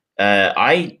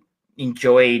 I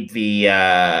enjoyed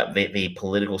the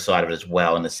political side of it as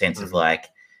well, in the sense of like,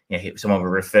 you know, someone would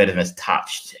refer to them as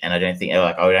touched, and I don't think they're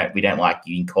like, oh, we don't like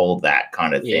you being called that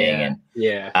kind of thing.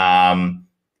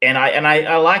 And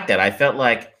I like that. I felt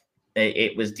like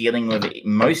it was dealing with it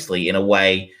mostly in a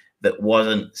way that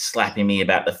wasn't slapping me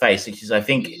about the face, which is, I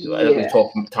think, we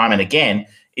talk time and again,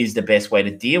 is the best way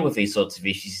to deal with these sorts of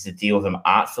issues, is to deal with them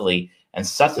artfully and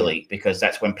subtly, because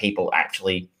that's when people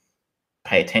actually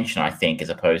pay attention, I think, as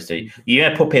opposed to, you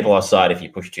don't put people aside if you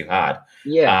push too hard.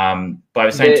 By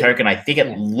the same token, I think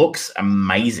it looks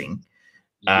amazing.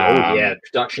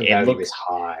 Production value is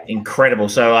high, incredible.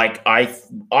 So like, I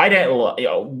don't, you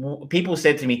know, people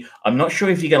said to me, I'm not sure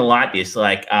if you're going to like this.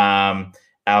 Like,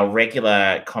 our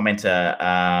regular commenter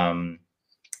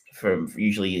from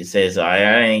usually it says, I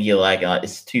don't think you like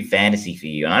it's too fantasy for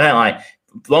you, and I don't like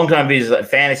long time videos like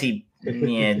fantasy.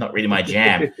 Not really my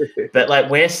jam. But like,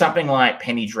 where's something like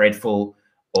Penny Dreadful,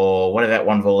 or what about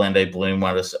one of Orlando Bloom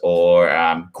ones, or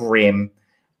Grimm?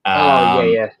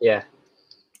 They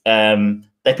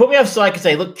put me offside because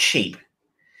they look cheap,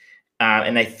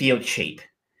 and they feel cheap.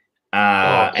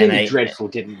 Penny Dreadful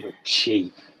didn't look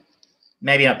cheap.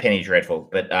 Maybe not Penny Dreadful,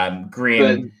 but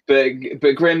Grimm.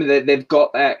 But Grimm, they've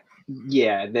got that.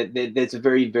 Yeah, there's a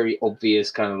very, very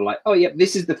obvious kind of like, oh yeah,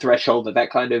 this is the threshold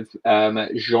that kind of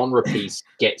genre piece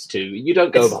gets to. You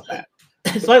don't go above that.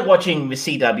 It's like watching the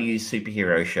CW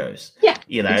superhero shows. Yeah,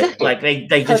 you know, exactly. Like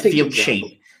they just feel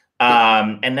cheap.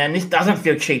 And then this doesn't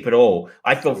feel cheap at all.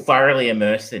 I feel thoroughly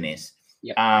immersed in this.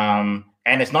 And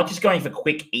it's not just going for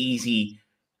quick, easy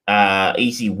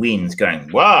wins, going,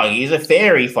 wow, he's a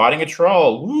fairy fighting a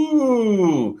troll.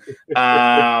 Woo!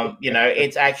 You know,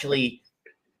 it's actually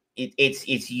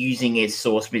it's using its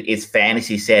source, its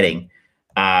fantasy setting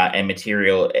and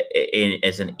material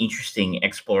as an interesting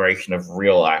exploration of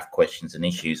real life questions and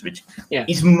issues, which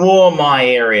is more my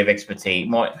area of expertise,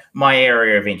 my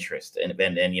area of interest,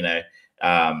 and you know,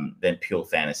 than pure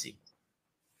fantasy.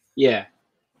 Yeah,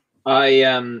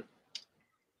 I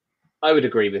would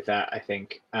agree with that. I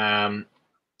think, and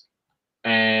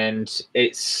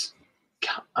it's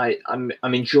I'm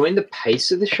enjoying the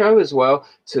pace of the show as well,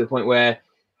 to the point where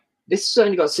this has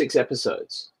only got 6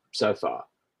 episodes so far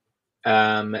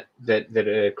that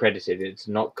are credited. It's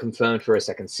not confirmed for a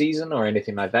second season or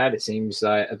anything like that. It seems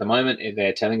like at the moment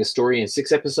they're telling a story in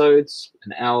 6 episodes,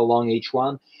 an hour long each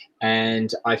one.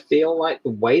 And I feel like the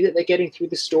way that they're getting through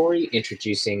the story,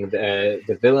 introducing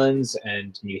the villains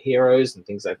and new heroes and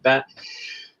things like that,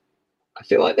 I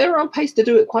feel like they're on pace to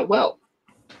do it quite well.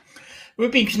 It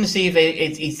would be interesting to see if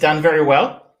it's done very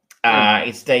well.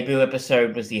 Its debut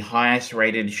episode was the highest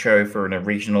rated show for an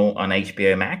original on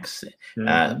HBO Max,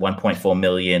 1.4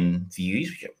 million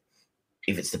views.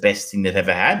 If it's the best thing they've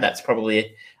ever had, that's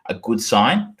probably a good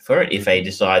sign for it. If they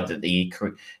decide that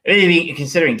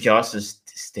considering Joss's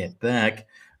step back,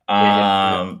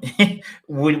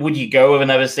 would you go with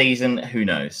another season? Who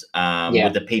knows?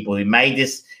 Would the people who made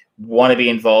this want to be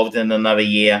involved in another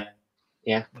year?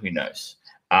 Yeah, who knows?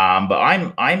 But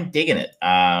I'm digging it.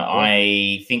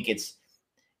 I think it's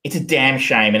a damn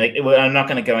shame, and I'm not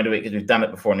going to go into it because we've done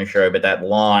it before on the show. But that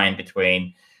line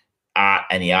between art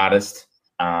and the artist,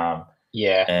 and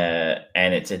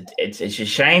it's a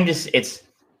shame. It's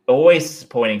always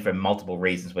disappointing for multiple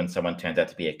reasons when someone turns out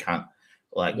to be a cunt,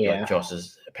 like Joss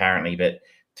is apparently. But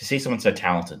to see someone so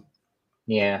talented,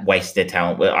 waste their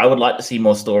talent. Well, I would like to see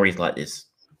more stories like this.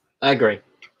 I agree.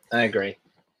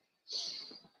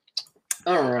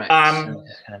 All right. So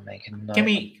gonna make a note. Can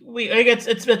we? It's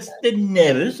the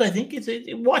Nevers. I think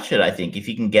watch it. I think if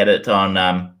you can get it on.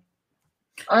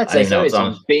 I'd say so. It's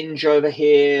on Binge over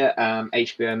here,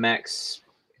 HBO Max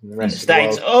in the rest of the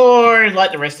States, or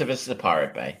like the rest of us, the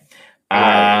Pirate Bay.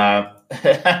 Can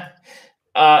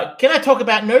I talk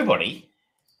about Nobody?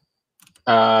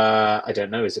 I don't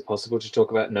know. Is it possible to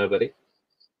talk about Nobody?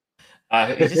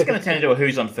 Is this going to turn into a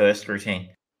Who's on First routine?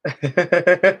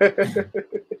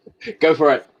 Go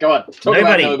for it. Go on. Talk about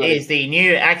Nobody Nobody. is the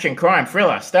new action crime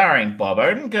thriller starring Bob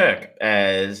Odenkirk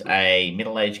as a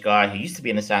middle-aged guy who used to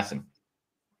be an assassin.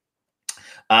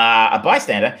 A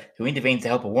bystander who intervenes to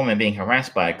help a woman being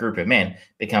harassed by a group of men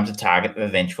becomes a target of a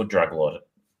vengeful drug lord.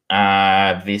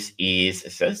 This is,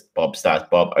 it says, Bob stars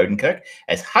Bob Odenkirk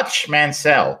as Hutch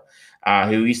Mansell,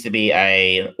 who used to be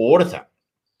an auditor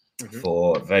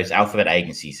for those alphabet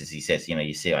agencies, as he says, your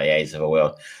CIAs of the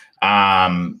world.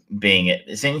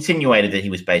 It's insinuated that he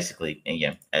was basically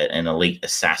an elite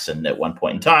assassin at one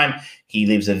point in time. He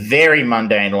lives a very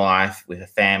mundane life with a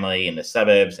family in the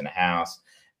suburbs and a house.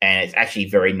 And it's actually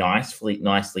very nicely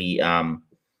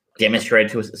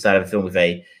demonstrated to us at the start of the film with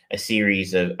a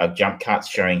series of jump cuts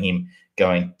showing him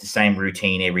going the same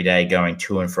routine every day, going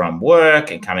to and from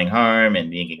work and coming home and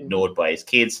being ignored by his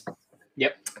kids.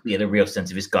 Yep. Yeah, the real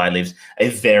sense of this guy lives a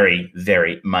very,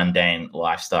 very mundane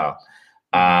lifestyle.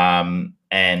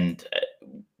 And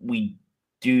we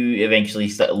do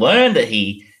eventually learn that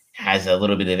he has a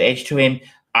little bit of edge to him.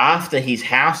 After his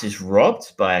house is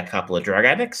robbed by a couple of drug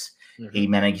addicts, he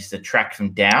manages to track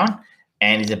them down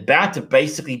and is about to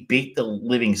basically beat the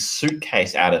living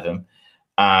suitcase out of them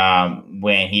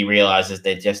when he realizes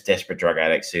they're just desperate drug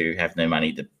addicts who have no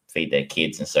money to feed their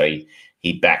kids. And so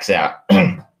he backs out.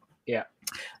 Yeah.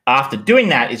 After doing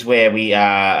that is where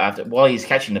while he's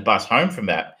catching the bus home from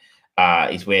that,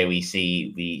 is where we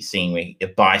see the scene where a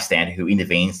bystander who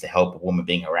intervenes to help a woman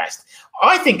being harassed.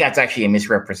 I think that's actually a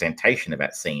misrepresentation of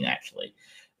that scene, actually.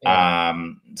 Yeah.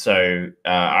 So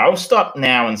I'll stop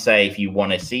now and say, if you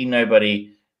want to see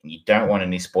Nobody and you don't want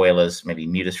any spoilers, maybe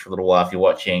mute us for a little while if you're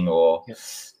watching, or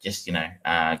just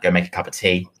go make a cup of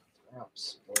tea.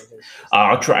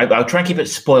 I'll try and keep it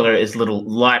spoiler as little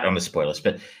light on the spoilers,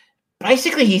 but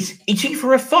basically he's itching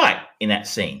for a fight in that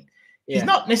scene. Yeah. He's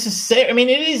not necessarily. I mean,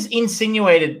 it is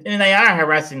insinuated, and they are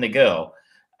harassing the girl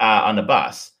on the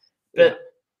bus, but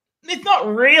it's not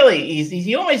really.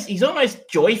 He's almost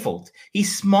joyful. He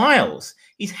smiles.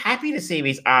 He's happy to see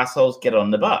these assholes get on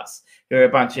the bus. There are a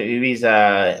bunch of these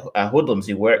hoodlums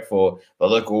who work for the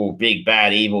local big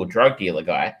bad evil drug dealer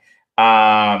guy,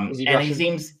 and Russian? He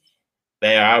seems.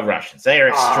 They are Russians. They are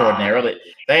extraordinary.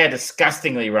 They are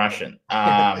disgustingly Russian.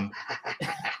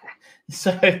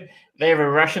 So they have a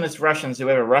Russianist Russians who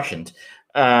ever Russianed.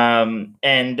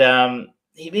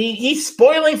 He's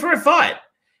spoiling for a fight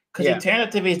because he turned up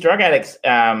to his drug addict's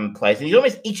place and he's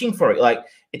almost itching for it. Like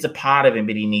it's a part of him,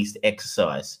 but he needs to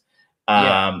exercise.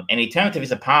 And he turned up to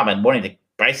his apartment wanting to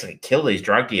basically kill these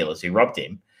drug dealers who robbed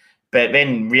him, but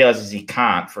then realizes he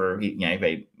can't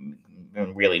they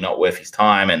really not worth his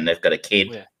time and they've got a kid.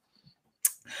 Yeah.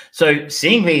 So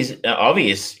seeing these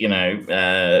obvious,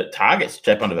 targets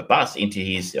step onto the bus into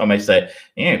his almost the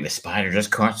spider just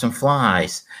caught some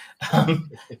flies.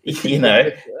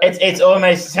 It's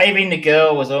almost saving the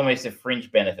girl was almost a fringe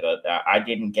benefit. I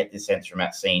didn't get the sense from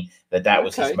that scene that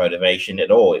was his motivation at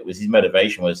all. It was his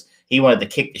motivation was he wanted to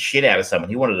kick the shit out of someone.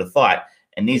 He wanted to fight.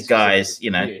 And these guys, they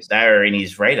are in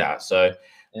his radar. So,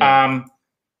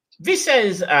 this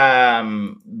has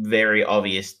very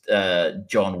obvious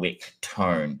John Wick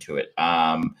tone to it.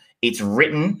 It's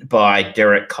written by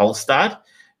Derek Kolstad,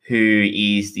 who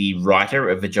is the writer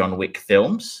of the John Wick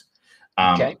films,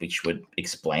 which would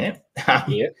explain it.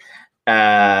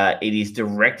 It is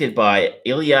directed by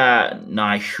Ilya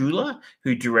Naishula,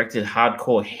 who directed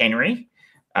Hardcore Henry,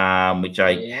 which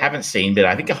I haven't seen, but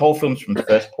I think the whole film's from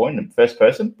first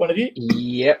person point of view.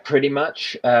 Yeah, pretty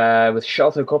much. With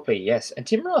Sholto Copley, yes, and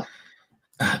Tim Roth.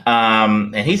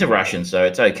 And he's a Russian, so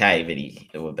it's okay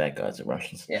that all bad guys are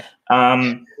Russians. Yeah.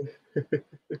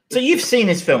 So you've seen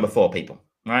this film before, people,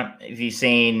 right? If you've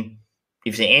seen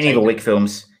any of the Wick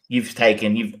films, you've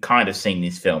kind of seen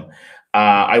this film.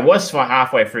 I was for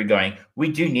halfway through going, we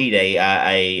do need a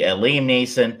Liam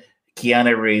Neeson,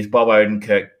 Keanu Reeves, Bob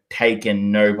Odenkirk,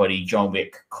 Taken, Nobody, John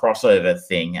Wick crossover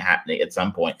thing happening at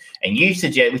some point. And you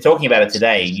suggest we're talking about it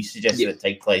today. You suggested it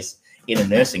take place in a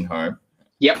nursing home.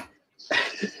 Yep.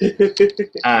 It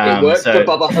worked for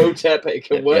Bubba Hotep. It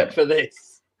can work for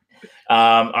this.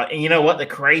 And you know what? The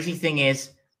crazy thing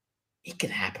is, it could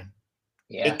happen.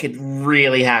 Yeah. It could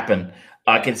really happen.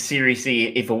 I could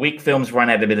seriously, if a Wick films run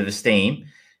out a bit of steam,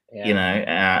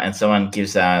 and someone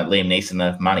gives Liam Neeson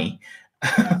enough money.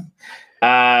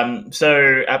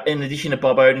 So in addition to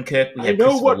Bob Odenkirk, we have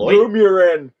Christopher Lloyd. Room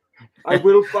you're in. I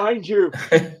will find you.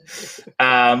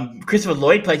 Christopher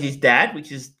Lloyd plays his dad,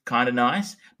 which is kind of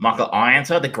nice. Michael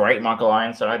Ironside, the great Michael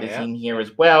Ironside, is in here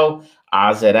as well.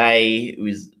 RZA, who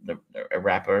is a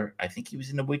rapper. I think he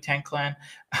was in the Wu-Tang Clan.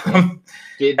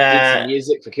 Did some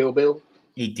music for Kill Bill.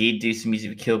 He did do some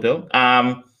music for Kill Bill.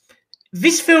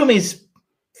 This film is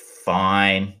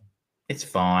fine. It's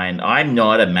fine. I'm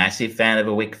not a massive fan of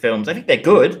the Wick films. I think they're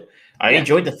good. I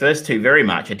enjoyed the first two very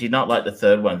much. I did not like the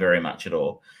third one very much at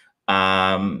all.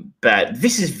 But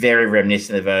this is very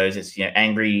reminiscent of those. It's, you know,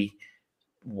 angry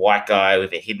white guy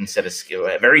with a hidden set of skills,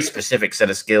 a very specific set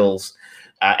of skills.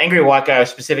 Angry white guy with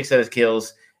a specific set of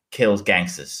skills kills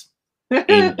gangsters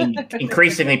in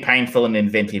increasingly painful and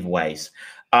inventive ways.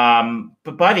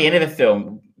 But by the end of the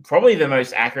film, probably the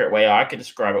most accurate way I could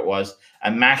describe it was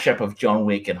a mashup of John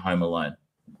Wick and Home Alone.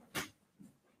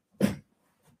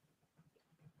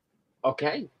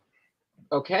 Okay.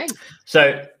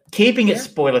 So keeping it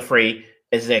spoiler-free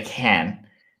as they can,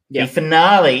 Yeah. the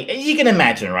finale, you can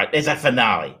imagine, right? There's a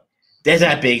finale. There's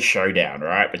a big showdown,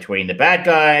 right, between the bad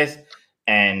guys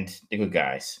and the good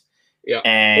guys. Yeah.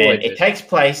 And it takes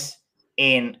place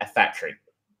in a factory,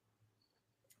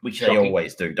 which they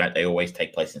always do, don't they? Always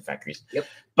take place in factories. Yep.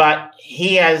 But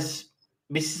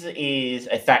this is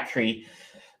a factory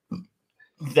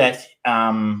that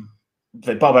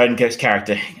the Bob Odenkirk's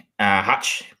character,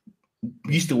 Hutch,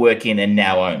 used to work in and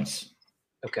now owns.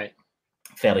 Okay.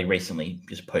 Fairly recently,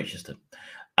 just purchased it.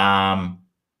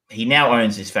 He now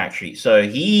owns this factory, so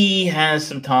he has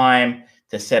some time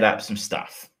to set up some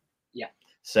stuff. Yeah.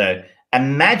 So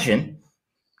imagine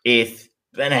if,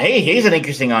 and hey, here's an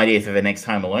interesting idea for the next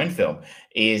Home Alone film,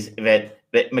 is that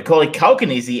Macaulay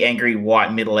Culkin is the angry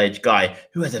white middle-aged guy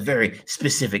who has a very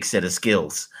specific set of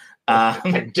skills.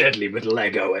 And deadly with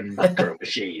Lego and micro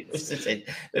machines.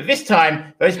 This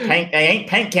time, they ain't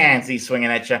paint cans he's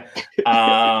swinging at you.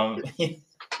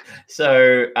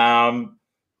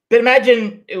 But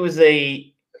imagine it was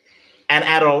an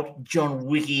adult John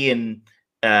Wickian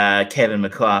Kevin,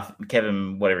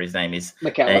 whatever his name is,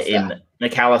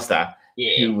 McAllister,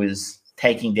 who was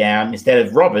taking down, instead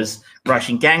of robbers,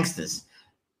 Russian gangsters.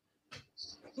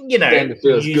 You know, Dan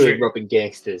feels good robbing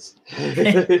gangsters.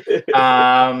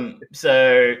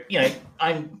 So you know,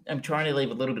 I'm trying to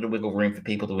leave a little bit of wiggle room for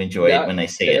people to enjoy it when they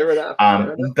see it.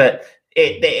 But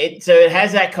it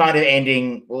has that kind of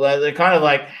ending. Well, they're kind of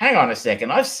like, hang on a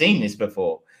second, I've seen this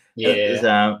before.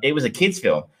 Yeah, it was a kids'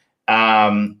 film,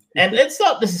 and it's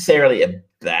not necessarily a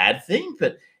bad thing,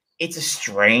 but it's a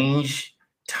strange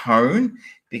tone,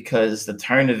 because the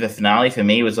tone of the finale for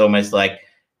me was almost like,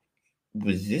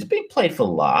 was this being played for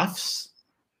laughs?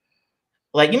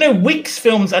 Like, you know, Wick's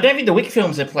films, I don't think the Wick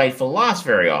films are played for laughs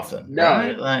very often. No.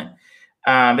 Right? Like,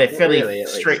 they're fairly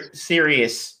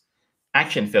serious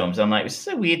action films. I'm like, this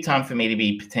is a weird time for me to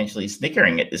be potentially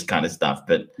snickering at this kind of stuff.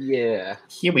 But yeah,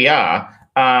 here we are.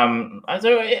 So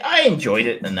I enjoyed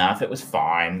it enough. It was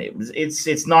fine.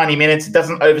 It's 90 minutes. It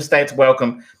doesn't overstay its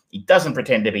welcome. It doesn't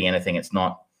pretend to be anything it's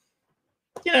not.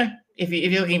 You know, if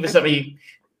you're looking for something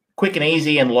quick and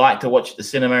easy and light to watch at the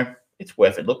cinema, it's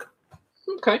worth it. Look,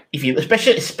 okay. If you,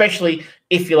 especially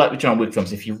if you like the John Wick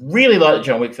films, if you really like the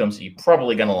John Wick films, you're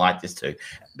probably going to like this too.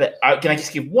 But can I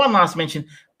just give one last mention?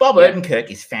 Bob Odenkirk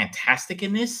is fantastic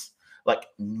in this, like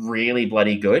really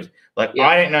bloody good. Like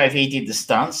I don't know if he did the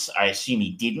stunts. I assume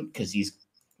he didn't, because he's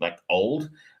like old,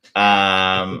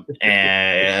 and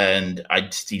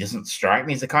he doesn't strike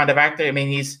me as the kind of actor. I mean,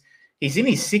 he's in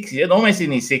his 60s, almost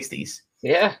in his 60s.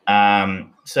 Yeah.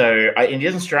 And he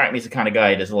doesn't strike me as the kind of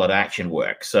guy who does a lot of action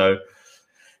work. So,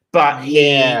 but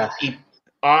I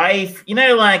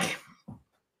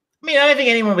don't think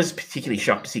anyone was particularly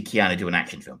shocked to see Keanu do an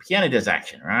action film. Keanu does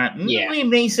action, right? Yeah. Liam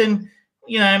Neeson,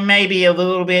 you know, maybe a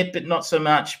little bit, but not so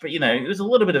much. But, you know, it was a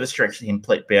little bit of a stretch to him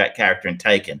play that character in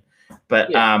Taken.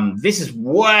 But this is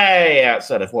way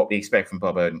outside of what we expect from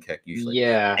Bob Odenkirk usually.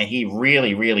 Yeah. And he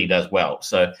really, really does well.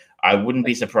 So I wouldn't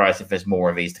be surprised if there's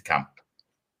more of these to come.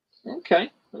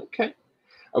 Okay.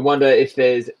 I wonder if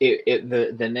there's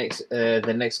the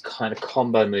next kind of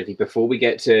combo movie before we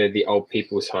get to the Old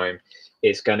People's Home.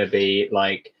 It's going to be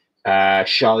like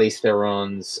Charlize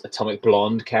Theron's Atomic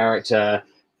Blonde character,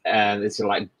 and it's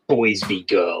like Boys v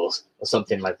Girls or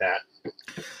something like that.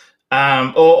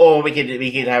 Or we could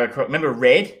have remember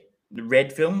Red, the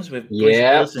Red films with Bruce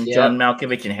Willis and John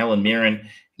Malkovich and Helen Mirren.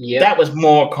 Yeah, that was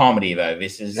more comedy though.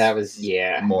 That was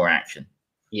more action.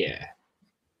 Yeah.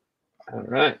 All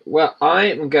right. Well,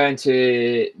 I am going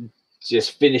to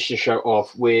just finish the show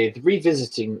off with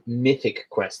revisiting Mythic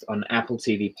Quest on Apple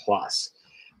TV Plus.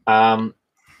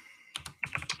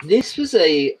 This was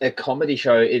a comedy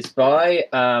show. It's by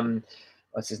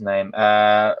what's his name?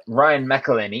 Ryan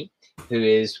McElhenney, who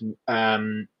is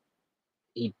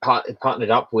he partnered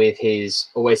up with his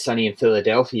Always Sunny in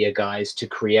Philadelphia guys to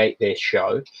create this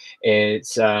show.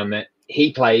 It's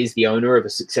he plays the owner of a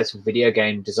successful video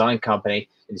game design company,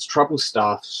 and his troubled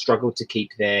staff struggle to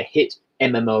keep their hit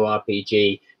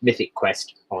MMORPG Mythic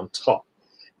Quest on top.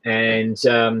 And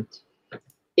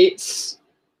it's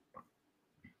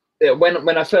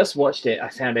when I first watched it, I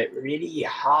found it really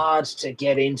hard to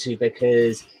get into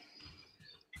because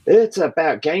it's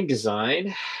about game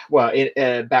design. Well,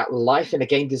 about life in a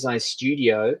game design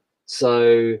studio.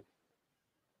 So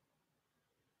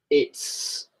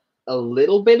it's a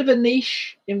little bit of a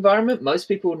niche environment. Most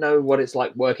people know what it's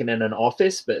like working in an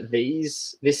office, but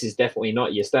this is definitely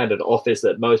not your standard office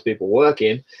that most people work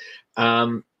in.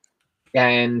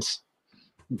 And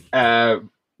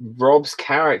Rob's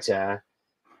character,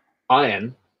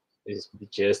 Ian, is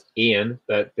just Ian,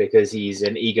 but because he's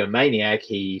an egomaniac,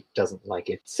 he doesn't like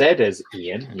it said as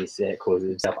Ian. He calls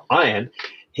himself Ian.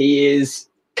 He's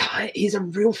a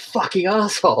real fucking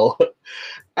asshole,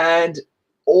 and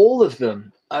all of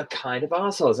them are kind of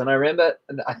assholes. And I remember,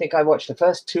 I think I watched the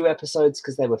first 2 episodes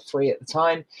because they were free at the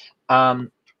time. I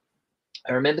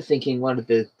remember thinking one of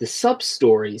the sub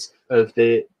stories of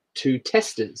the 2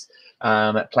 testers,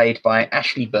 played by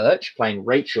Ashley Birch playing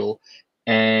Rachel,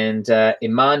 and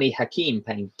Imani Hakim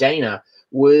playing Dana,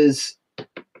 was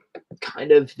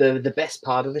kind of the best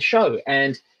part of the show.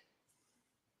 And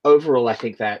overall, I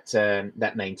think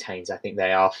that maintains. I think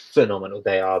they are phenomenal.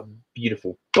 They are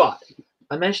beautiful. But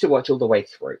I managed to watch all the way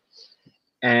through,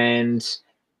 and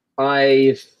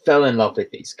I fell in love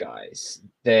with these guys.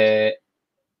 They're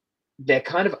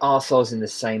kind of arseholes in the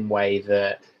same way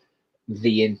that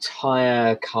the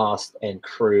entire cast and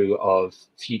crew of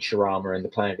Futurama and the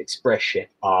Planet Express ship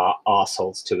are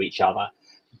arseholes to each other.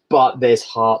 But there's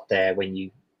heart there when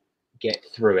you get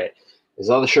through it. There's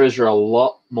other shows that are a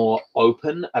lot more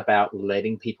open about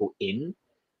letting people in.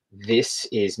 This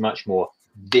is much more,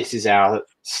 this is our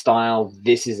style,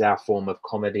 this is our form of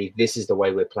comedy, this is the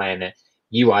way we're playing it.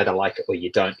 You either like it or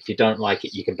you don't. If you don't like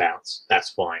it, you can bounce. That's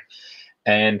fine.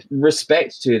 And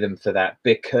respect to them for that,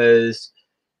 because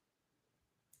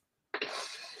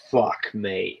fuck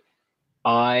me,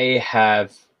 I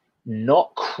have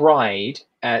not cried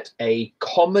at a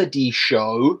comedy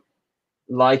show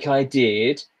like I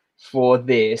did for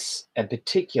this, in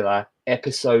particular,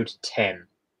 episode 10,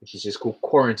 which is just called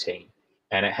Quarantine.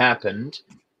 And it happened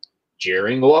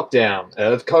during lockdown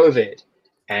of COVID.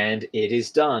 And it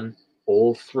is done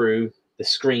all through the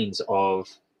screens of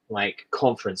like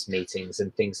conference meetings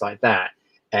and things like that.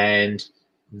 And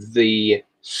the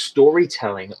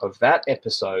storytelling of that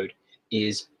episode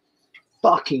is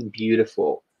fucking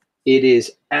beautiful. It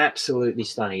is absolutely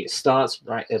stunning. It starts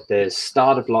right at the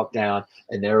start of lockdown,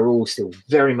 and they're all still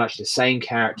very much the same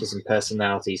characters and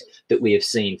personalities that we have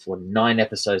seen for 9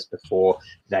 episodes before.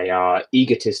 They are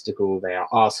egotistical, they are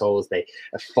assholes, they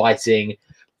are fighting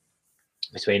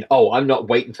between, oh, I'm not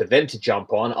waiting for them to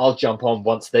jump on, I'll jump on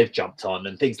once they've jumped on,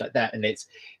 and things like that. And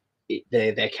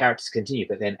their characters continue.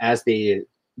 But then as the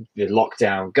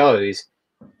lockdown goes,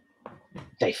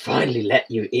 they finally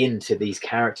let you into these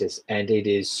characters, and it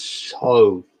is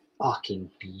so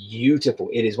fucking beautiful.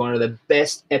 It is one of the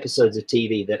best episodes of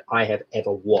TV that I have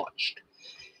ever watched.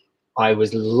 I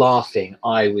was laughing,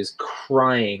 I was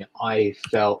crying, I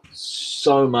felt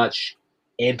so much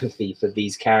empathy for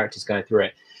these characters going through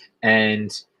it,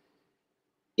 and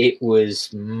it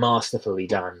was masterfully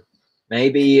done.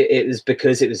 Maybe it was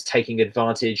because it was taking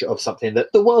advantage of something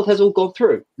that the world has all gone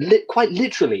through. Quite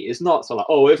literally, it's not so like,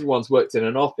 oh, everyone's worked in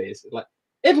an office. Like,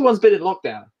 everyone's been in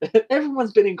lockdown.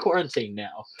 Everyone's been in quarantine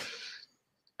now.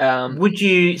 Would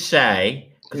you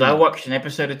say, because I watched an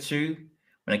episode or 2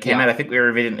 when it came out, I think we were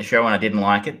reviewing the show and I didn't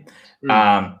like it.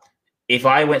 If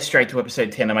I went straight to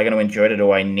episode 10, am I going to enjoy it, or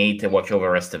do I need to watch all the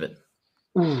rest of it?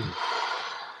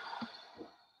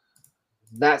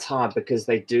 That's hard, because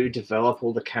they do develop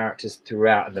all the characters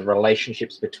throughout and the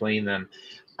relationships between them.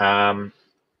 I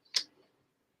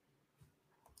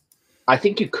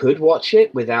think you could watch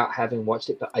it without having watched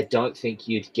it, but I don't think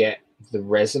you'd get the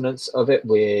resonance of it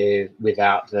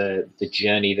without the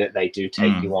journey that they do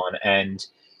take you on. And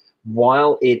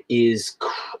while it is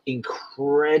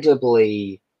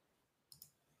incredibly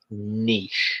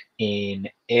niche in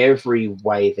every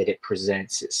way that it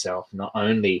presents itself, not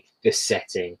only the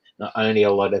setting, not only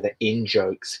a lot of the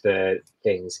in-jokes for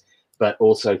things, but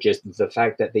also just the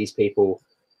fact that these people,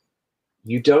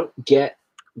 you don't get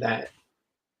that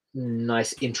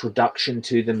nice introduction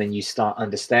to them and you start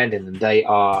understanding them. They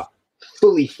are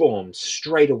fully formed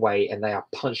straight away, and they are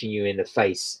punching you in the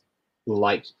face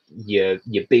like your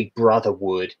big brother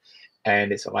would.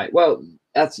 And it's like, well,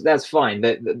 that's fine.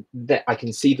 That I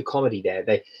can see the comedy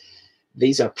there.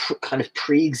 These are kind of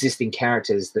pre-existing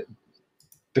characters that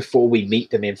before we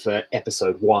meet them in for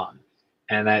episode 1,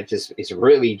 and that just is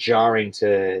really jarring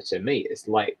to me. It's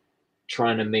like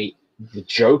trying to meet the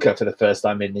Joker for the first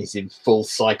time, and he's in full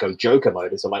psycho Joker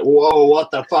mode. It's like, whoa,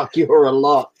 what the fuck? You're a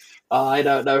lot. I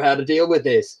don't know how to deal with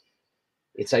this.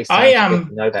 It takes time to get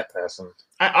to know that person.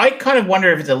 I kind of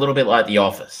wonder if it's a little bit like The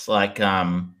Office. Like,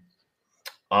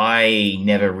 I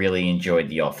never really enjoyed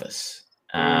The Office.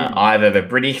 I've a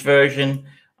British version.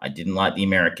 I didn't like the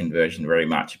American version very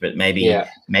much, but maybe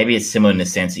it's similar in the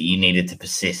sense that you needed to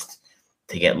persist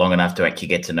to get long enough to actually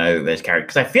get to know those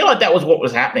characters. Because I feel like that was what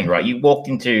was happening, right? You walked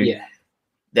into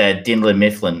the Dindler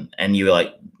Mifflin and you were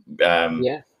like,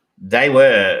 they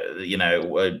were,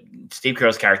 Steve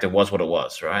Carell's character was what it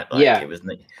was, right? Like, it was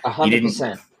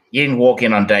 100%. You didn't walk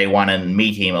in on day one and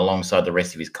meet him alongside the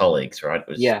rest of his colleagues, right? It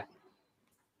was,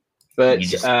 but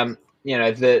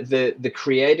the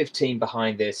creative team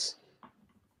behind this,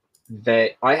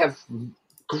 I have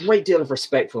great deal of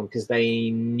respect for them because they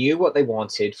knew what they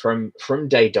wanted from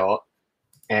day dot,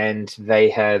 and they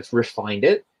have refined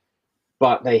it,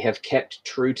 but they have kept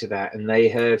true to that, and they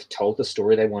have told the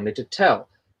story they wanted to tell.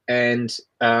 And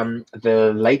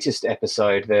the latest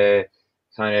episode, the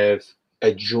kind of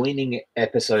adjoining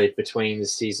episode between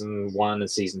season 1 and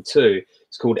season 2,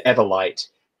 it's called Everlight,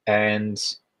 and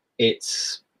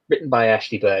it's written by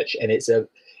Ashley Birch, and it's the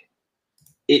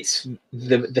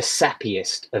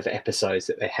sappiest of episodes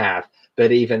that they have,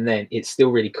 but even then it's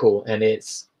still really cool, and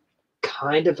it's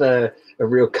kind of a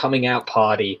real coming out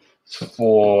party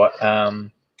for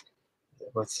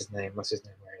what's his name, where is he?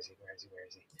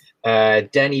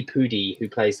 Danny Pudi, who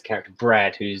plays the character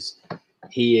Brad,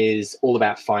 he is all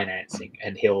about financing,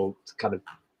 and he'll kind of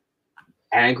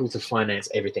angle to finance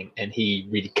everything, and he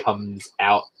really comes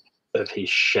out of his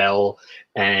shell,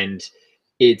 and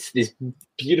it's this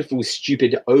beautiful,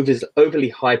 stupid, overly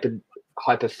hyper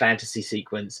fantasy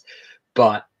sequence,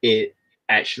 but it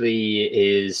actually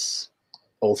is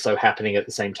also happening at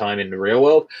the same time in the real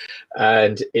world,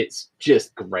 and it's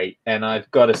just great. And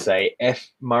I've got to say, F.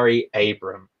 Murray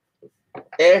Abraham,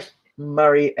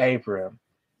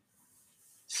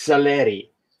 Salieri,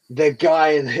 the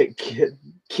guy that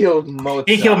killed Mozart.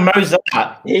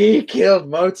 He killed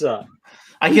Mozart.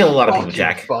 I kill a lot of people,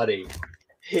 Jack. Buddy.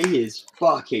 He is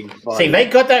fucking funny. See, they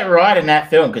got that right in that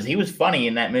film because he was funny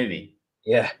in that movie.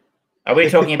 Yeah. Are we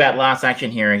talking about Last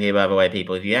Action Hero here, by the way,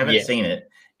 people? If you haven't seen it,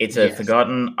 it's a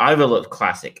forgotten, overlooked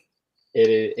classic.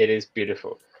 It is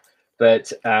beautiful.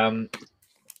 But I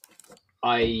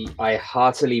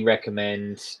heartily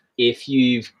recommend, if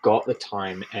you've got the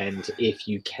time and if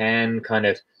you can kind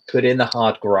of put in the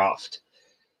hard graft,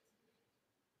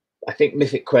 I think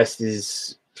Mythic Quest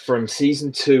is, from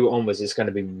season 2 onwards, is going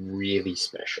to be really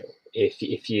special.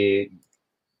 If you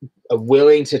are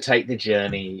willing to take the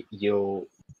journey, you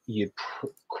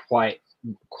quite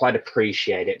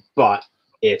appreciate it. But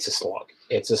it's a slog.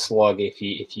 It's a slog if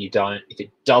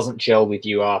it doesn't gel with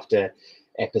you after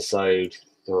episode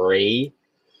 3,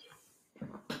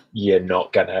 you're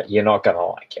not gonna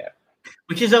like it.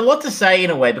 Which is a lot to say in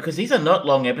a way, because these are not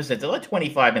long episodes. They're like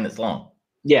 25 minutes long.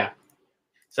 Yeah.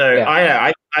 So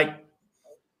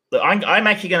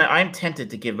I'm tempted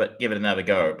to give it another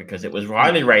go because it was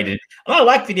highly rated. And I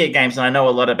like video games, and I know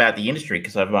a lot about the industry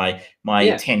because of my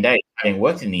 10 days having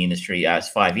worked in the industry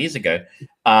 5 years ago.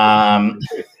 That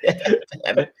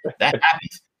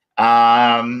happens.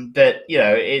 But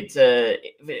it's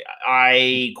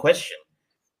I question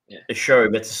a show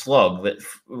that's a slog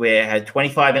where it had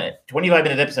 25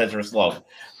 minute episodes are a slog.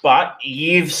 But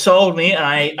you've sold me, and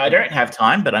I don't have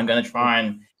time, but I'm going to try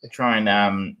and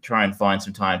find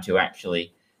some time to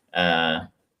actually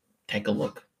take a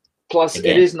look. Plus,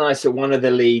 again, it is nice that one of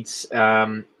the leads,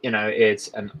 it's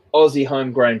an Aussie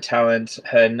homegrown talent.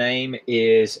 Her name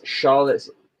is Charlotte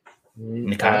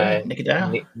Nickdowell.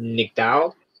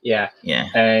 Yeah.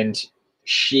 And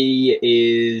she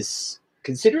is,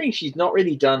 considering she's not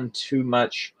really done too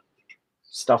much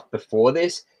stuff before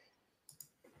this,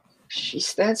 she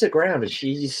stands her ground, and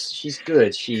she's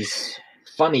good. She's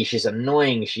funny. She's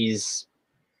annoying.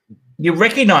 You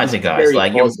recognize her, guys.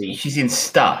 Like, she's in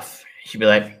stuff. She'd be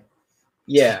like,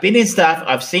 she's been in stuff.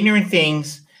 I've seen her in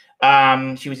things.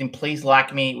 She was in Please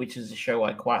Like Me, which is a show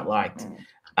I quite liked.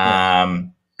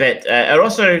 But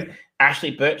also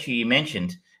Ashley Birch, who you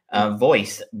mentioned,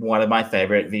 voiced one of my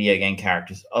favorite video game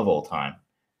characters of all time,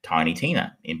 Tiny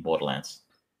Tina in Borderlands.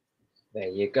 There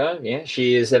you go. Yeah,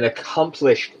 she is an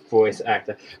accomplished voice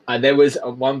actor. There was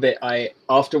one bit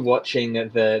after watching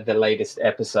the latest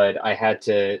episode, I had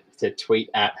to tweet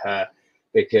at her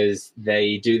because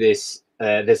they do this.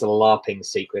 There's a LARPing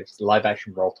sequence, live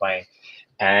action role playing,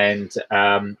 and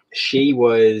she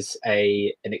was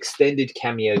an extended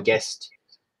cameo guest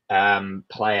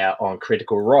player on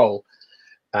Critical Role.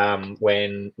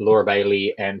 when Laura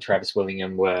Bailey and Travis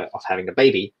Willingham were off having a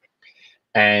baby,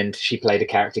 and she played a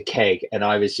character Keg, and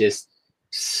I was just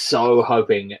so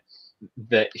hoping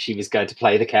that she was going to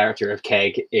play the character of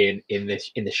Keg in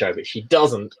the show, but she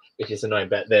doesn't, which is annoying.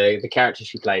 But the character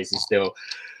she plays is still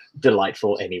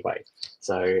delightful anyway.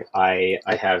 So I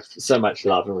have so much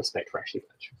love and respect for Ashley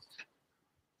Birch.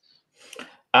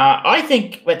 I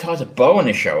think we're tied to bow on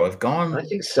the show. I've gone. I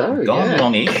think so. Gone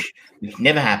longish, which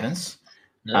never happens.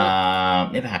 No.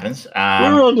 Never happens.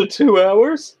 We're under 2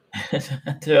 hours.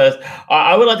 To us.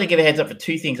 I would like to give a heads up for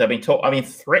two things. I've been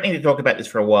threatening to talk about this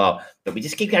for a while, but we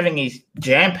just keep having these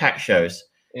jam-packed shows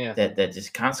that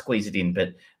just can't squeeze it in.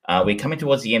 But we're coming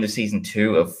towards the end of season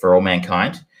 2 of For All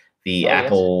Mankind, the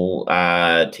Apple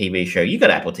TV show. You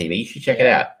got Apple TV. You should check it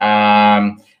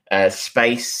out.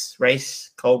 Space race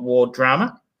Cold War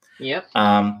drama. Yep.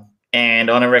 And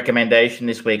on a recommendation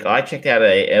this week, I checked out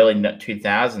a early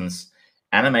 2000s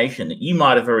animation that you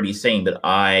might have already seen, but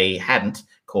I hadn't,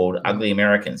 called Ugly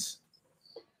Americans.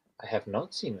 I have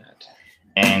not seen that.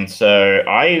 And so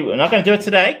I'm not going to do it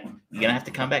today. You're going to have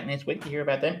to come back next week to hear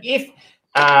about them. If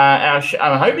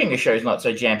I'm hoping the show's not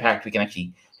so jam-packed, we can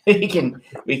actually we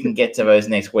can get to those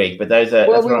next week. But those are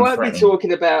we might be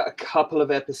talking about a couple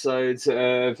of episodes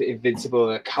of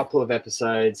Invincible, a couple of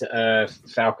episodes of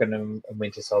Falcon and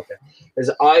Winter Soldier,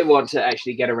 because I want to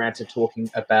actually get around to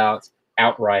talking about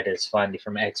Outriders finally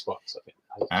from Xbox.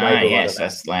 Yes,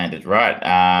 that's landed right.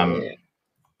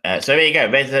 So there you go.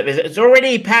 It's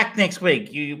already packed next week.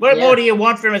 What more do you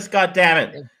want from us? God damn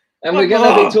it! And we're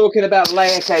going to be talking about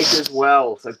Layer Cake as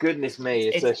well. So goodness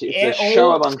me, it's a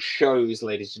show among shows,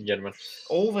 ladies and gentlemen.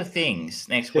 All the things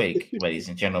next week, ladies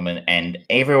and gentlemen, and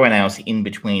everyone else in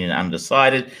between and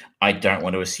undecided. I don't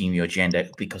want to assume your gender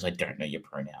because I don't know your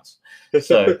pronouns.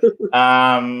 So,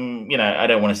 I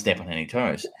don't want to step on any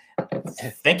toes.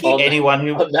 Thank you, anyone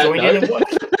who joined in and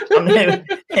watched.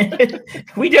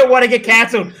 We don't want to get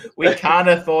cancelled. We can't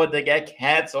afford to get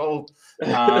cancelled.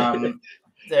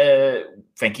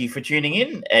 Thank you for tuning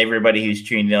in, everybody who's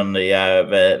tuned in on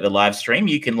the live stream.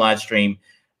 You can live stream,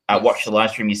 watch the live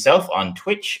stream yourself on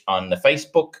Twitch, on the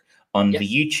Facebook, on the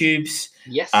YouTubes.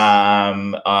 Yes.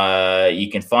 You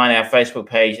can find our Facebook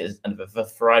page as the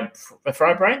Fried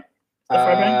Brain.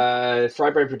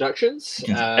 Fried Brain Productions.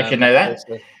 I should know that.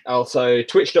 Also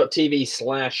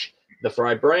twitch.tv/The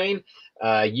Fried Brain,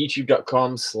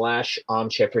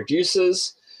 youtube.com/Armchair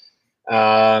Producers.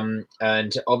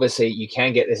 And obviously you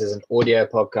can get this as an audio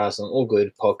podcast on all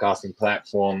good podcasting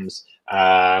platforms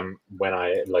when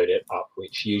I load it up,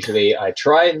 which usually I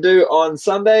try and do on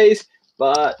Sundays,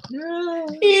 but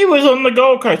he was on the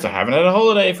Gold Coast. I haven't had a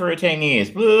holiday for 10 years.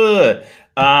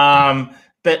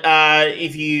 But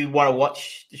if you want to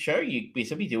watch the show,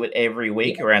 we do it every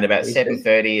week around about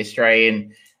 7:30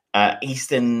 Australian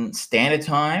Eastern Standard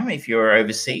Time. If you're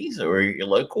overseas or you're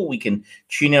local, we can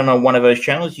tune in on one of those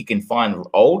channels. You can find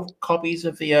old copies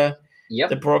of the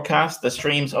broadcast, the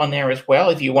streams on there as well.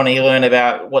 If you want to learn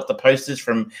about what the posters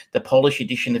from the Polish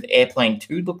edition of Airplane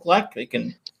 2 look like, you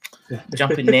can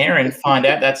jump in there and find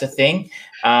out. That's a thing.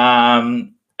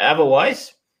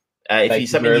 Otherwise, thank you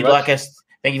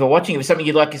for watching. If it's something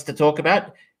you'd like us to talk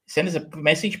about, send us a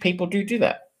message. People do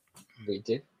that. We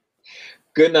do.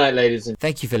 Good night, ladies and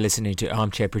thank you for listening to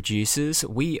Armchair Producers.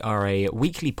 We are a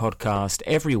weekly podcast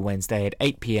every Wednesday at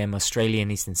 8 p.m. Australian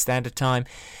Eastern Standard Time.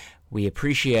 We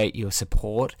appreciate your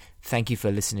support. Thank you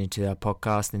for listening to our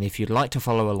podcast. And if you'd like to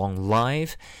follow along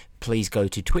live, please go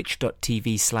to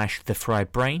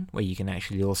twitch.tv/thefriedbrain, where you can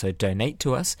actually also donate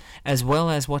to us, as well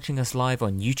as watching us live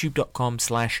on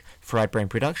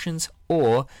youtube.com/friedbrainproductions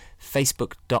or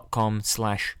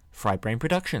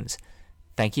facebook.com/friedbrainproductions.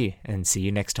 Thank you, and see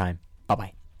you next time.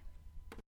 Bye-bye.